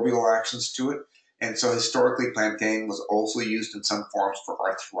 antimicrobial actions to it. And so historically, plantain was also used in some forms for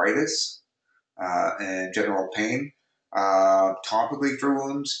arthritis and general pain, topically for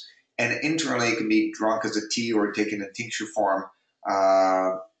wounds, and internally it can be drunk as a tea or taken in tincture form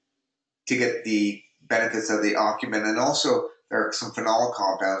to get the benefits of the aucubin. And also there are some phenol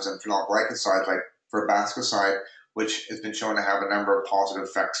compounds and phenol glycosides like verbascoside, which has been shown to have a number of positive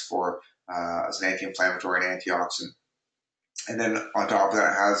effects for as an anti-inflammatory and antioxidant. And then on top of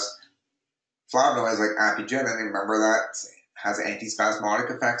that, it has flavonoids like apigenin. Remember that has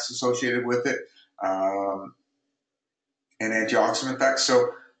antispasmodic effects associated with it, and antioxidant effects. So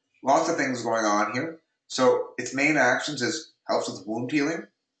lots of things going on here. So its main actions is helps with wound healing,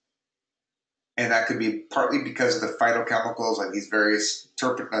 and that could be partly because of the phytochemicals like these various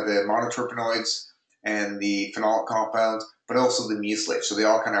the monoterpenoids and the phenolic compounds, but also the mucilage. So they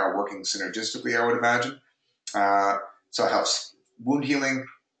all kind of are working synergistically, I would imagine. Uh, so it helps wound healing,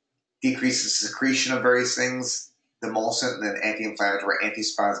 decreases secretion of various things, demulcent, and then anti-inflammatory,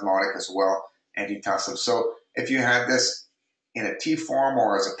 antispasmodic as well, antitussive. So if you had this in a tea form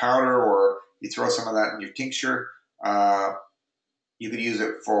or as a powder, or you throw some of that in your tincture, you could use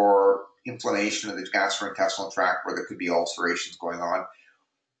it for inflammation of the gastrointestinal tract where there could be ulcerations going on.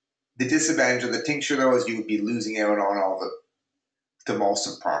 The disadvantage of the tincture, though, is you would be losing out on all the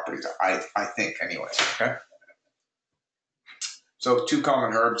demulcent properties, I think, anyways. Okay. So 2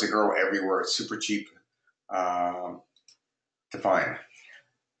 common herbs that grow everywhere. It's super cheap to find.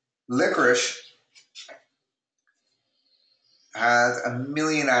 Licorice has a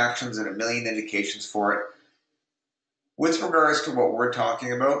million actions and a million indications for it. With regards to what we're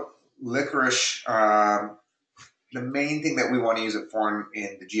talking about, licorice, the main thing that we want to use it for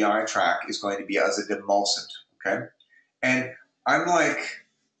in the GI tract is going to be as a demulcent, okay? And unlike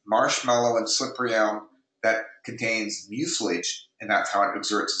marshmallow and slippery elm that contains mucilage, and that's how it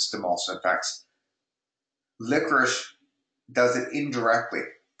exerts its demulcent effects, licorice does it indirectly.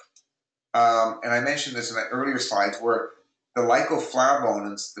 And I mentioned this in the earlier slides where the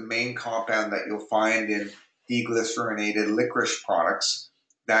lycoflavonoids, the main compound that you'll find in deglycerinated licorice products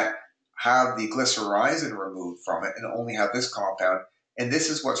that have the glycyrrhizin removed from it and only have this compound. And this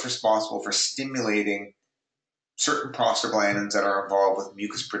is what's responsible for stimulating certain prostaglandins that are involved with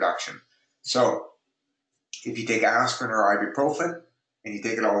mucus production. So if you take aspirin or ibuprofen and you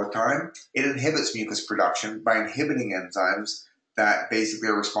take it all the time, it inhibits mucus production by inhibiting enzymes that basically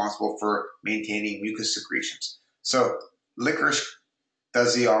are responsible for maintaining mucus secretions. So licorice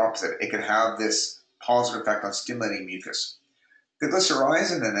does the opposite. It can have this positive effect on stimulating mucus. The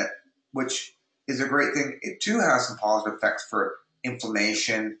glycyrrhizin in it, which is a great thing, it too has some positive effects for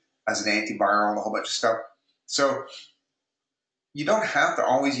inflammation as an antiviral and a whole bunch of stuff. So you don't have to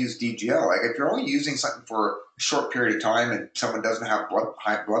always use DGL. Like if you're only using something for a short period of time and someone doesn't have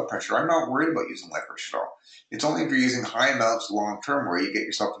high blood pressure, I'm not worried about using licorice at all. It's only if you're using high amounts long term where you get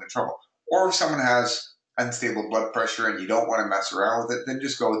yourself into trouble. Or if someone has unstable blood pressure and you don't want to mess around with it, then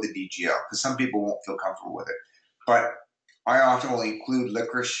just go with the DGL because some people won't feel comfortable with it. But I often will include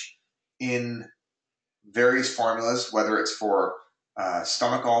licorice in various formulas, whether it's for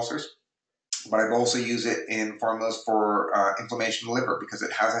stomach ulcers, but I've also used it in formulas for inflammation of the liver because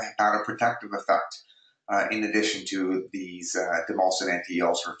it has a hepatoprotective effect in addition to these demulcent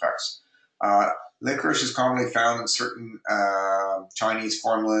anti-ulcer effects. Licorice is commonly found in certain Chinese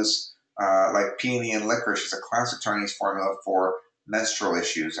formulas, like peony and licorice is a classic Chinese formula for menstrual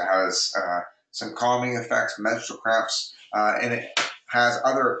issues. It has some calming effects, menstrual cramps, and it has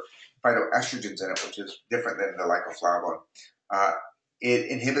other phytoestrogens in it, which is different than the lycoflavone.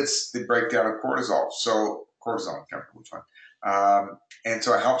 It inhibits the breakdown of cortisol. So cortisol, I can't remember which one. And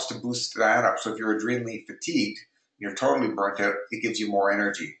so it helps to boost that up. So if you're adrenally fatigued, you're totally burnt out, it gives you more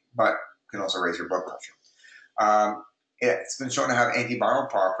energy, but can also raise your blood pressure. It's been shown to have antiviral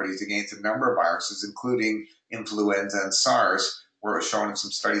properties against a number of viruses, including influenza and SARS, where it was shown in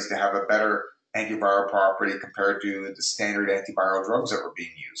some studies to have a better antiviral property compared to the standard antiviral drugs that were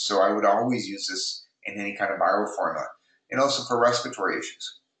being used. So I would always use this in any kind of viral formula, and also for respiratory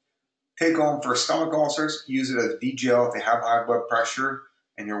issues. Take home for stomach ulcers, use it as DGL if they have high blood pressure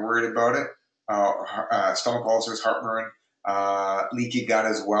and you're worried about it. Stomach ulcers, heartburn, leaky gut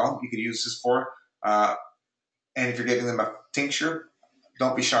as well, you could use this for. And if you're giving them a tincture,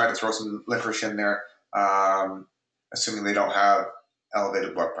 don't be shy to throw some licorice in there, assuming they don't have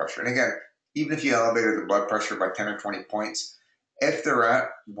elevated blood pressure. And again, even if you elevated the blood pressure by 10 or 20 points, if they're at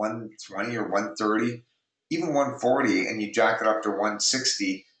 120 or 130, even 140, and you jack it up to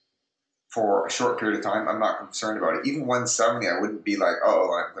 160 for a short period of time, I'm not concerned about it. Even 170, I wouldn't be like,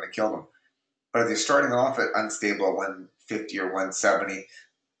 oh, I'm going to kill them. But if they're starting off at unstable at 150 or 170,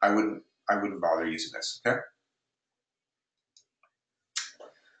 I wouldn't bother using this. Okay.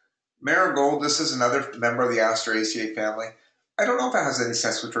 Marigold, this is another member of the Asteraceae family. I don't know if it has any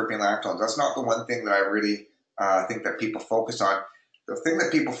sesquiterpene lactones. That's not the one thing that I really think that people focus on. The thing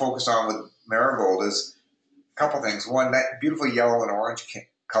that people focus on with marigold is a couple things. One, that beautiful yellow and orange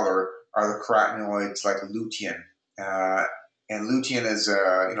color are the carotenoids like lutein. And lutein is,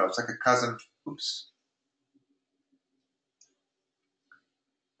 it's like a cousin. Oops.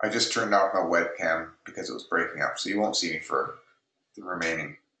 I just turned off my webcam because it was breaking up, so you won't see me for the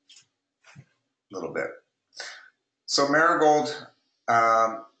remaining little bit. So marigold,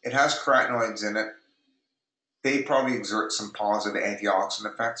 it has carotenoids in it. They probably exert some positive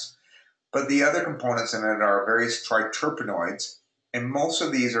antioxidant effects. But the other components in it are various triterpenoids, and most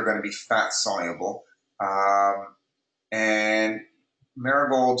of these are going to be fat soluble. And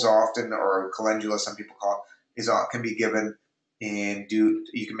marigolds often, or calendula, some people call it, can be given you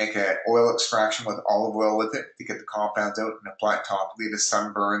can make an oil extraction with olive oil with it to get the compounds out and apply it topically to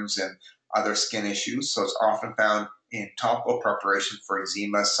sunburns and other skin issues. So it's often found in topical preparation for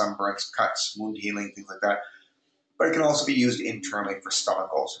eczema, sunburns, cuts, wound healing, things like that. But it can also be used internally for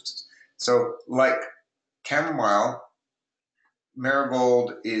stomach ulcers. So like chamomile,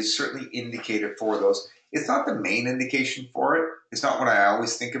 marigold is certainly indicated for those. It's not the main indication for it. It's not what I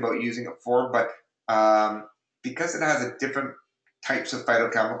always think about using it for, but because it has a different types of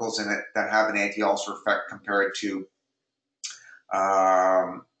phytochemicals in it that have an anti-ulcer effect compared to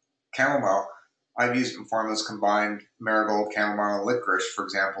chamomile, I've used it in formulas combined marigold, chamomile, and licorice, for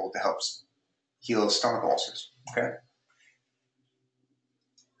example, to help heal stomach ulcers. Okay.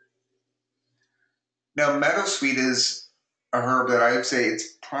 Now, meadowsweet is a herb that I would say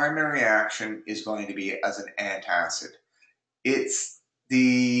its primary action is going to be as an antacid. It's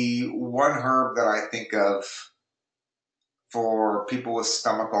the one herb that I think of for people with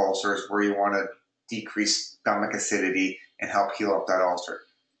stomach ulcers where you want to decrease stomach acidity and help heal up that ulcer.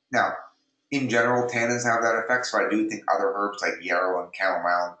 Now, in general, tannins have that effect, so I do think other herbs like yarrow and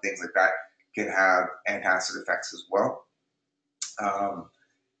chamomile and things like that can have antacid effects as well.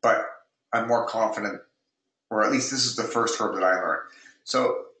 But I'm more confident, or at least this is the first herb that I learned.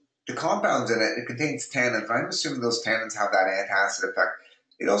 So the compounds in it, it contains tannins, and I'm assuming those tannins have that antacid effect.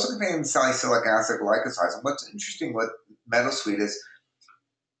 It also contains salicylic acid glycosides. And what's interesting with meadowsweet is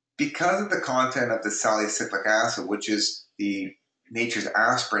because of the content of the salicylic acid, which is the nature's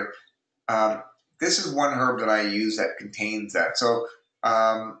aspirin, this is one herb that I use that contains that. So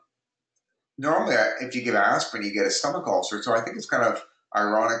normally, if you give aspirin, you get a stomach ulcer. So I think it's kind of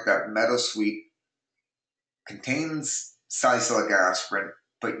ironic that meadowsweet contains salicylic aspirin,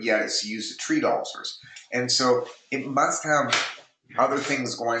 but yet it's used to treat ulcers. And so it must have other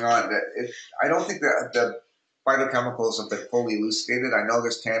things going on. I don't think that the phytochemicals have been fully elucidated. I know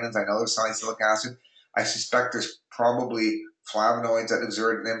there's tannins. I know there's salicylic acid. I suspect there's probably flavonoids that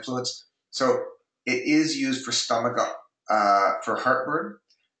exert an influence. So it is used for stomach, for heartburn.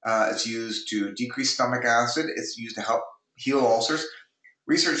 It's used to decrease stomach acid. It's used to help heal ulcers.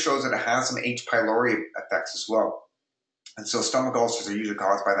 Research shows that it has some H. pylori effects as well. And so stomach ulcers are usually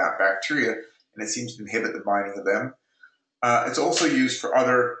caused by that bacteria, and it seems to inhibit the binding of them. It's also used for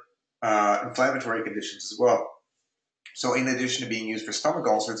other inflammatory conditions as well. So in addition to being used for stomach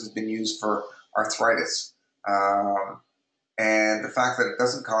ulcers, it's been used for arthritis. And the fact that it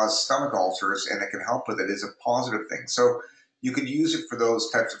doesn't cause stomach ulcers and it can help with it is a positive thing. So you could use it for those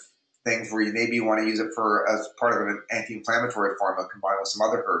types of things where you maybe want to use it for as part of an anti-inflammatory formula combined with some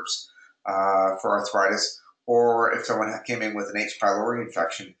other herbs for arthritis. Or if someone came in with an H. pylori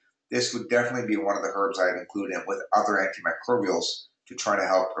infection, this would definitely be one of the herbs I'd include in with other antimicrobials to try to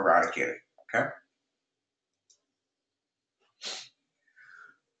help eradicate it. Okay.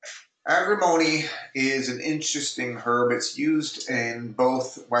 Agrimony is an interesting herb. It's used in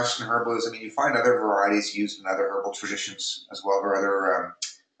both Western herbalism. I mean, you find other varieties used in other herbal traditions as well, or other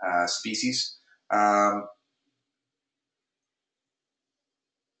species.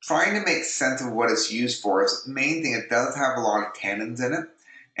 Trying to make sense of what it's used for, its main thing, it does have a lot of tannins in it,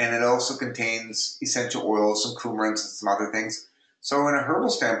 and it also contains essential oils, some coumarins, and some other things. So in a herbal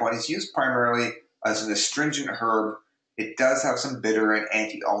standpoint, it's used primarily as an astringent herb. It does have some bitter and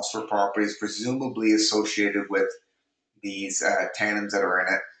anti-ulcer properties, presumably associated with these tannins that are in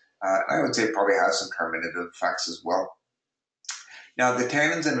it. I would say it probably has some carminative effects as well. Now, the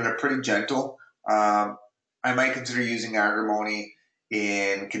tannins in it are pretty gentle. I might consider using agrimony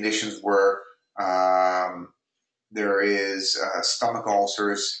in conditions where there is stomach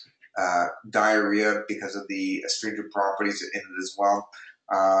ulcers, diarrhea because of the astringent properties in it as well.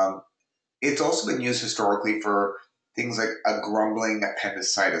 It's also been used historically for things like a grumbling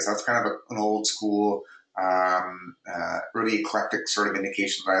appendicitis. That's kind of an old school, really eclectic sort of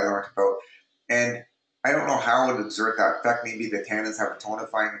indication that I learned about. And I don't know how it would exert that effect. Maybe the tannins have a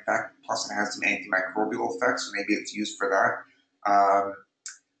tonifying effect, plus it has some antimicrobial effects, so maybe it's used for that.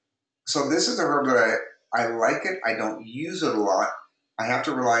 So this is a herb that I like it. I don't use it a lot. I have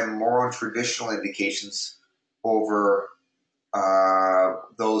to rely more on traditional indications over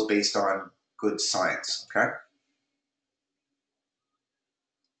those based on good science, okay?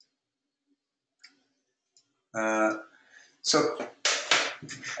 So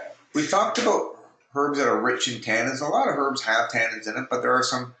we talked about herbs that are rich in tannins. A lot of herbs have tannins in it, but there are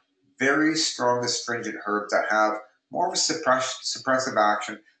some very strong astringent herbs that have more of a suppressive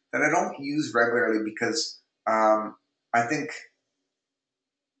action that I don't use regularly because I think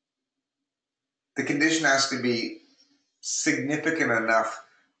the condition has to be significant enough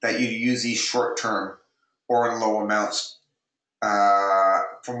that you use these short term or in low amounts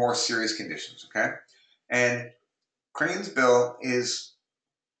for more serious conditions. Okay, and Crane's bill is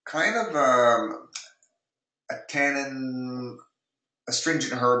kind of a tannin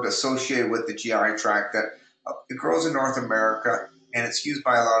astringent herb associated with the GI tract that it grows in North America and it's used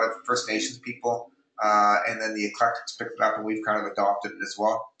by a lot of First Nations people. And then the eclectics picked it up and we've kind of adopted it as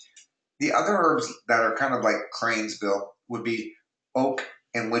well. The other herbs that are kind of like crane's bill would be oak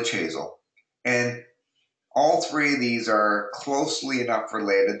and witch hazel. And all three of these are closely enough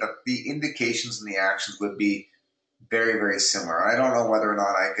related that the indications and the actions would be very, very similar. I don't know whether or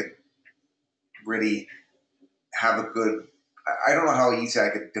not I could really have a good, I don't know how easy I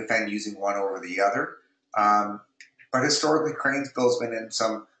could defend using one over the other. Um, but historically, crane's bill's been in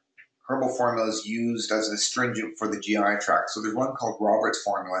some herbal formulas used as an astringent for the GI tract. So there's one called Robert's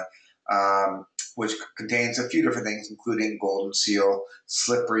formula, which contains a few different things, including golden seal,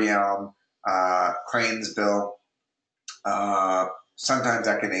 slippery elm, crane's bill, sometimes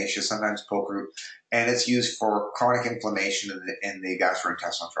echinacea, sometimes pokeroot, and it's used for chronic inflammation in the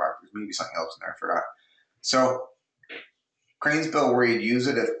gastrointestinal tract. There's maybe something else in there, I forgot. So crane's bill, where you'd use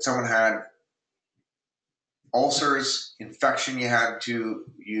it if someone had ulcers, infection you had to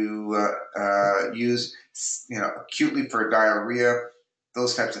use, acutely for diarrhea,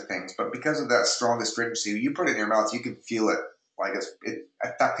 those types of things. But because of that strong astringency, you put it in your mouth, you can feel it like it's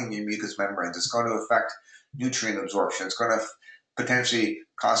affecting your mucous membranes. It's going to affect nutrient absorption. It's going to potentially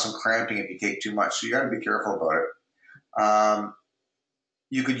cause some cramping if you take too much. So you got to be careful about it.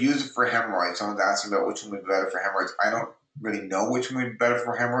 You could use it for hemorrhoids. Someone's asking about which one would be better for hemorrhoids. I don't really know which one would be better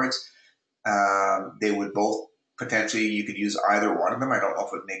for hemorrhoids. They would both potentially, you could use either one of them. I don't know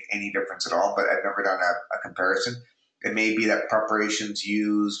if it would make any difference at all, but I've never done a comparison. It may be that preparations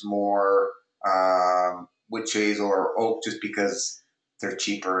use more witch hazel or oak just because they're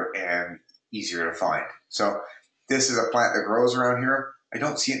cheaper and easier to find. So this is a plant that grows around here. I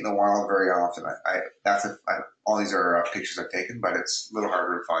don't see it in the wild very often. All these are pictures I've taken, but it's a little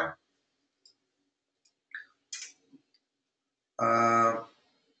harder to find. I'm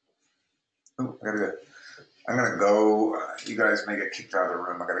gonna go. You guys may get kicked out of the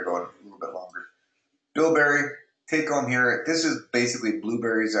room. I gotta go a little bit longer. Bilberry, take home here. This is basically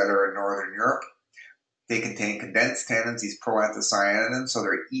blueberries that are in Northern Europe. They contain condensed tannins, these proanthocyanins, so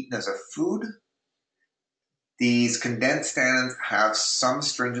they're eaten as a food. These condensed tannins have some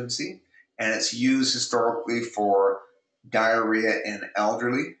astringency, and it's used historically for diarrhea in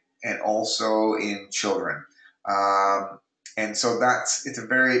elderly and also in children. And so it's a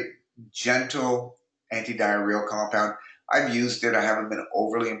very gentle anti-diarrheal compound. I've used it. I haven't been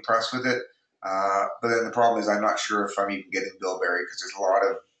overly impressed with it. But then the problem is I'm not sure if I'm even getting bilberry because there's a lot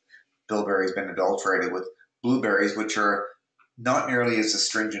of bilberries been adulterated with blueberries, which are not nearly as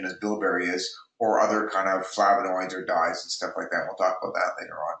astringent as bilberry is, or other kind of flavonoids or dyes and stuff like that. We'll talk about that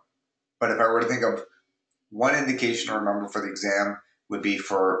later on. But if I were to think of one indication to remember for the exam would be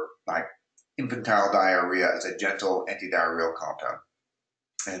for like infantile diarrhea as a gentle antidiarrheal compound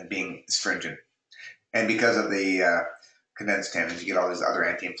and being astringent. And because of the condensed tannins, you get all these other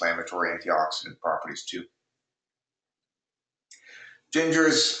anti-inflammatory, antioxidant properties too. Ginger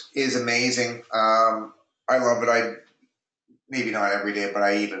is amazing. I love it. Maybe not every day, but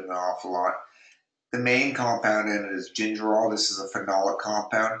I eat it an awful lot. The main compound in it is gingerol. This is a phenolic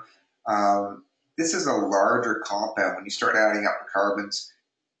compound. This is a larger compound. When you start adding up the carbons,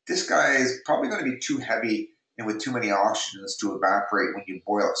 this guy is probably going to be too heavy and with too many oxygens to evaporate when you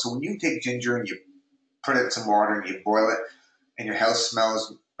boil it. So when you take ginger and you put it in some water and you boil it and your house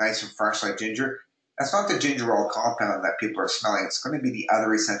smells nice and fresh like ginger, that's not the gingerol compound that people are smelling. It's going to be the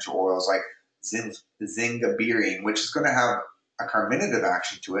other essential oils like zingiberine, which is going to have a carminative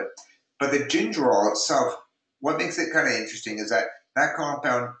action to it. But the gingerol itself, what makes it kind of interesting is that that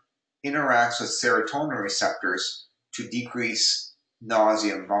compound interacts with serotonin receptors to decrease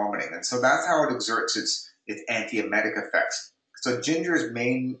nausea and vomiting. And so that's how it exerts its antiemetic effects. So ginger's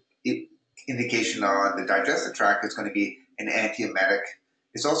main indication on the digestive tract is going to be an antiemetic.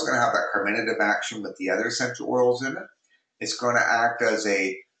 It's also going to have that carminative action with the other essential oils in it. It's going to act as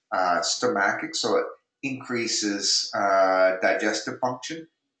a stomachic, so it increases digestive function.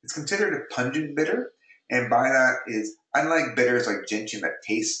 It's considered a pungent bitter, and by that is unlike bitters like gentian that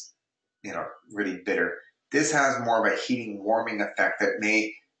taste, really bitter. This has more of a heating, warming effect that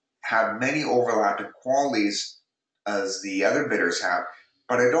may have many overlapping qualities as the other bitters have,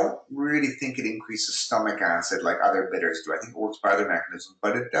 but I don't really think it increases stomach acid like other bitters do. I think it works by other mechanisms,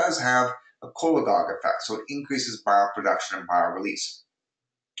 but it does have a cholagogue effect, so it increases bile production and bile release.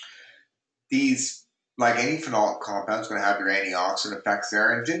 These, like any phenolic compound, is going to have your antioxidant effects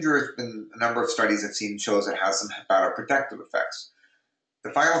there, and ginger has been a number of studies I've seen shows it has some hepatoprotective effects.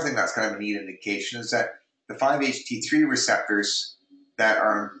 The final thing that's kind of a neat indication is that the 5-HT3 receptors that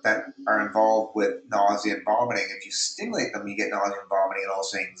are involved with nausea and vomiting, if you stimulate them, you get nausea and vomiting and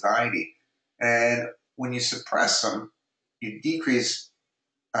also anxiety. And when you suppress them, you decrease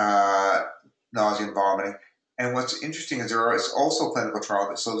nausea and vomiting. And what's interesting is there is also a clinical trial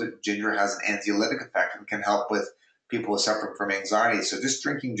that shows that ginger has an anxiolytic effect and can help with people who suffer from anxiety. So just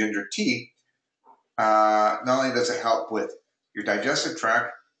drinking ginger tea, not only does it help with your digestive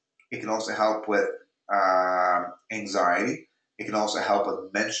tract, it can also help with anxiety. It can also help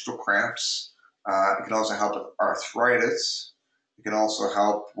with menstrual cramps. It can also help with arthritis. It can also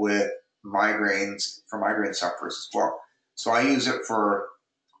help with migraines for migraine sufferers as well. So I use it for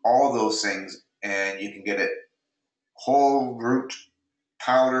all those things, and you can get it whole root,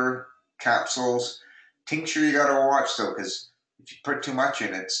 powder, capsules. Tincture you gotta watch though, because if you put too much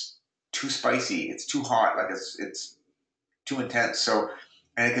in, it's too spicy, it's too hot, like it's too intense. So,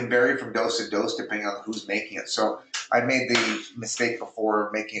 and it can vary from dose to dose depending on who's making it. So I made the mistake before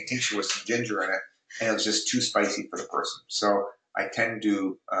making a tincture with some ginger in it, and it was just too spicy for the person. So I tend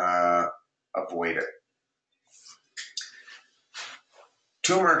to avoid it.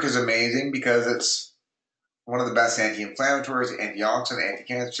 Turmeric is amazing because it's one of the best anti-inflammatories, antioxidant,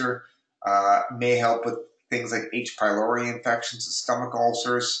 anti-cancer, may help with things like H. pylori infections and stomach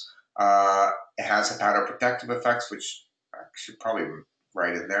ulcers. It has hepatoprotective effects, which I should probably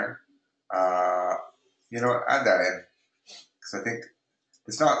write in there. Add that in, because I think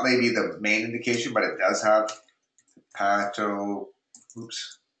it's not maybe the main indication, but it does have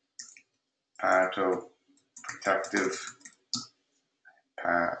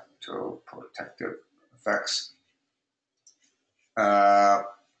hepatoprotective effects. The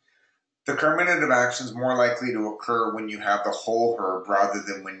carminative action is more likely to occur when you have the whole herb rather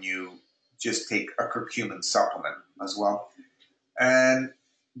than when you just take a curcumin supplement as well. And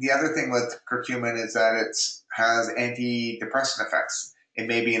the other thing with curcumin is that it has antidepressant effects. It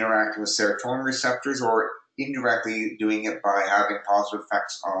may be interacting with serotonin receptors or indirectly doing it by having positive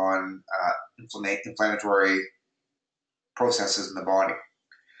effects on inflammatory processes in the body.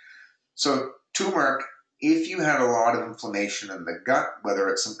 So turmeric, if you had a lot of inflammation in the gut, whether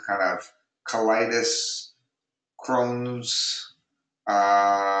it's some kind of colitis, Crohn's,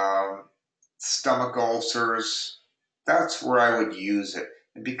 stomach ulcers, that's where I would use it.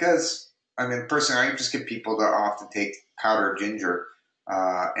 And because, personally, I just get people to often take powdered ginger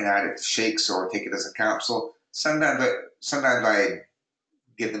and add it to shakes or take it as a capsule. Sometimes I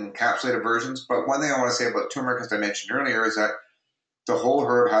give them encapsulated versions, but one thing I want to say about turmeric, as I mentioned earlier, is that the whole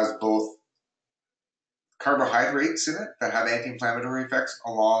herb has both carbohydrates in it that have anti-inflammatory effects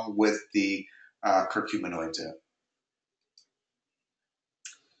along with the curcuminoids in it.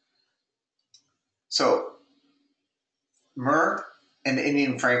 So myrrh and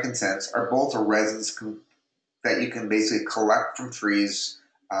Indian frankincense are both resins that you can basically collect from trees.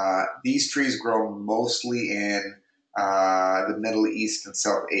 These trees grow mostly in the Middle East and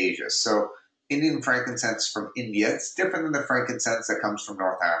South Asia. So Indian frankincense from India, it's different than the frankincense that comes from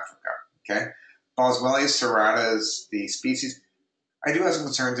North Africa. Okay, Boswellia serrata is the species. I do have some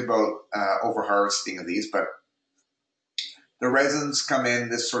concerns about overharvesting of these, but the resins come in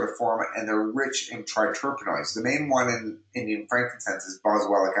this sort of form, and they're rich in triterpenoids. The main one in Indian frankincense is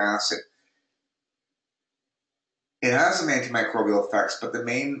boswellic acid. It has some antimicrobial effects, but the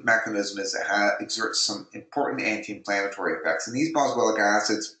main mechanism is it exerts some important anti-inflammatory effects. And these boswellic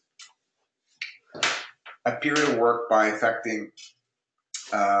acids appear to work by affecting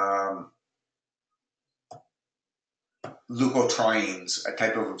leukotrienes, a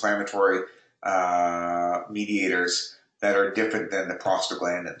type of inflammatory mediators that are different than the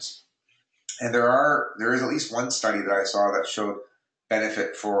prostaglandins. And there is at least one study that I saw that showed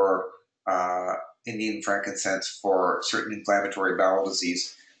benefit for Indian frankincense for certain inflammatory bowel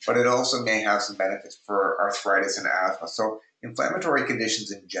disease, but it also may have some benefits for arthritis and asthma. So inflammatory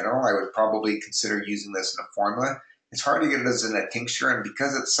conditions in general, I would probably consider using this in a formula. It's hard to get it as in a tincture, and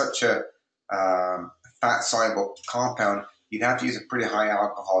because it's such a fat-soluble compound, you'd have to use a pretty high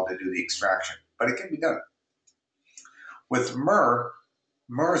alcohol to do the extraction, but it can be done. With myrrh,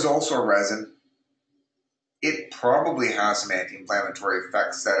 myrrh is also a resin. It probably has some anti-inflammatory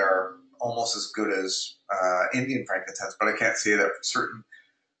effects that are almost as good as Indian frankincense, but I can't say that for certain.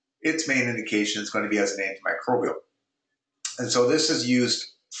 Its main indication is going to be as an antimicrobial. And so this is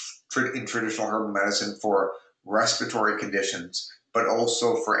used in traditional herbal medicine for respiratory conditions, but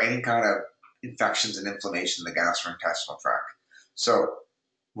also for any kind of infections and inflammation in the gastrointestinal tract. So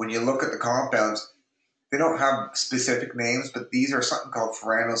when you look at the compounds, they don't have specific names, but these are something called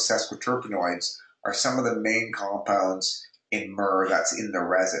furanose-sesquiterpenoids, are some of the main compounds in myrrh that's in the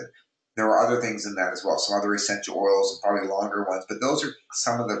resin. There are other things in that as well, some other essential oils and probably longer ones, but those are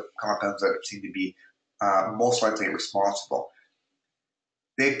some of the compounds that seem to be most likely responsible.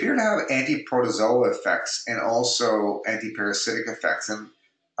 They appear to have anti-protozoa effects and also anti-parasitic effects, and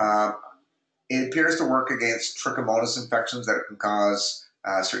it appears to work against trichomonas infections that can cause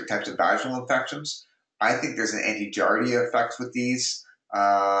certain types of vaginal infections. I think there's an anti-giardia effect with these,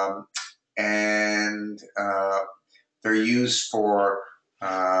 and they're used for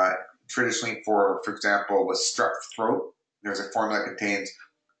traditionally for example, with strep throat. There's a formula that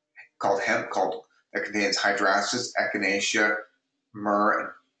called hemp that contains hydrastis, echinacea,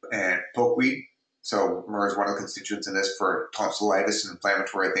 myrrh, and pokeweed. So myrrh is one of the constituents in this for tonsillitis and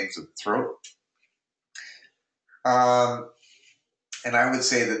inflammatory things of the throat. And I would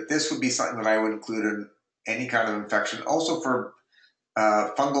say that this would be something that I would include in any kind of infection. Also for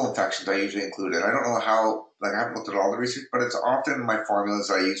fungal infections, I usually include it. I don't know how, like I haven't looked at all the research, but it's often in my formulas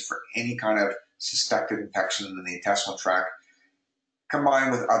I use for any kind of suspected infection in the intestinal tract,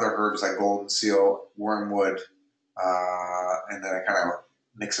 combined with other herbs like golden seal, wormwood, and then I kind of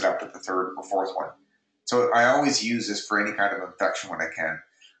mix it up with the third or fourth one. So I always use this for any kind of infection when I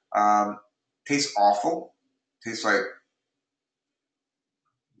can. Tastes awful. Tastes like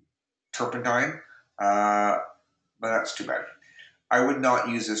turpentine, but that's too bad. I would not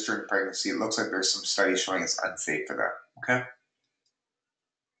use this during pregnancy. It looks like there's some studies showing it's unsafe for that. Okay.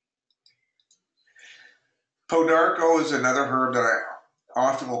 Podarco is another herb that I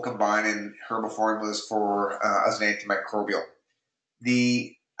often will combine in herbal formulas for as an antimicrobial.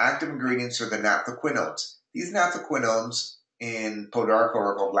 The active ingredients are the naphthoquinones. These naphthoquinones in Podarco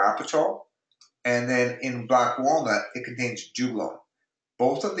are called lapitol, and then in black walnut it contains juglone.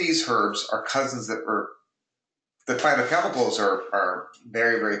 Both of these herbs are cousins that are, the phytochemicals are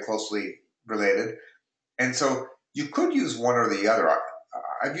very, very closely related. And so you could use one or the other.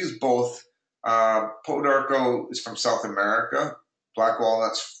 I've used both. Podarco is from South America. Black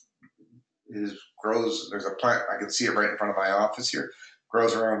walnuts grows, there's a plant, I can see it right in front of my office here,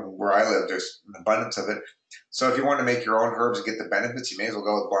 grows around where I live. There's an abundance of it. So if you want to make your own herbs and get the benefits, you may as well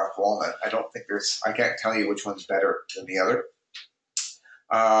go with black walnut. I can't tell you which one's better than the other.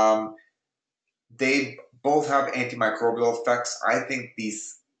 They both have antimicrobial effects. I think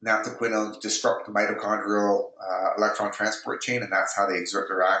these naphthoquinones disrupt the mitochondrial electron transport chain, and that's how they exert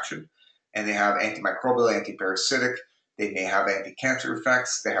their action. And they have antimicrobial, antiparasitic. They may have anti-cancer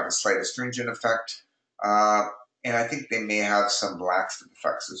effects. They have a slight astringent effect. And I think they may have some laxative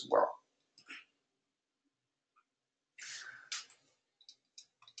effects as well.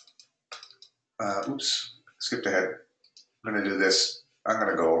 Oops, skipped ahead. I'm going to do this. I'm going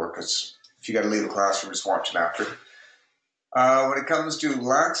to go over because if you got to leave the classroom, just watch it after. When it comes to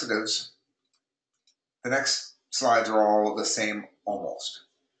laxatives, the next slides are all the same almost.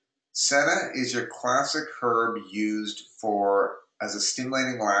 Senna is your classic herb used as a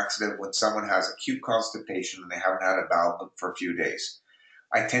stimulating laxative when someone has acute constipation and they haven't had a bowel movement for a few days.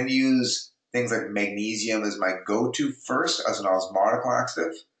 I tend to use things like magnesium as my go-to first as an osmotic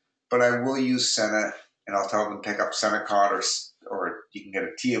laxative, but I will use Senna, and I'll tell them to pick up Senecot, or you can get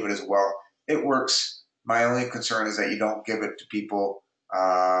a tea of it as well. It works. My only concern is that you don't give it to people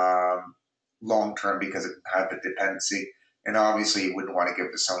long-term because it can have a dependency. And obviously you wouldn't want to give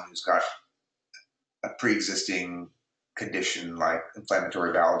it to someone who's got a pre-existing condition like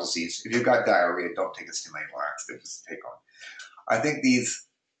inflammatory bowel disease. If you've got diarrhea, don't take a stimulating laxative to take on. I think these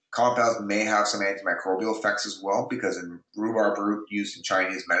compounds may have some antimicrobial effects as well, because in rhubarb root used in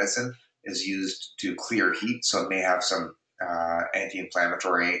Chinese medicine is used to clear heat, so it may have some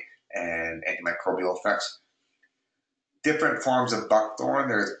anti-inflammatory and antimicrobial effects. Different forms of buckthorn.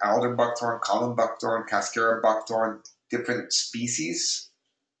 There's alder buckthorn, common buckthorn, cascara buckthorn, different species.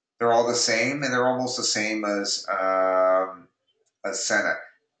 They're all the same, and they're almost the same as Senna.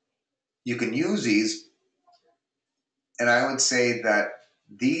 You can use these, and I would say that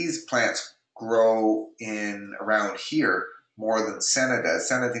these plants grow in around here more than Senna does.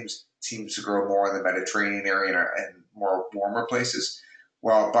 Senna seems to grow more in the Mediterranean area and more warmer places,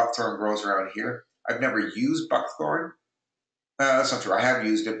 while buckthorn grows around here. I've never used buckthorn. That's not true. I have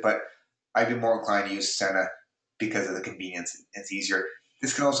used it, but I'd be more inclined to use Senna because of the convenience. It's easier.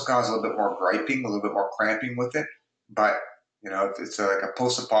 This can also cause a little bit more griping, a little bit more cramping with it. But if it's like a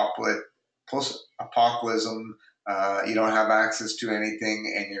post-apocalypse, you don't have access to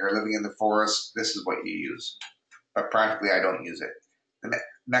anything, and you're living in the forest, this is what you use. But practically, I don't use it. The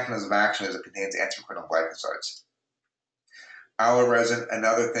mechanism of action is it contains anthraquinone glycosides. Aloe resin,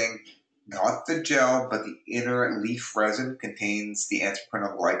 another thing, not the gel, but the inner leaf resin contains the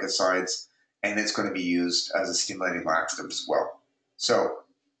anthraquinone glycosides, and it's going to be used as a stimulating laxative as well. So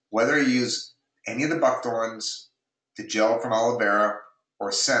whether you use any of the buckthorns, the gel from aloe vera,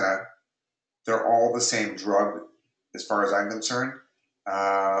 or senna, they're all the same drug as far as I'm concerned.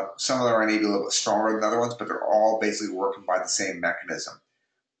 Some of them are maybe a little bit stronger than other ones, but they're all basically working by the same mechanism.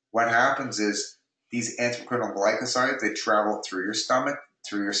 What happens is these anthraquinone glycosides, they travel through your stomach,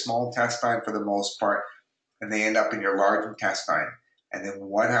 through your small intestine for the most part, and they end up in your large intestine. And then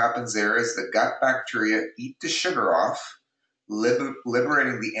what happens there is the gut bacteria eat the sugar off,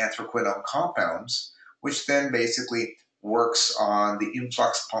 liberating the anthraquinone compounds, which then basically works on the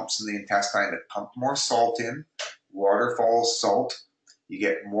influx pumps in the intestine that pump more salt in, water follows salt, you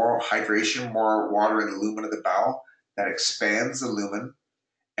get more hydration, more water in the lumen of the bowel, that expands the lumen,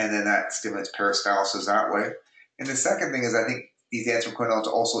 and then that stimulates peristalsis that way. And the second thing is I think these anthraquinones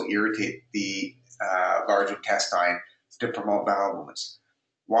also irritate the large intestine to promote bowel movements.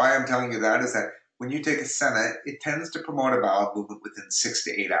 Why I'm telling you that is that when you take a senna, it tends to promote a bowel movement within 6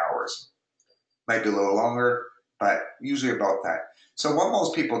 to 8 hours. Might be a little longer, but usually about that. So what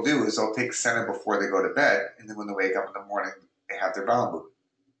most people do is they'll take senna before they go to bed, and then when they wake up in the morning, they have their bowel movement.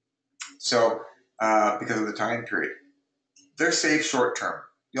 So because of the time period, they're safe short term.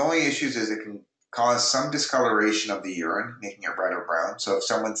 The only issues is it can cause some discoloration of the urine, making it red or brown. So if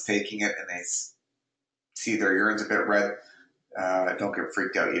someone's taking it and they see their urine's a bit red, don't get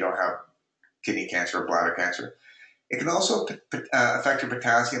freaked out. You don't have kidney cancer or bladder cancer. It can also affect your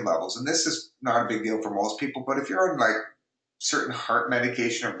potassium levels, and this is not a big deal for most people, but if you're on like certain heart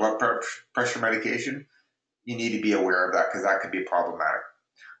medication or blood pressure medication, you need to be aware of that because that can be problematic.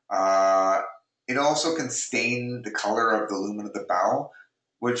 It also can stain the color of the lumen of the bowel,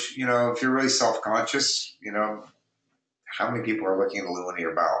 which, if you're really self-conscious, how many people are looking at the lumen of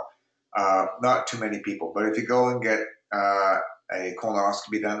your bowel? Not too many people, but if you go and get a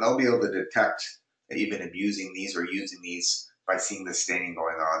colonoscopy done, they'll be able to detect that you've been abusing these or using these by seeing the staining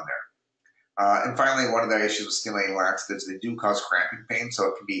going on there. And finally, one of the issues with stimulating laxatives, they do cause cramping pain, so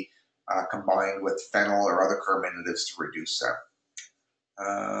it can be combined with fennel or other carminatives to reduce that.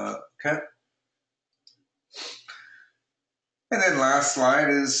 Okay. And then last slide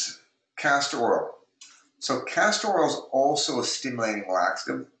is castor oil. So castor oil is also a stimulating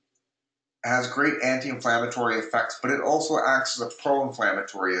laxative. It has great anti-inflammatory effects, but it also acts as a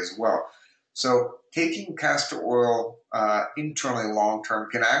pro-inflammatory as well. So taking castor oil internally long-term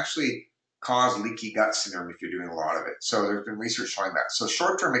can actually cause leaky gut syndrome if you're doing a lot of it. So there's been research showing that. So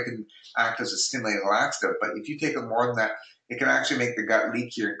short-term, it can act as a stimulating laxative, but if you take it more than that, it can actually make the gut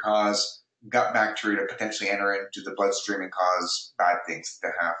leakier and cause gut bacteria to potentially enter into the bloodstream and cause bad things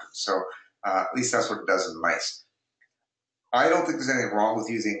to happen. So at least that's what it does in mice. I don't think there's anything wrong with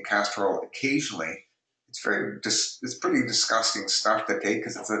using castor oil occasionally. It's pretty disgusting stuff to take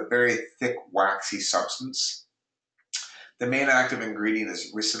because it's a very thick, waxy substance. The main active ingredient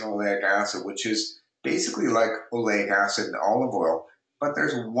is ricinoleic acid, which is basically like oleic acid in olive oil, but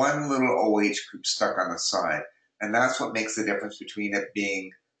there's one little OH group stuck on the side, and that's what makes the difference between it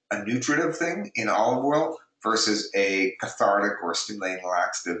being a nutritive thing in olive oil versus a cathartic or stimulating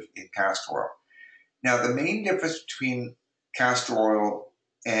laxative in castor oil. Now, the main difference between castor oil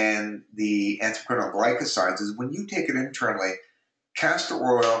and the anthraquinone glycosides is when you take it internally, castor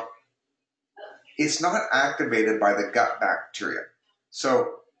oil, it's not activated by the gut bacteria.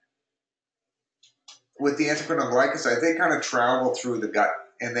 So with the anthraquinone glycosides, they kind of travel through the gut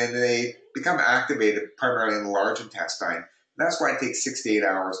and then they become activated primarily in the large intestine. And that's why it takes 6 to 8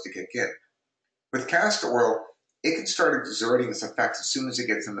 hours to kick in. With castor oil, it can start exerting its effects as soon as it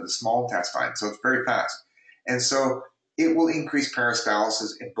gets into the small intestine, so it's very fast. And so it will increase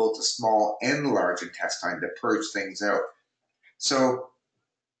peristalsis in both the small and the large intestine to purge things out. So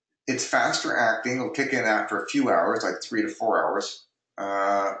it's faster acting. It'll kick in after a few hours, like 3 to 4 hours. Did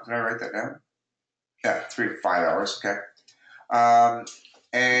I write that down? Yeah, 3 to 5 hours, okay.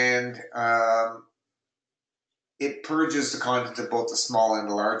 It purges the contents of both the small and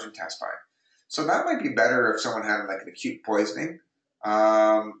the large intestine. So that might be better if someone had like an acute poisoning.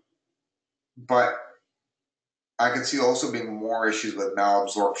 But I can see also being more issues with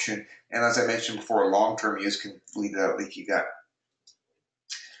malabsorption. And as I mentioned before, long-term use can lead to that leaky gut.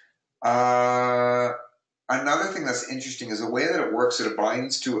 another thing that's interesting is the way that it works, it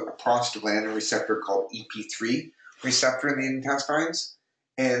binds to a prostaglandin receptor called EP3 receptor in the intestines.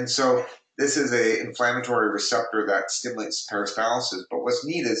 And so this is an inflammatory receptor that stimulates peristalsis. But what's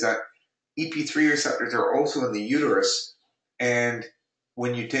neat is that EP3 receptors are also in the uterus. And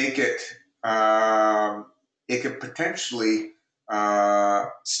when you take it, it could potentially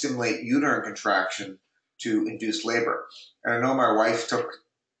stimulate uterine contraction to induce labor. And I know my wife took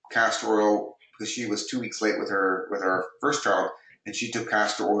castor oil because she was 2 weeks late with her first child, and she took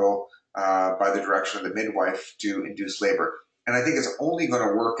castor oil by the direction of the midwife to induce labor. And I think it's only going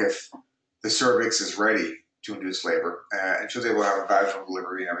to work if the cervix is ready to induce labor. And she was able to have a vaginal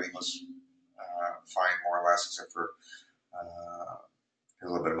delivery, and everything was fine, more or less, except for a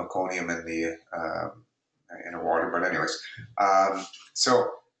little bit of meconium in her water. But anyways,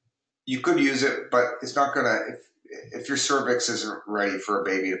 so you could use it, but it's not going to, if your cervix isn't ready for a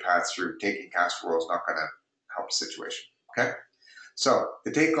baby to pass through, taking castor oil is not going to help the situation. Okay? So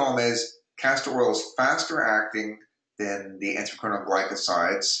the take home is castor oil is faster acting than the endocrine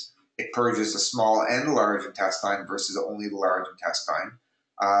glycosides. It purges the small and the large intestine versus only the large intestine.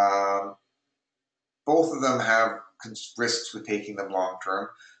 Both of them have risks with taking them long term.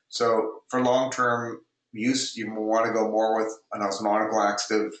 So for long term use, you want to go more with an osmotic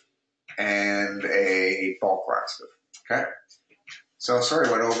laxative and a bulk laxative. Okay? So sorry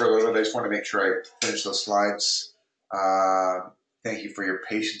I went over a little bit. I just want to make sure I finish those slides. Thank you for your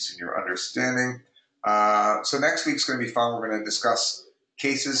patience and your understanding. So next week's going to be fun. We're going to discuss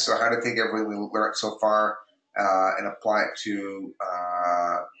cases, so how to take everything we learned so far and apply it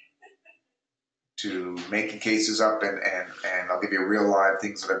to making cases up, and I'll give you real live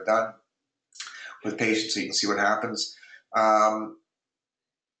things that I've done with patients so you can see what happens.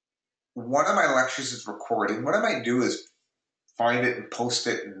 One of my lectures is recording. What I might do is find it and post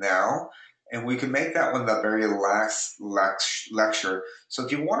it now, and we can make that one the very last lecture. So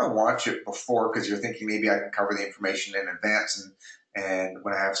if you want to watch it before, because you're thinking maybe I can cover the information in advance and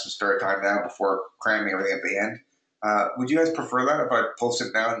when I have some spare time now before cramming everything at the end, would you guys prefer that if I post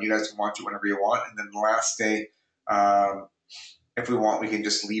it now and you guys can watch it whenever you want? And then the last day, if we want, we can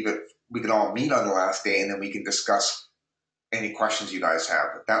just leave it. We can all meet on the last day, and then we can discuss any questions you guys have.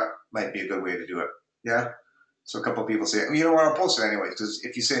 That might be a good way to do it. Yeah? So a couple of people say, you know what, I'll post it anyways, because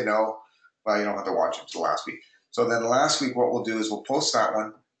if you say no, well, you don't have to watch it until last week. So then last week, what we'll do is we'll post that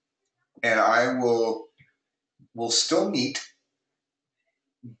one, and we'll still meet,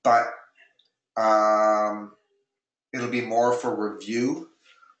 but it'll be more for review,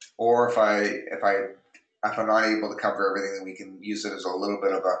 or if I'm not able to cover everything, then we can use it as a little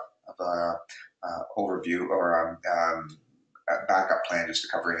bit of a overview or a backup plan just to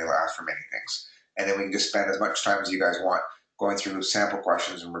cover any last remaining things. And then we can just spend as much time as you guys want going through sample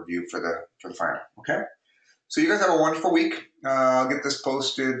questions and review for the final. Okay? So you guys have a wonderful week. I'll get this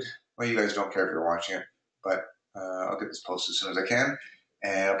posted. Well, you guys don't care if you're watching it, but I'll get this posted as soon as I can.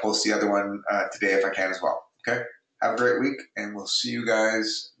 And I'll post the other one today if I can as well. Okay? Have a great week, and we'll see you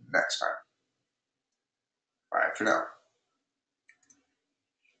guys next time. Bye for now.